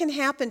 what can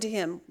happen to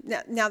him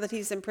now that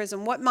he's in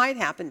prison? What might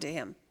happen to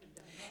him?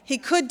 He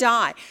could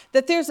die.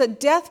 That there's a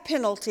death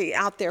penalty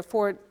out there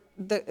for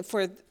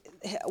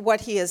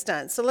what he has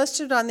done. So let's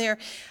put on there,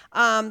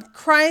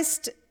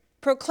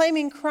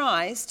 proclaiming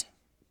Christ.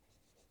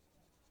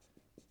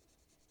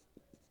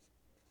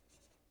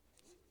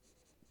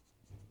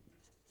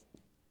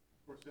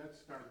 That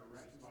started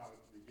right about at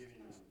the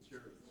beginning of the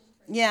church.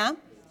 Yeah. And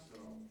so,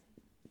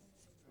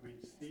 I mean,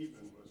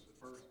 Stephen was the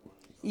first one.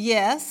 So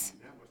Yes.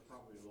 that was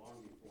probably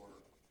long before.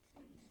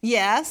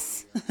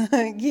 Yes.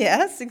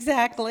 Yes,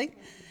 exactly.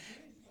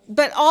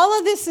 But all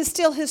of this is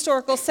still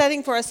historical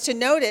setting for us to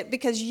note it,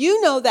 because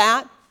you know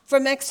that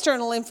from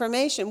external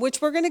information,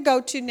 which we're going to go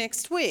to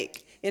next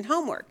week in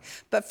homework.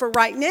 But for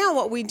right now,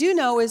 what we do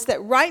know is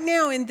that right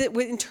now,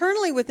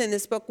 internally within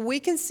this book, we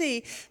can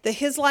see that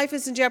his life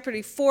is in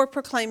jeopardy for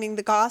proclaiming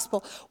the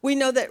gospel. We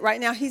know that right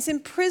now he's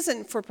in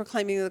prison for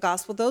proclaiming the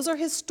gospel. Those are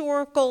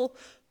historical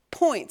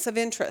points of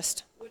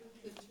interest.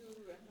 Wouldn't the two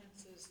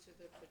references to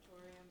the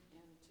Praetorium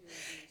and to the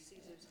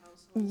Caesar's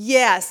household?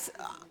 Yes.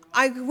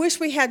 I wish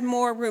we had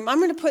more room. I'm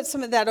going to put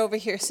some of that over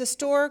here. It's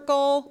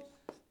historical.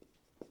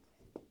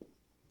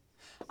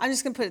 I'm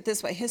just going to put it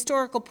this way.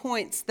 Historical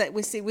points that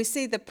we see. We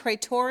see the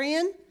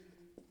Praetorian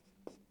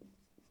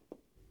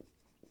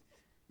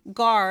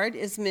Guard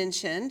is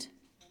mentioned.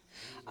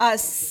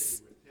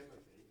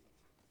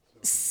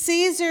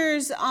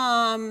 Caesar's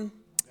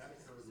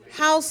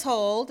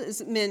household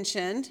is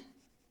mentioned.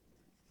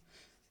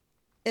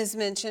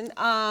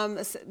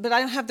 But I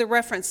don't have the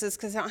references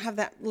because I don't have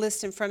that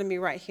list in front of me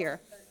right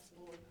here.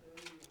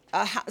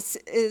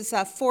 Is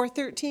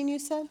 413, you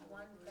said?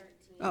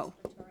 113. Oh.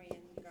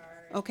 Praetorian Guard.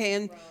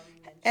 Okay,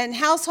 and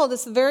household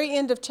is the very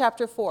end of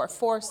chapter 4,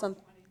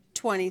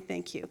 20,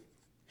 thank you.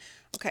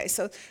 Okay,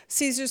 so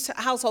Caesar's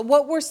household.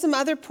 What were some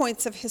other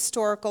points of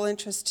historical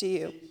interest to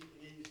you?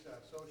 He's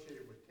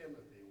associated with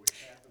Timothy, which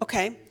happens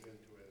Okay. to be into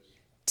his.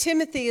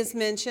 Timothy is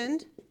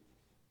mentioned,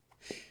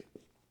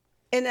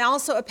 and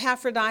also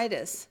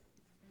Epaphroditus.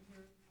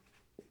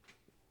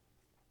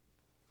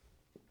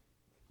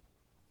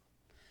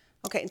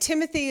 Okay,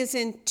 Timothy is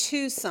in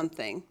 2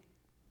 something,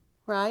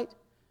 right?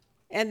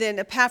 And then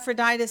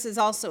Epaphroditus is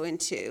also in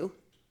 2.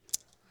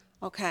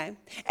 Okay.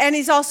 And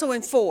he's also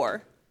in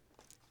 4.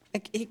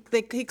 He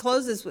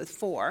closes with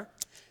 4.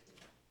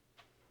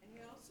 And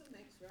he also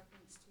makes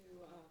reference to,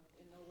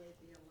 in no way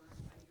be alarmed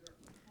by your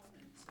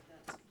opponents.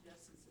 That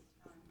suggests it's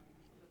a time when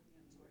the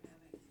Philippians were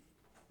having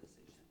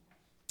opposition.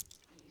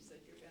 And he said,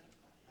 you're going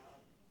to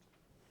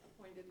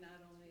appointed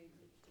not only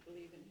to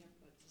believe in him,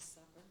 but to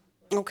suffer.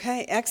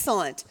 Okay,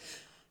 excellent.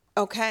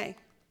 Okay.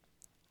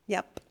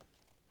 Yep.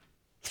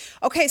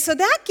 Okay, so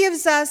that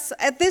gives us,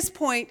 at this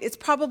point, it's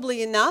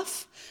probably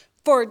enough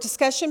for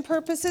discussion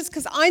purposes,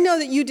 because I know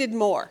that you did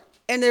more,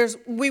 and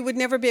we would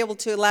never be able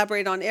to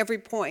elaborate on every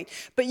point,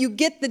 but you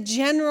get the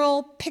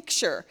general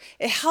picture.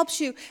 It helps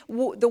you.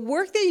 The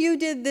work that you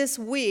did this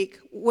week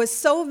was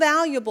so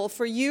valuable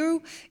for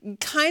you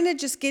kind of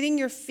just getting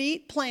your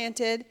feet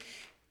planted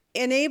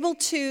and able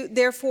to,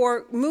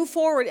 therefore, move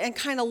forward and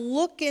kind of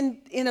look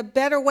in a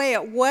better way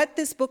at what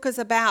this book is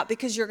about,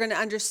 because you're going to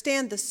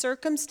understand the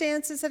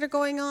circumstances that are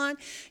going on.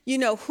 You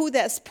know who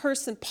that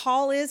person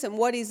Paul is and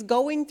what he's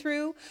going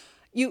through.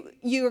 You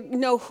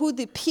know who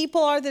the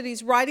people are that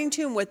he's writing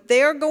to and what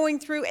they're going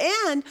through,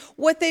 and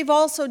what they've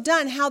also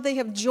done, how they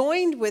have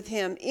joined with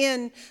him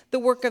in the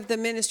work of the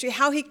ministry,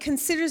 how he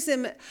considers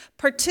them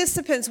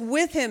participants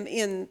with him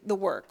in the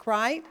work,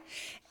 right?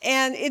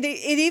 And it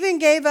even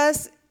gave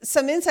us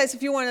some insights,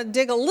 if you want to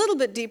dig a little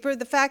bit deeper,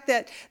 the fact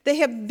that they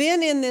have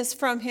been in this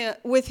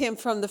with him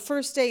from the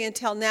first day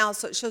until now,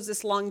 so it shows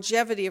this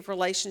longevity of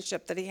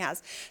relationship that he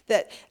has.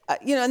 That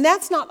and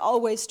that's not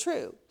always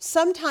true.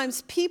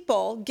 Sometimes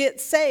people get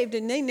saved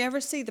and they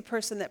never see the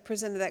person that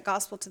presented that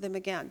gospel to them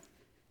again.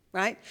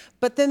 right?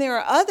 But then there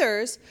are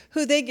others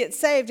who they get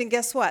saved, and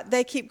guess what?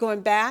 They keep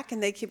going back,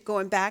 and they keep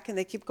going back, and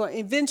they keep going.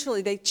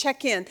 Eventually, they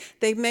check in.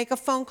 They make a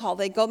phone call.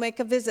 They go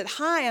make a visit.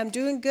 Hi, I'm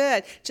doing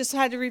good. Just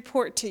had to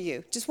report to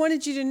you. Just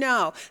wanted you to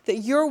know that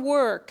your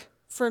work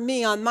for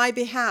me on my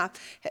behalf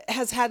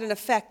has had an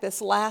effect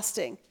that's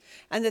lasting,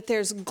 and that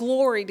there's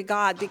glory to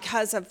God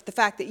because of the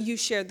fact that you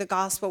shared the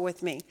gospel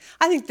with me.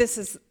 I think this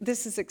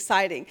is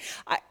exciting.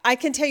 I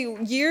can tell you,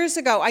 years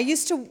ago, I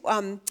used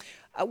to...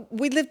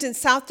 we lived in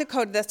South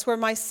Dakota. That's where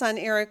my son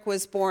Eric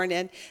was born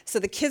in. So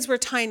the kids were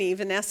tiny.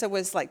 Vanessa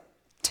was like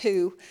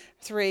 2,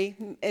 3,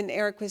 and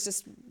Eric was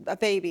just a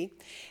baby.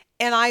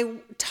 And I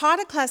taught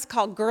a class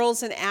called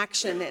Girls in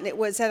Action, and it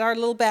was at our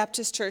little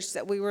Baptist church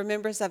that we were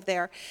members of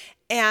there.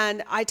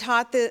 And I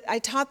taught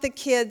the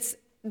kids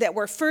that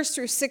were 1st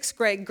through 6th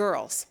grade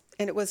girls,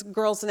 and it was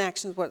Girls in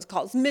Action is what it's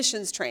called. It's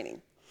missions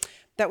training.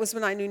 That was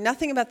when I knew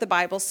nothing about the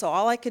Bible, so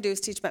all I could do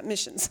was teach about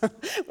missions.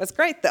 It was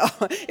great, though.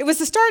 It was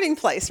the starting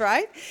place,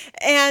 right?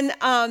 And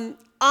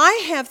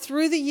I have,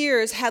 through the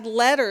years, had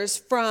letters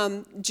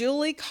from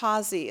Julie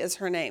Causey is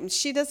her name.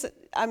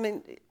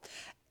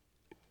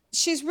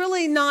 She's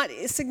really not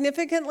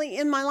significantly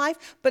in my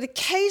life, but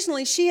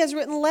occasionally she has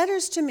written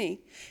letters to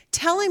me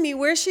telling me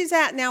where she's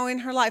at now in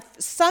her life.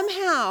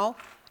 Somehow,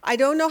 I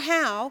don't know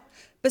how,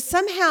 but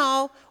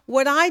somehow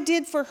what I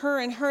did for her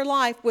in her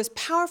life was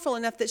powerful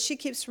enough that she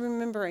keeps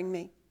remembering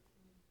me.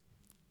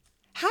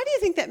 How do you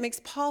think that makes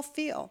Paul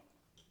feel?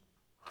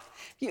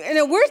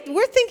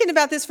 We're thinking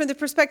about this from the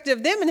perspective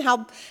of them and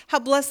how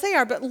blessed they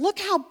are, but look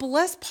how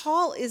blessed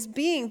Paul is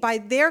being by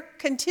their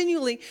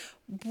continually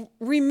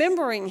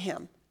remembering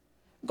him,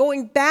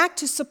 going back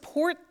to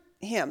support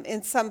him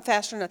in some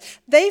fashion or another.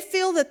 They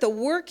feel that the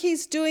work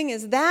he's doing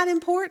is that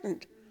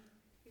important.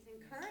 He's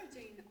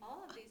encouraging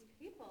all of these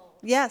people.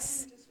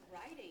 Yes. Just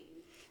writing.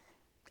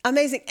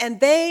 Amazing. And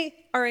they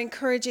are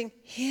encouraging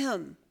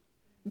him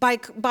by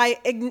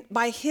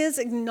his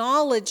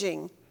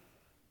acknowledging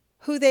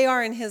who they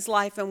are in his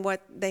life and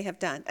what they have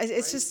done.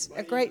 It's just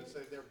a great... Say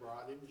they're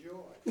brought in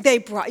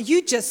joy.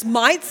 You just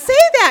might say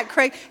that,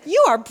 Craig.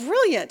 You are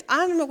brilliant.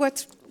 I don't know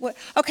what.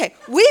 Okay,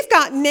 we've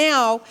got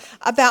now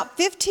about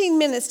 15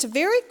 minutes to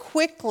very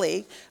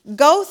quickly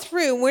go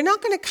through. We're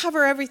not going to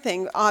cover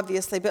everything,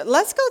 obviously, but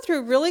let's go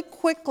through really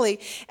quickly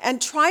and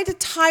try to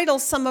title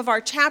some of our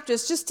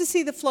chapters just to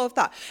see the flow of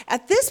thought.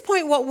 At this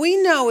point, what we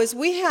know is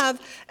we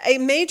have a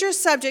major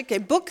subject, a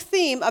book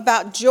theme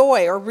about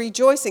joy or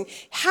rejoicing.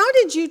 How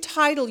did you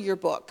title your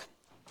book?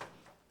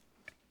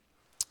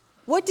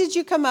 What did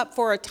you come up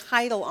for a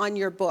title on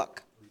your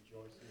book?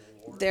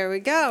 There we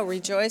go.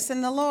 Rejoice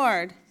in the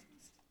Lord.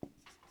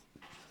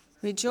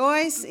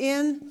 Rejoice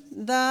in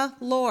the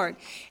Lord.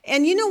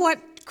 And you know what,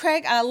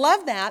 Craig? I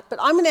love that, but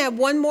I'm going to add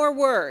one more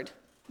word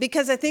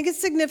because I think it's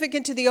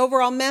significant to the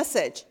overall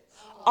message.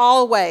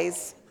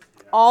 Always.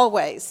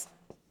 Always.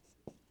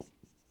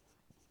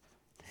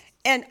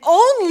 And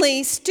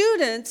only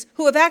students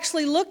who have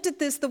actually looked at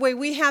this the way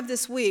we have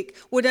this week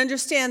would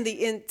understand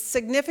the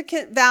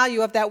significant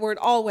value of that word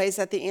always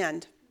at the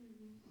end.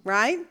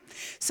 Right?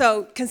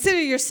 So consider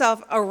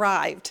yourself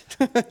arrived.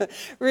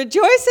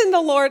 Rejoice in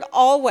the Lord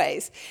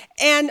always.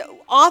 And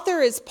author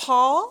is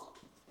Paul.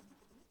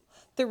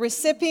 The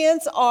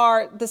recipients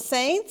are the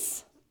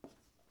saints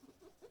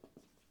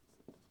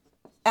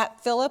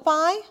at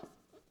Philippi.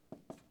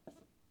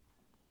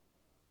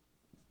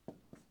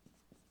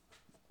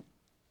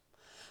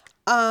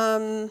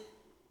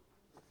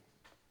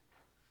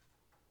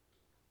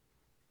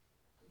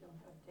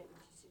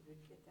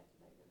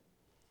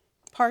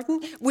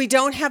 Pardon? We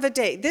don't have a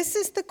date. This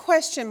is the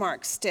question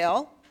mark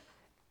still.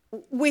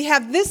 We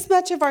have this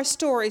much of our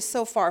story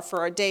so far for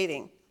our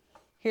dating.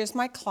 Here's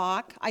my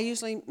clock. I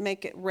usually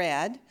make it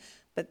red,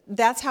 but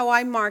that's how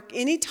I mark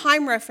any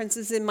time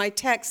references in my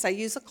text. I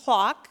use a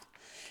clock.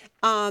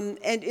 And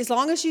as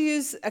long as you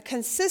use a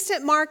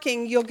consistent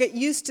marking, you'll get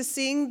used to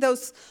seeing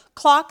those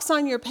clocks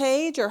on your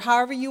page or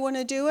however you want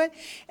to do it.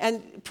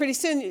 And pretty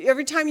soon,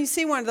 every time you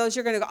see one of those,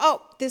 you're going to go,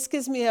 oh, this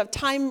gives me a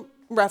time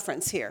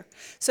reference here.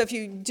 So if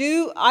you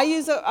do, I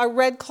use a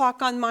red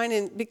clock on mine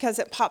and because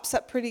it pops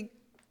up pretty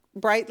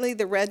brightly,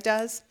 the red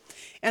does.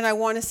 And I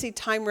want to see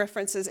time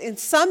references. In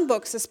some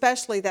books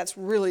especially, that's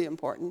really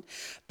important.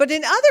 But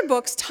in other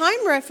books,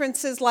 time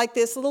references like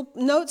this, little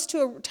notes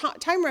to a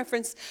time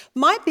reference,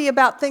 might be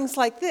about things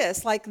like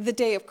this, like the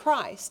day of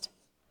Christ.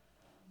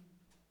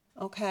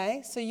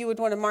 Okay, so you would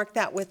want to mark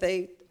that with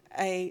a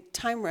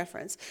time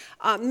reference.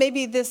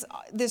 Maybe this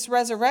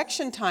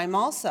resurrection time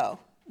also,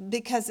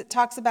 because it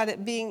talks about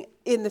it being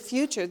in the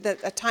future, that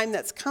a time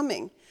that's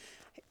coming.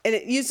 And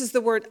it uses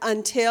the word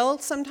until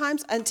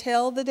sometimes,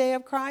 until the day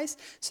of Christ.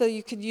 So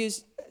you could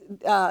use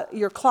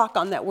your clock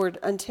on that word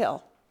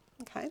until.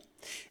 Okay?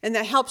 And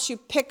that helps you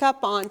pick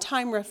up on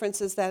time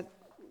references that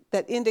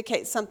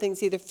indicate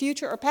something's either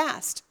future or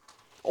past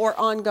or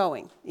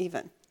ongoing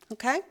even.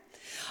 Okay?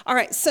 All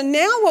right, so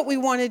now what we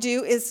want to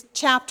do is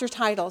chapter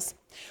titles.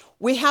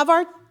 We have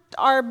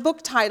our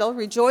book title,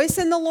 Rejoice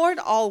in the Lord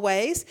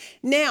Always.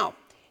 Now,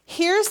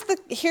 here's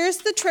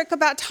the trick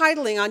about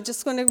titling. I'm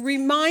just going to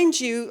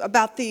remind you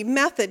about the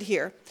method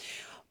here.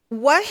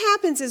 What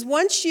happens is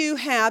once you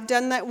have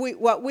done that,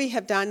 what we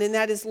have done, and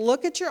that is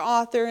look at your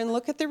author and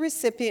look at the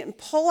recipient and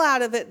pull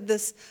out of it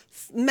this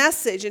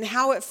message and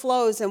how it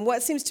flows and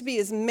what seems to be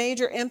his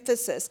major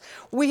emphasis.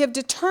 We have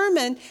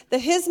determined that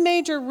his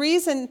major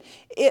reason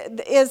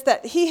is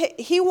that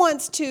he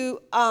wants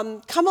to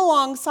come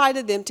alongside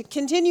of them to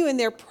continue in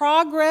their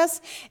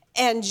progress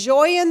and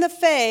joy in the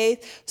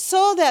faith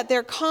so that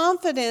their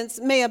confidence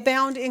may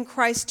abound in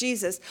Christ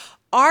Jesus.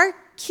 Our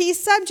key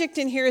subject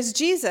in here is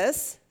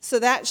Jesus. So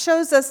that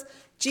shows us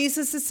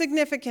Jesus is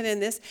significant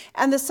in this.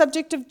 And the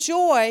subject of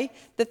joy,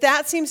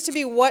 that seems to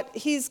be what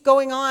he's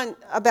going on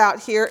about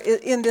here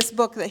in this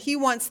book, that he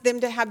wants them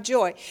to have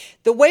joy.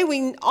 The way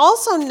we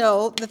also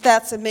know that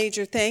that's a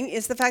major thing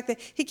is the fact that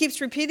he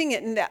keeps repeating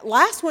it. And that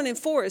last one in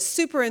 4 is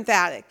super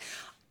emphatic.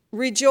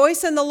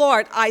 Rejoice in the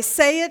Lord. I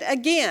say it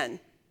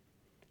again.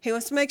 He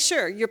wants to make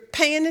sure you're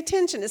paying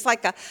attention. It's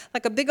like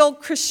a big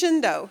old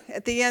crescendo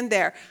at the end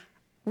there.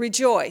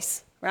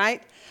 Rejoice,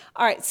 right?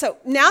 All right, so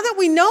now that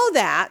we know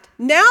that,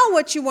 now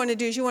what you want to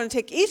do is you want to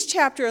take each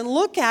chapter and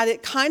look at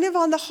it kind of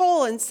on the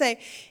whole and say,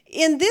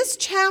 in this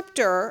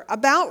chapter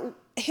about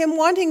him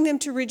wanting them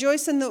to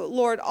rejoice in the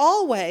Lord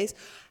always,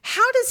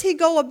 how does he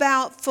go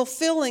about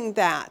fulfilling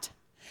that?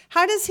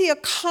 How does he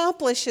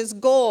accomplish his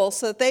goal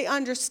so that they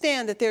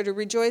understand that they're to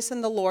rejoice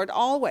in the Lord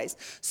always?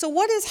 So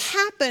what has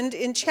happened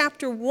in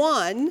chapter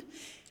 1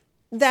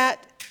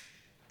 that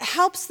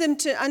helps them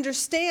to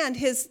understand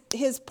his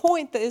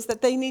point is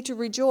that they need to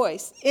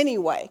rejoice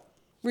anyway.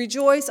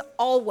 Rejoice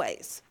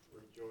always.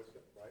 Rejoice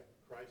that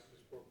Christ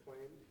is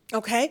proclaimed.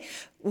 Okay.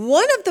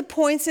 One of the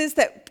points is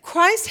that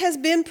Christ has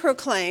been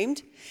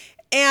proclaimed,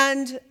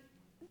 and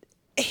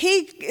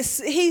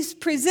he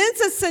presents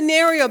a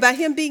scenario about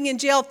him being in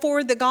jail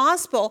for the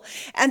gospel,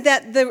 and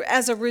that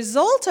as a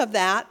result of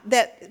that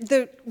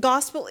the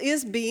gospel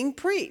is being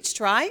preached,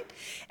 right?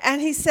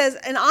 And he says,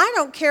 and I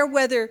don't care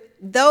whether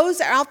those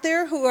out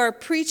there who are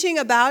preaching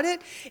about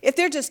it, if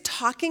they're just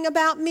talking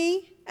about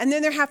me, and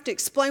then they have to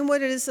explain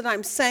what it is that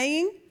I'm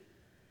saying,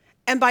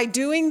 and by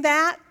doing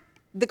that,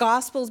 the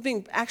gospel is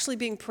actually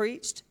being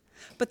preached.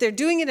 But they're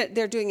doing it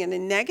in a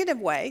negative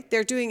way.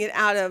 They're doing it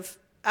out of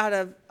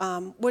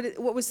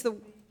what was the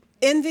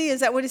envy? Is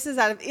that what he says?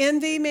 Out of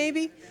envy,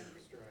 maybe?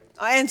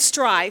 And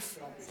strife.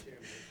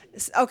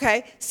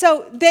 Okay,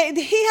 so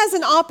he has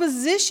an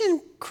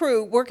opposition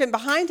crew working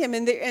behind him,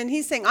 and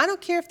he's saying, I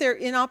don't care if they're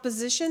in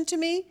opposition to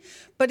me,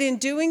 but in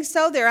doing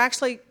so, they're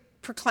actually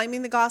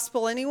proclaiming the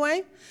gospel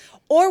anyway,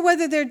 or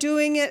whether they're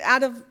doing it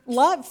out of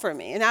love for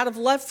me and out of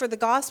love for the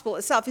gospel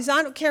itself. He says,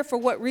 I don't care for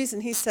what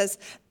reason. He says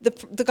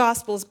the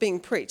gospel is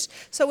being preached.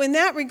 So in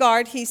that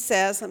regard, he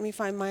says, let me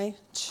find my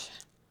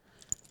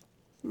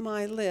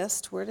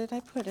list. Where did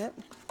I put it?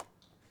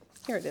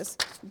 Here it is,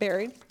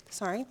 buried.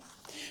 Sorry.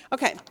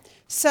 Okay,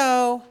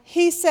 so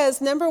he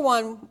says, number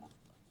 1,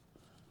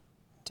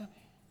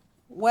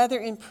 whether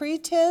in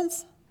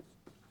pretense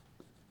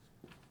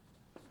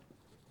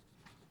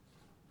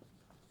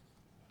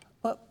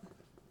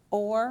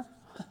or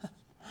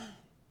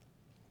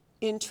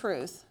in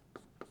truth.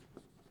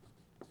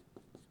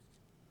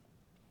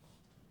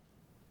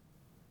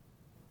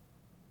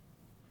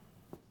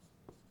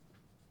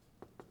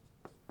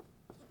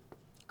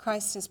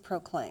 Christ is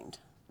proclaimed.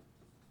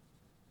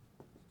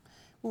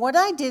 What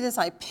I did is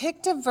I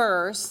picked a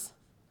verse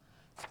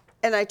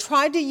and I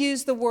tried to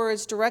use the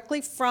words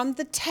directly from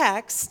the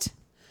text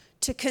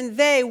to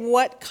convey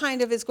what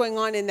kind of is going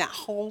on in that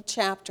whole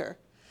chapter.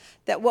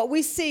 That what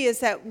we see is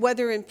that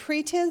whether in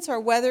pretense or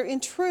whether in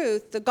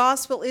truth, the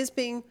gospel is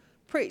being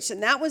preached.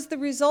 And that was the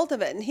result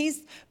of it. And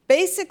he's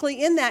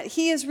basically in that,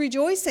 he is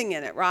rejoicing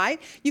in it,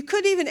 right? You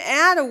could even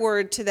add a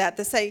word to that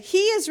to say, he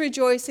is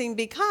rejoicing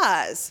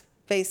because,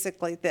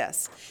 basically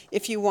this,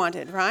 if you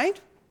wanted, right?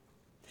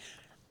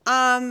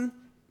 Another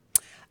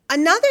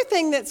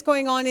thing that's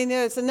going on in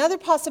there is another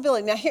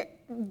possibility. Now here,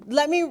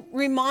 let me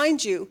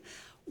remind you,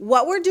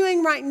 what we're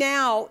doing right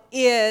now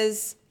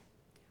is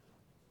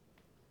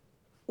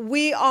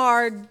we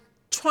are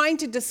trying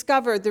to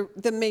discover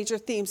the major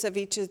themes of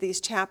each of these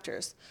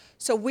chapters.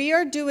 So we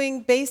are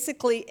doing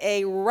basically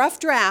a rough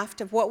draft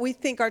of what we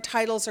think our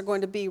titles are going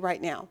to be right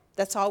now.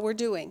 That's all we're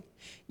doing.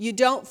 You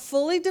don't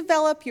fully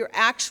develop your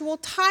actual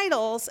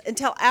titles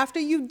until after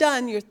you've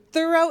done your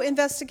thorough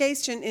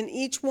investigation in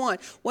each one.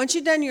 Once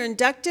you've done your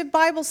inductive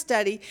Bible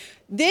study,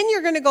 then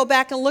you're going to go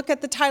back and look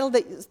at the title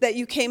that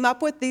you came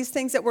up with, these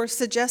things that we're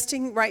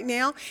suggesting right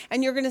now,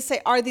 and you're going to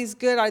say, are these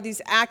good? Are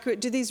these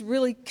accurate? Do these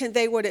really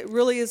convey what it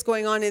really is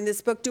going on in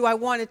this book? Do I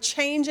want to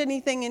change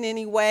anything in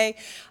any way?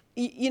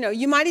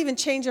 You might even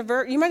change a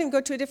verse. You might even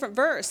go to a different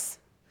verse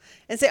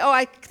and say, oh,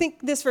 I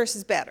think this verse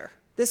is better.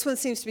 This one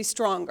seems to be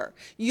stronger.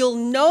 You'll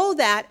know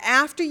that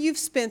after you've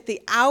spent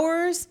the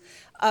hours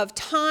of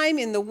time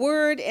in the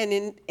Word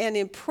and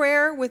in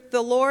prayer with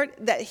the Lord,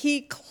 that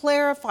He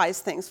clarifies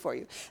things for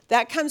you.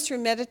 That comes through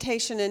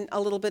meditation and a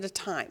little bit of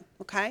time,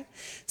 okay?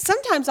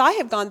 Sometimes I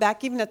have gone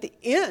back even at the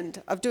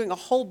end of doing a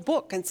whole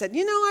book and said,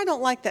 I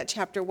don't like that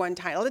chapter 1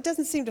 title. It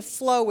doesn't seem to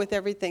flow with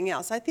everything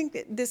else. I think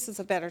that this is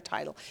a better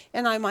title,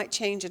 and I might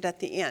change it at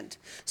the end.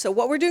 So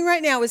what we're doing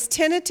right now is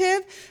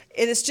tentative.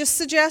 It is just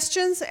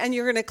suggestions, and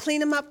you're going to clean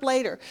them up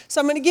later. So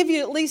I'm going to give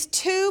you at least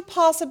 2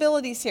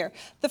 possibilities here.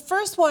 The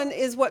first one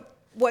is what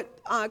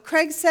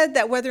Craig said,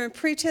 that whether in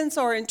pretense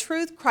or in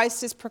truth,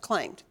 Christ is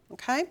proclaimed.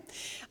 Okay?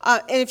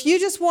 And if you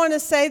just want to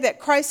say that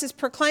Christ is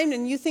proclaimed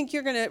and you think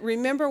you're going to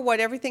remember what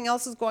everything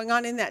else is going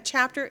on in that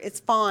chapter, it's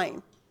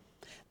fine.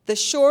 The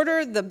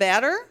shorter, the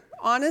better,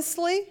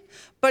 honestly.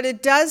 But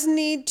it does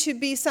need to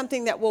be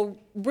something that will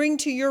bring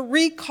to your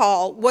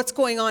recall what's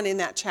going on in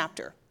that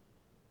chapter.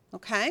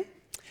 Okay?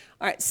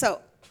 All right, so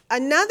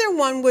another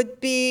one would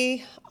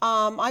be,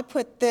 I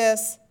put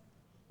this,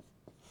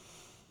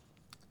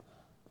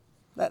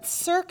 that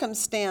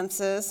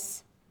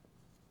circumstances,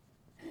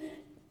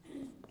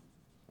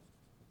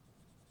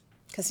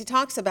 because he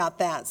talks about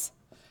that,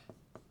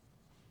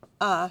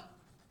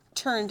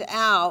 turned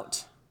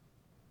out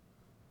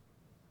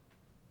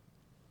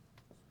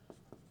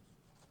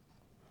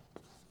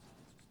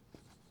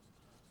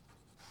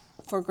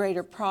for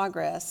greater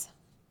progress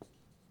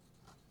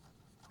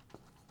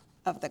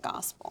of the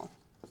gospel.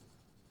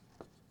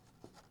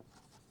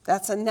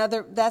 That's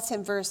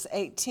in verse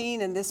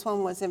 18, and this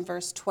one was in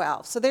verse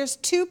 12. So there's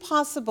 2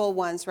 possible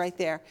ones right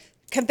there.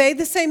 Convey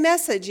the same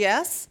message,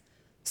 yes.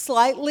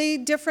 Slightly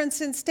difference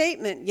in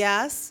statement,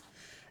 yes.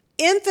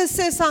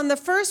 Emphasis on the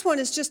first one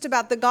is just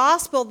about the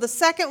gospel. The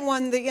second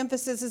one, the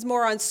emphasis is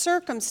more on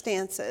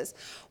circumstances,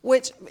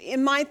 which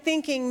in my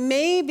thinking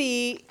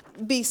maybe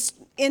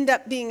end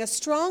up being a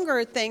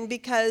stronger thing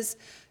because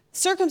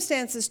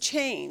circumstances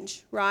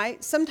change,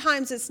 right?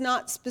 Sometimes it's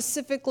not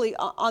specifically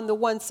on the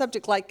one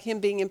subject, like him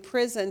being in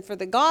prison for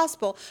the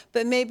gospel,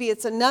 but maybe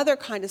it's another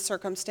kind of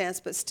circumstance,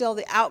 but still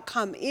the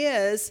outcome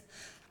is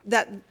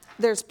that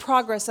there's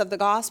progress of the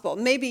gospel.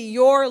 Maybe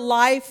your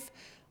life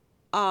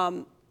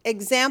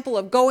example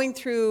of going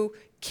through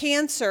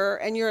cancer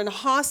and you're in a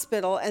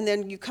hospital and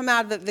then you come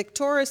out of it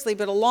victoriously,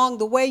 but along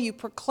the way you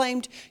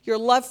proclaimed your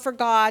love for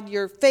God,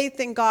 your faith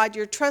in God,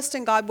 your trust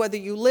in God. Whether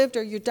you lived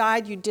or you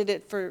died, you did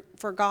it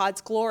for God's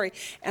glory.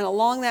 And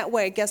along that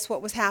way, guess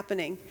what was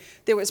happening?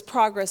 There was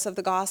progress of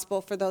the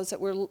gospel for those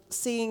that were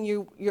seeing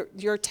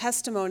your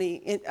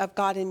testimony of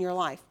God in your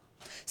life.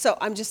 So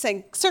I'm just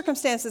saying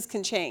circumstances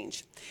can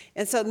change.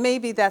 And so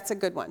maybe that's a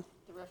good one.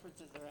 The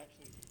references are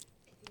actually.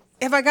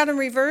 Have I got them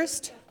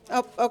reversed?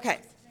 Oh, okay.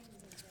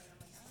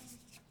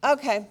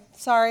 Okay,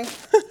 sorry.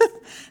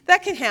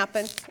 That can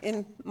happen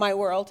in my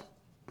world.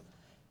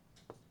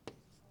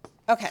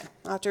 Okay,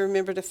 I'll have to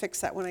remember to fix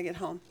that when I get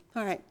home.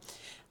 All right.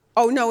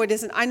 Oh, no, it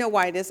isn't. I know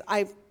why it is.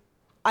 I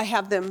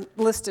have them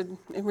listed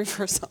in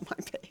reverse on my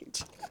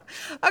page.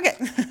 Okay,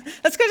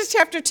 let's go to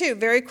chapter 2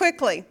 very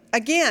quickly.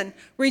 Again,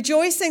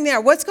 rejoicing there.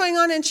 What's going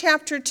on in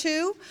chapter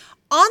 2?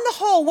 On the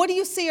whole, what do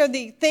you see are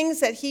the things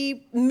that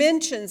he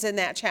mentions in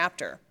that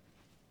chapter?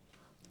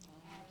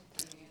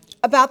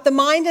 About the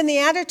mind and the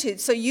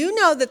attitude. So you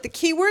know that the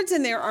key words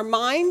in there are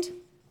mind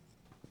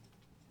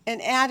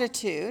and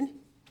attitude.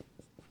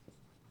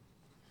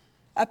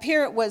 Up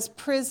here it was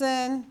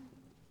prison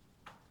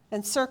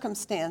and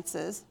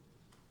circumstances.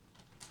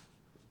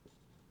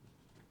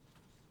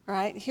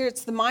 Right? Here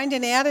it's the mind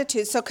and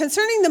attitude. So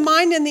concerning the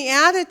mind and the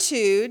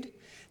attitude,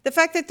 the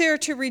fact that they're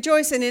to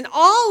rejoice, and in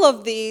all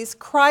of these,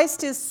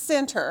 Christ is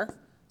center.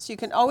 So you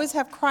can always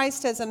have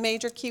Christ as a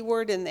major key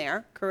word in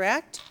there,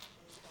 correct?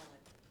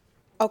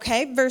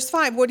 Okay, verse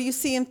 5. What do you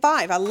see in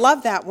 5? I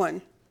love that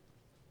one.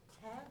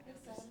 Have this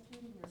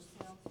attitude in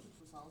yourselves, which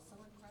was also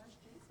in Christ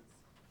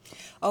Jesus.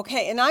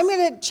 Okay, and I'm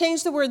going to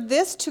change the word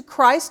this to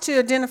Christ to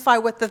identify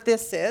what the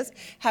this is.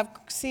 Have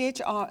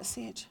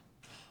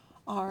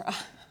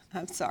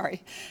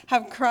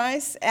Have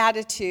Christ's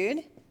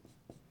attitude.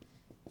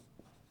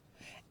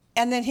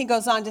 And then he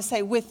goes on to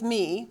say, with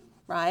me,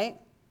 right?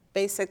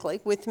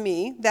 Basically, with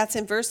me. That's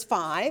in verse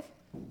 5.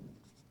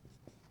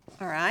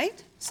 All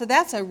right, so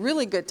that's a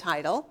really good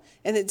title,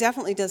 and it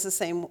definitely does the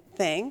same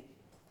thing.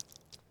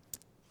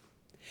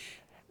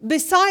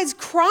 Besides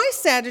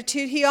Christ's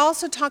attitude, he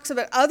also talks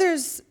about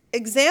others'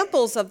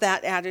 examples of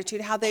that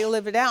attitude, how they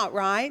live it out,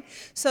 right?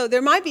 So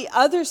there might be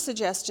other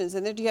suggestions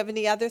in there. Do you have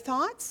any other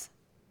thoughts?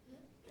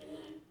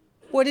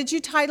 What did you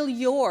title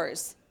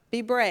yours?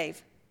 Be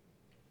brave.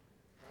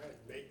 I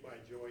make my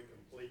joy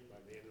complete by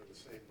being of the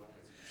same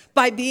mind.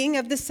 By being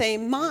of the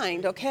same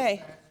mind,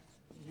 okay.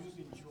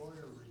 Using joy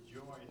or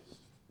rejoice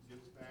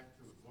gets back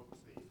to the book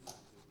theme,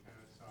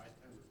 so I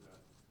tend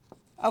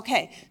to.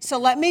 Okay, so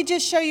let me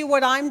just show you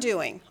what I'm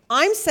doing.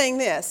 I'm saying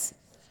this.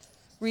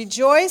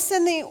 Rejoice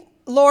in the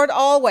Lord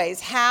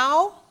always.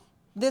 How?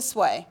 This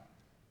way.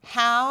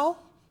 How?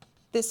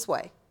 This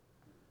way.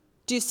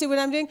 Do you see what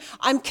I'm doing?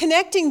 I'm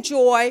connecting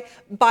joy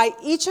by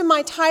each of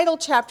my title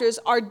chapters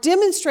are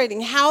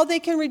demonstrating how they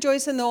can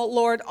rejoice in the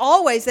Lord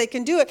always. They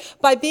can do it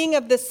by being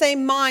of the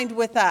same mind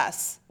with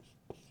us.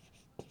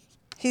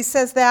 He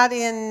says that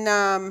in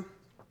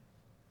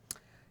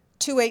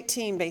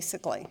 2:18,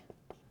 basically,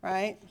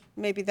 right?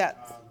 Maybe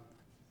that's...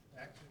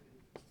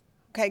 Actually,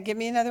 Okay, give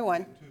me another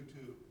one.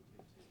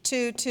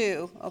 2:2.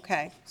 2:2.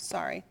 Okay,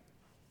 sorry.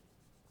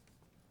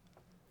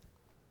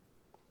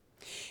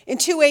 In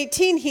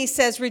 2:18, he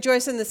says,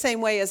 rejoice in the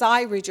same way as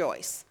I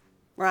rejoice,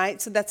 right?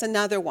 So that's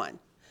another one.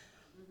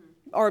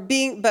 Or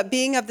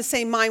being of the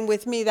same mind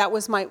with me, that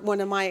was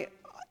one of my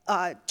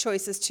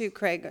choices too,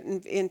 Craig,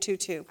 in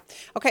 2:2.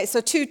 Okay,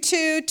 so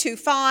 2:2,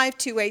 2:5,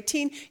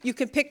 2:18. You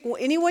can pick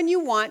any one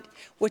you want.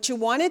 What you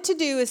wanted to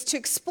do is to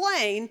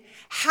explain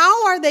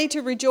how are they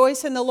to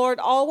rejoice in the Lord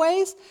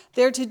always?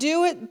 They're to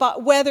do it,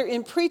 but whether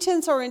in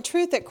pretense or in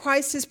truth, that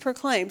Christ is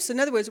proclaimed. So in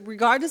other words,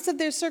 regardless of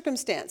their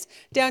circumstance.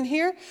 Down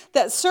here,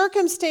 that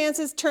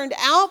circumstances turned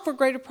out for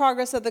greater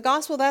progress of the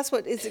gospel. That's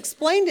what is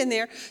explained in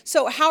there.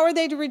 So how are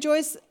they to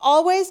rejoice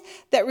always?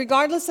 That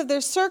regardless of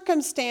their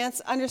circumstance,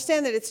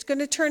 understand that it's going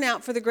to turn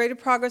out for the greater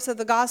progress of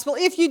the gospel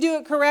if you do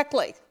it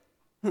correctly.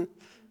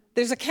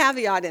 There's a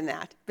caveat in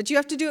that, but you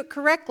have to do it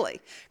correctly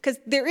because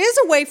there is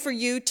a way for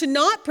you to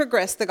not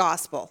progress the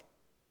gospel,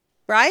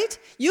 right?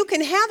 You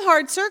can have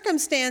hard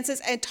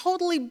circumstances and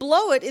totally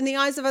blow it in the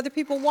eyes of other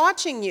people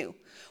watching you,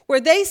 where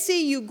they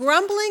see you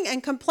grumbling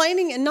and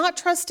complaining and not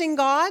trusting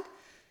God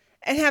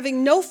and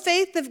having no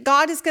faith that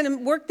God is going to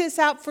work this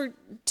out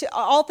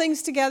all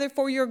things together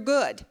for your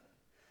good.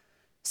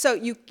 So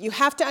you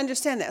have to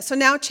understand that. So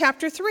now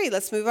chapter 3,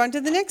 let's move on to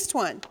the next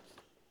one.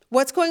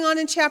 What's going on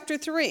in chapter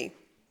 3?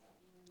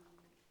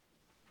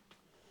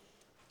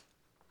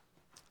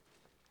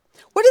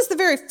 What is the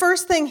very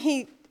first thing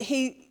he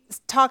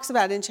talks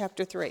about in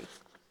chapter 3?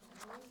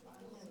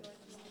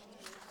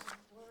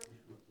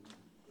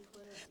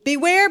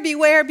 Beware,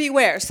 beware,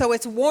 beware. So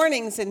it's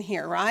warnings in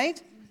here, right?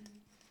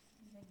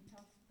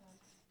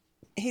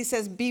 He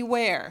says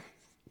beware.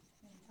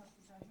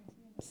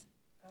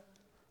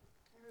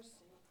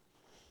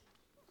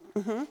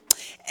 Mm-hmm.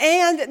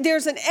 And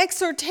there's an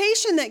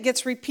exhortation that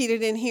gets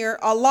repeated in here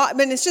a lot,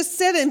 but it's just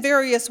said in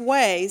various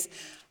ways.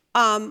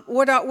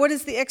 What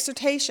is the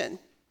exhortation?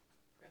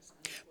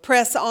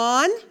 Press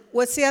on.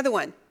 What's the other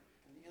one? And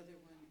the other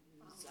one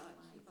is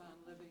keep on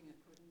living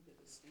according to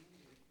the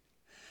standard.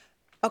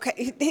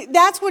 Okay,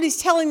 that's what he's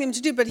telling them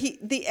to do, but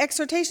the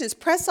exhortation is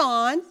press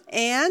on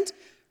and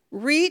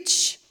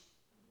reach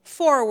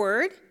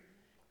forward,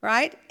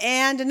 right?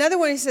 And another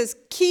one he says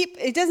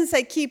it doesn't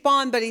say keep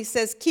on, but he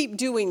says keep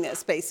doing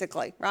this,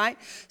 basically, right?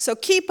 So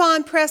keep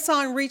on, press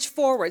on, reach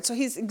forward. So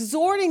he's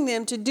exhorting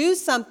them to do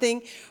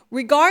something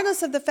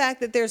regardless of the fact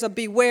that there's a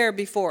beware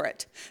before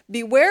it.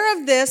 Beware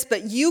of this,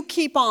 but you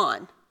keep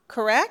on,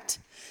 correct?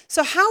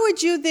 So how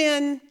would you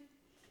then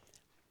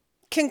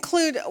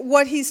conclude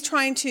what he's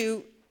trying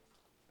to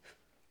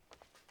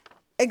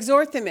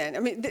exhort them in? I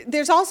mean,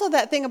 there's also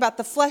that thing about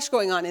the flesh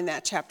going on in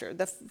that chapter,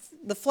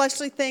 the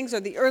fleshly things or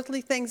the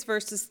earthly things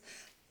versus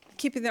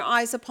keeping their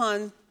eyes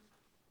upon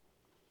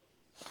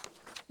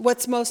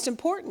what's most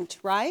important,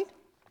 right?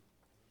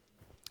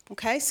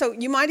 Okay, so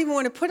you might even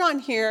want to put on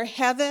here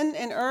heaven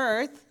and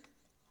earth.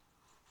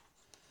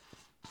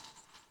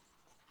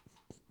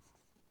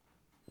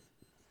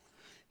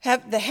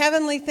 The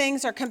heavenly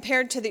things are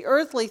compared to the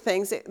earthly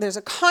things. There's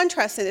a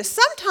contrast in this.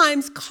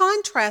 Sometimes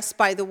contrasts,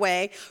 by the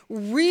way,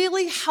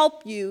 really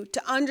help you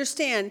to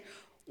understand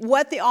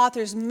what the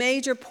author's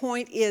major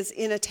point is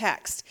in a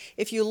text.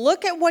 If you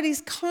look at what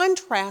he's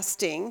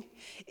contrasting,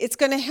 it's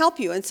going to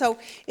help you. And so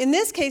in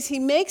this case, he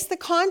makes the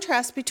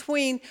contrast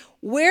between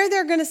where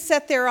they're going to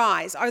set their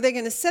eyes. Are they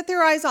going to set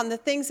their eyes on the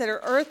things that are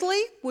earthly,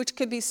 which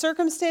could be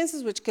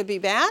circumstances, which could be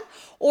bad?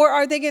 Or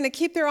are they going to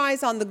keep their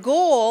eyes on the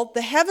goal,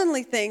 the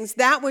heavenly things,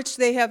 that which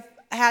they have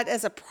had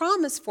as a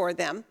promise for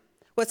them,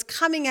 what's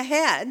coming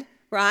ahead,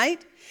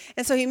 right?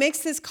 And so he makes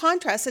this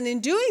contrast. And in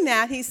doing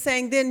that, he's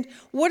saying, then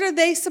what are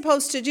they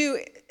supposed to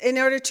do in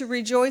order to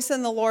rejoice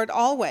in the Lord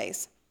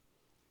always?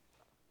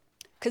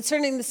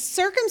 Concerning the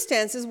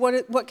circumstances,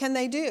 what can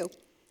they do?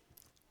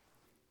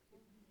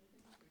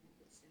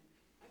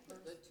 I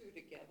put the two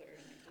together.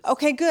 And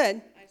Okay,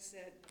 good. I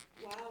said,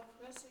 while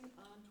pressing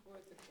on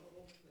toward the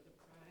goal for the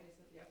prize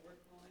of the upward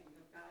calling of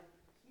God,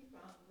 keep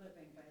on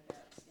living by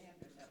that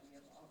standard that we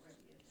have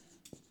already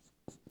attained.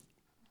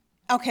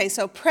 Okay,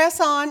 so press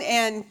on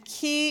and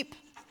keep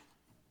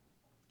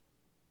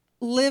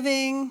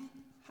living,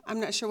 I'm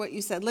not sure what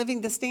you said,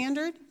 living the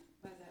standard?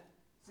 By that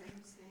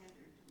same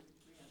standard to which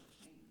we have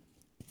attained.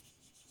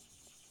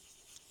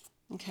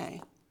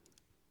 Okay.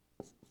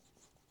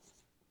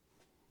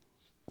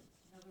 In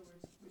other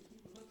words, we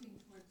keep looking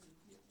towards the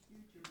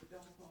future, but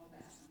don't fall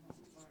back on what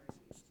we've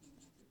already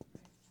attained through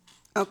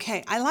Christ.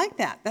 Okay, I like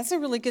that. That's a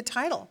really good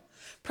title.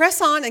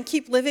 Press on and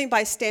keep living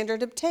by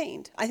standard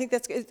obtained. I think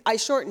that's good. I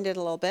shortened it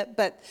a little bit,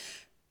 but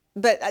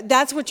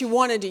that's what you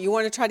want to do. You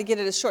want to try to get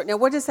it as short. Now,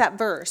 what is that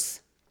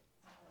verse?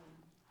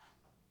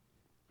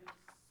 It's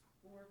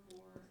 4:4.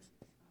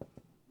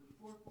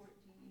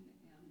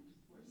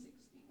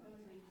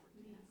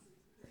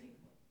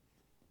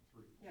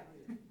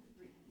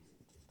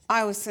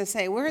 I was going to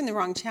say, we're in the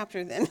wrong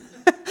chapter then.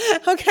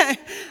 Okay,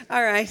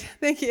 all right,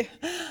 thank you.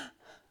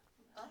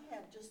 I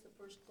have just the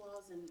first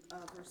clause in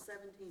verse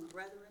 17,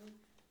 brethren,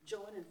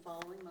 join in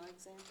following my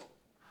example.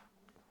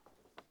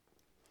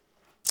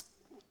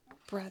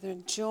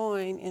 Brethren,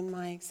 join in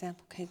my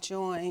example. Okay,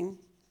 join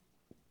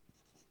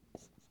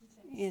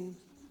in.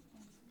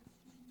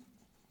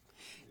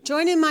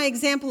 Join in my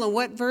example, and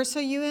what verse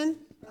are you in?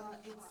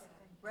 It's,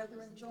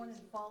 brethren, join in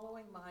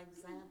following my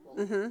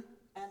example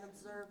and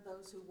observe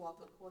those who walk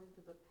according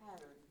to the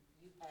pattern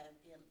you have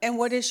in. And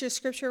what is your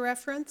scripture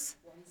reference?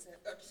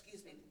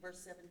 Verse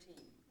 17.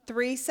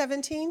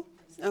 3:17?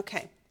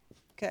 Okay,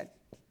 good.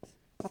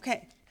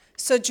 Okay,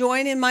 so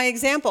join in my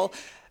example.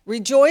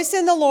 Rejoice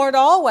in the Lord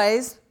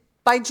always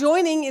by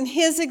joining in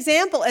his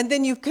example. And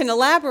then you can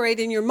elaborate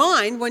in your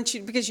mind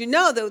because you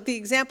know that the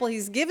example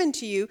he's given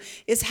to you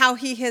is how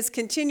he has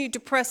continued to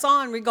press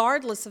on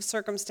regardless of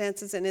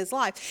circumstances in his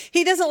life.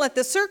 He doesn't let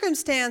the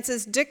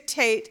circumstances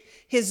dictate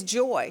his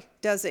joy,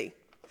 does he?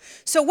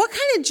 So what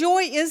kind of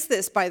joy is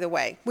this, by the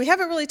way? We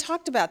haven't really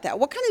talked about that.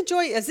 What kind of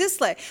joy is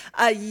this like?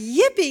 A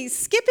yippee,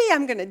 skippy,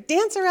 I'm going to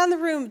dance around the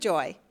room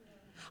joy.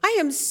 I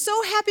am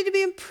so happy to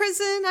be in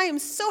prison. I am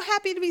so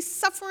happy to be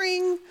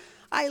suffering.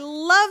 I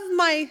love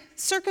my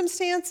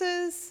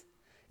circumstances.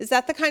 Is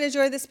that the kind of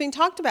joy that's being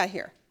talked about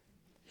here?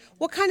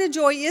 What kind of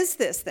joy is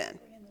this then?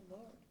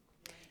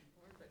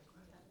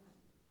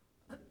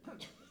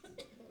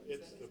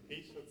 It's the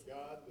peace of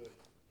God that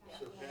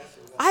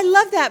surpasses all. I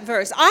love that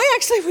verse. I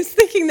actually was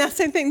thinking that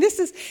same thing.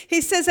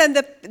 He says, and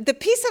the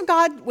peace of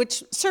God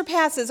which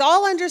surpasses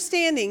all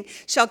understanding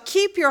shall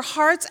keep your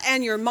hearts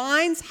and your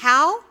minds,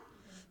 how?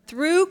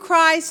 Through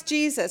Christ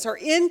Jesus, or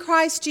in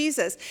Christ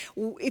Jesus.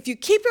 If you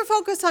keep your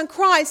focus on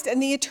Christ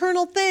and the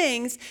eternal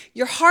things,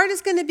 your heart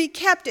is going to be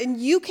kept and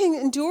you can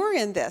endure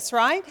in this,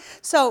 right?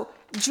 So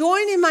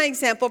join in my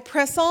example,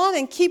 press on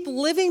and keep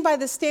living by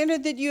the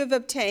standard that you have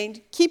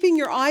obtained, keeping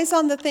your eyes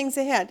on the things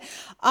ahead.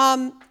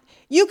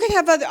 You could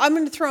have other, I'm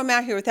going to throw them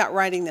out here without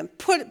writing them.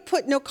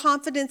 Put no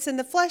confidence in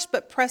the flesh,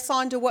 but press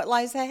on to what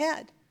lies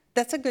ahead.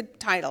 That's a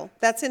good title.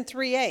 That's in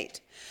 3:8.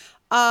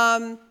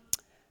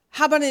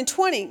 How about in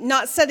 20?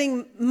 Not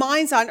setting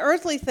minds on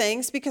earthly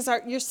things because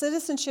your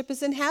citizenship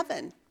is in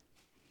heaven.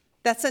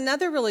 That's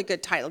another really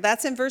good title.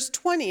 That's in verse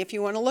 20 if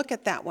you want to look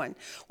at that one.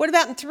 What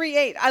about in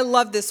 3:8? I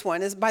love this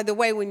one. By the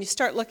way, when you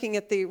start looking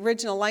at the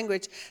original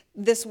language,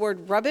 this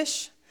word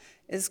rubbish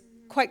is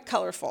quite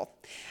colorful.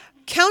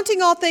 Counting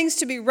all things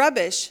to be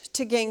rubbish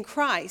to gain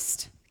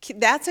Christ.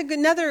 That's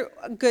another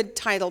good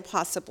title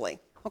possibly.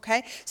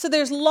 Okay, so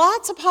there's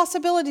lots of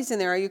possibilities in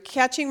there. Are you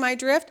catching my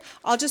drift?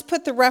 I'll just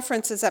put the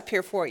references up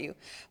here for you.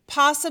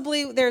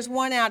 Possibly there's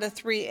one out of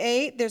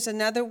 3:8. There's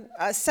another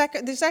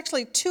second. There's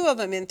actually two of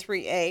them in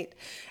 3:8,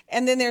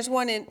 and then there's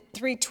one in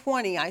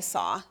 3:20 I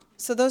saw.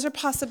 So those are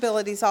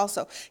possibilities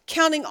also.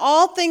 Counting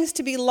all things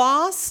to be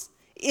lost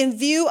in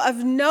view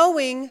of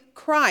knowing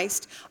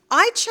Christ.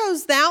 I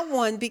chose that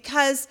one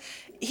because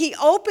he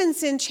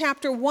opens in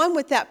chapter 1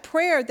 with that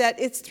prayer that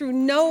it's through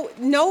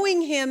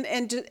knowing him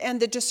and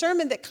the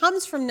discernment that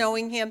comes from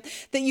knowing him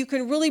that you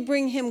can really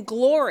bring him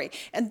glory.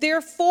 And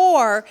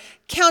therefore,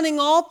 counting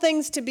all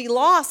things to be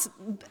lost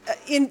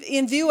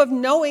in view of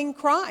knowing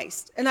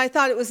Christ. And I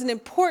thought it was an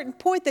important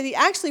point that he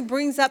actually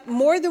brings up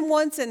more than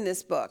once in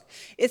this book.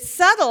 It's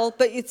subtle,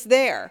 but it's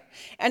there.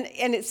 And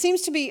it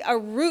seems to be a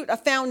root, a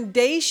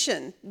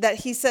foundation that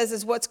he says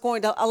is what's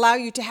going to allow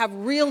you to have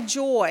real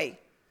joy.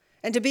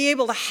 And to be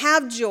able to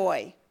have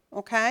joy,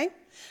 okay?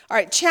 All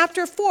right,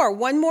 chapter 4,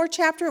 one more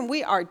chapter, and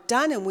we are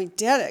done, and we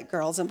did it,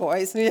 girls and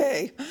boys.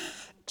 Yay.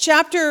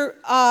 Chapter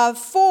 4. I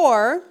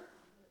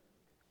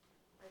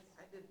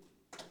did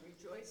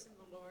rejoice in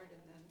the Lord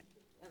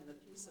and the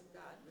peace of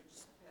God which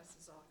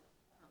surpasses all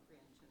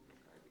comprehension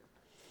regard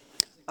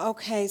your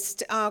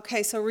heart.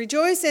 Okay, so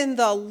rejoice in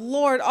the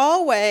Lord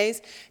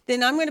always.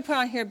 Then I'm going to put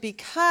on here,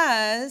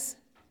 because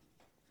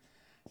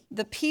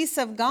the peace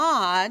of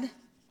God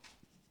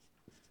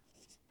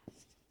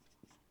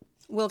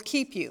will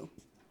keep you.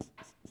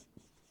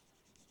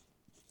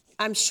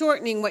 I'm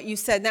shortening what you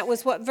said. That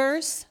was what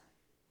verse?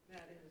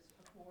 That is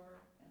 4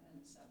 and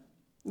then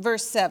 7.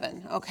 Verse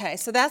 7. Okay,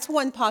 so that's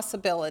one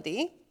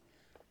possibility.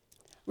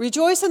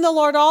 Rejoice in the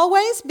Lord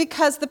always,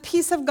 because the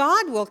peace of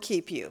God will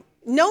keep you.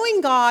 Knowing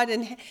God,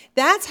 and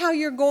that's how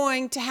you're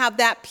going to have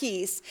that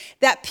peace.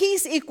 That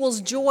peace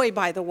equals joy,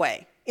 by the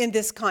way, in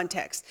this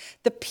context.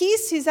 The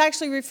peace he's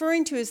actually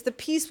referring to is the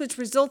peace which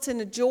results in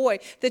a joy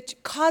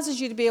that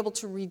causes you to be able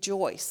to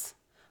rejoice.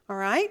 All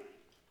right?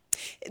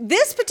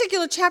 This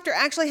particular chapter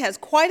actually has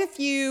quite a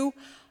few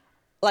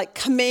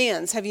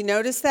commands. Have you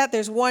noticed that?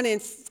 There's one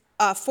in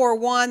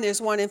 4:1, there's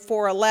one in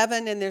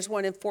 4:11, and there's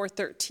one in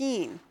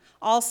 4:13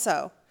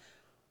 also.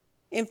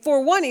 In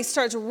 4:1, he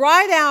starts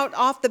right out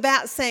off the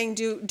bat saying,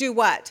 do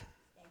what?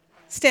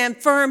 Stand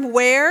firm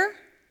where?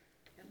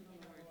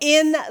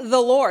 In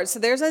the Lord. So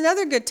there's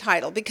another good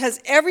title,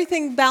 because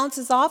everything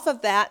bounces off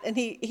of that, and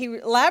he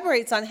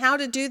elaborates on how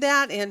to do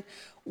that and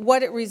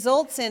what it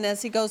results in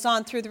as he goes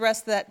on through the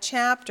rest of that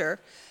chapter.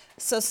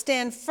 So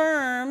stand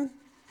firm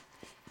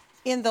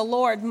in the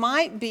Lord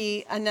might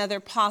be another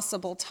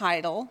possible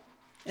title,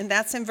 and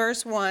that's in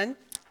verse 1.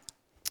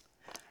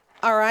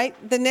 All right,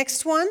 the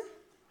next one.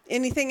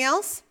 Anything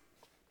else?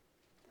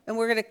 And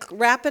we're going to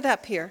wrap it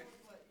up here.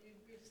 What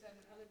you said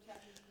in other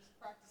chapters, just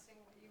practicing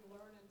what you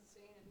learn and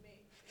seeing in me.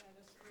 Just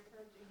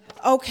encouraging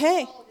him.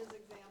 Okay. Follow his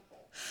example.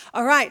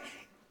 All right.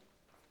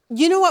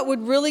 You know what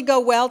would really go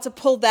well to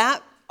pull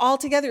that all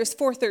together is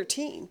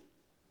 4:13.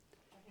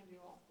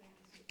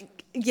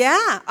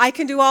 Yeah, I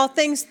can do all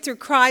things through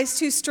Christ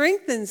who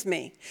strengthens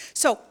me.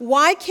 So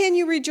why can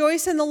you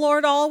rejoice in the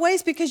Lord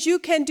always? Because you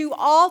can do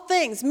all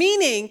things,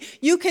 meaning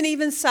you can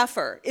even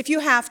suffer if you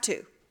have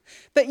to.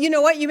 But you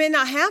know what? You may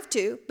not have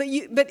to,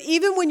 but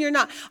even when you're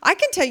not, I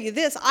can tell you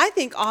this, I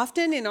think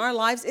often in our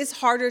lives, it's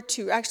harder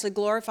to actually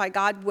glorify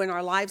God when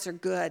our lives are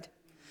good.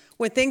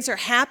 When things are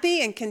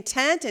happy and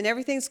content and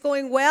everything's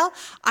going well,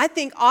 I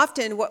think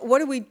often, what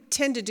do we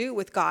tend to do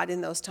with God in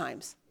those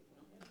times?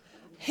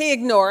 Hey,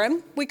 ignore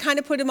him. We kind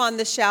of put him on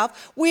the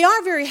shelf. We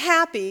are very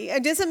happy.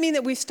 It doesn't mean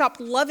that we've stopped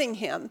loving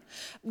him,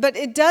 but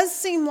it does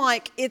seem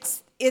like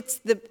it's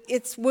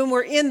when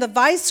we're in the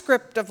vice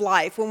script of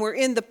life, when we're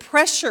in the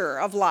pressure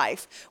of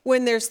life,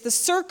 when there's the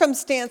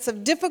circumstance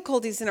of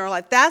difficulties in our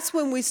life, that's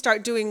when we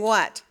start doing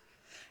what?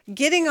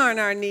 Getting on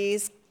our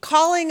knees,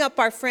 calling up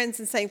our friends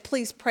and saying,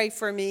 please pray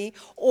for me,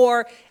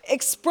 or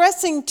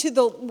expressing to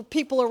the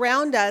people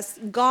around us,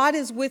 God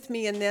is with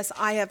me in this,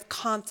 I have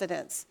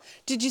confidence.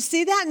 Did you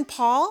see that in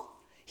Paul?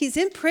 He's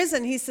in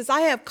prison. He says,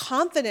 I have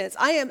confidence.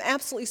 I am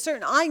absolutely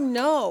certain. I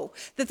know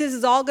that this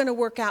is all going to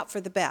work out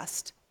for the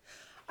best.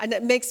 And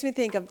it makes me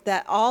think of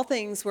that all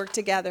things work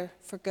together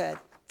for good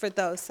for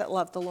those that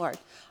love the Lord.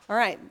 All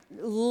right,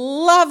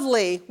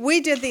 lovely.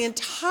 We did the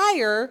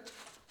entire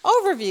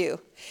overview.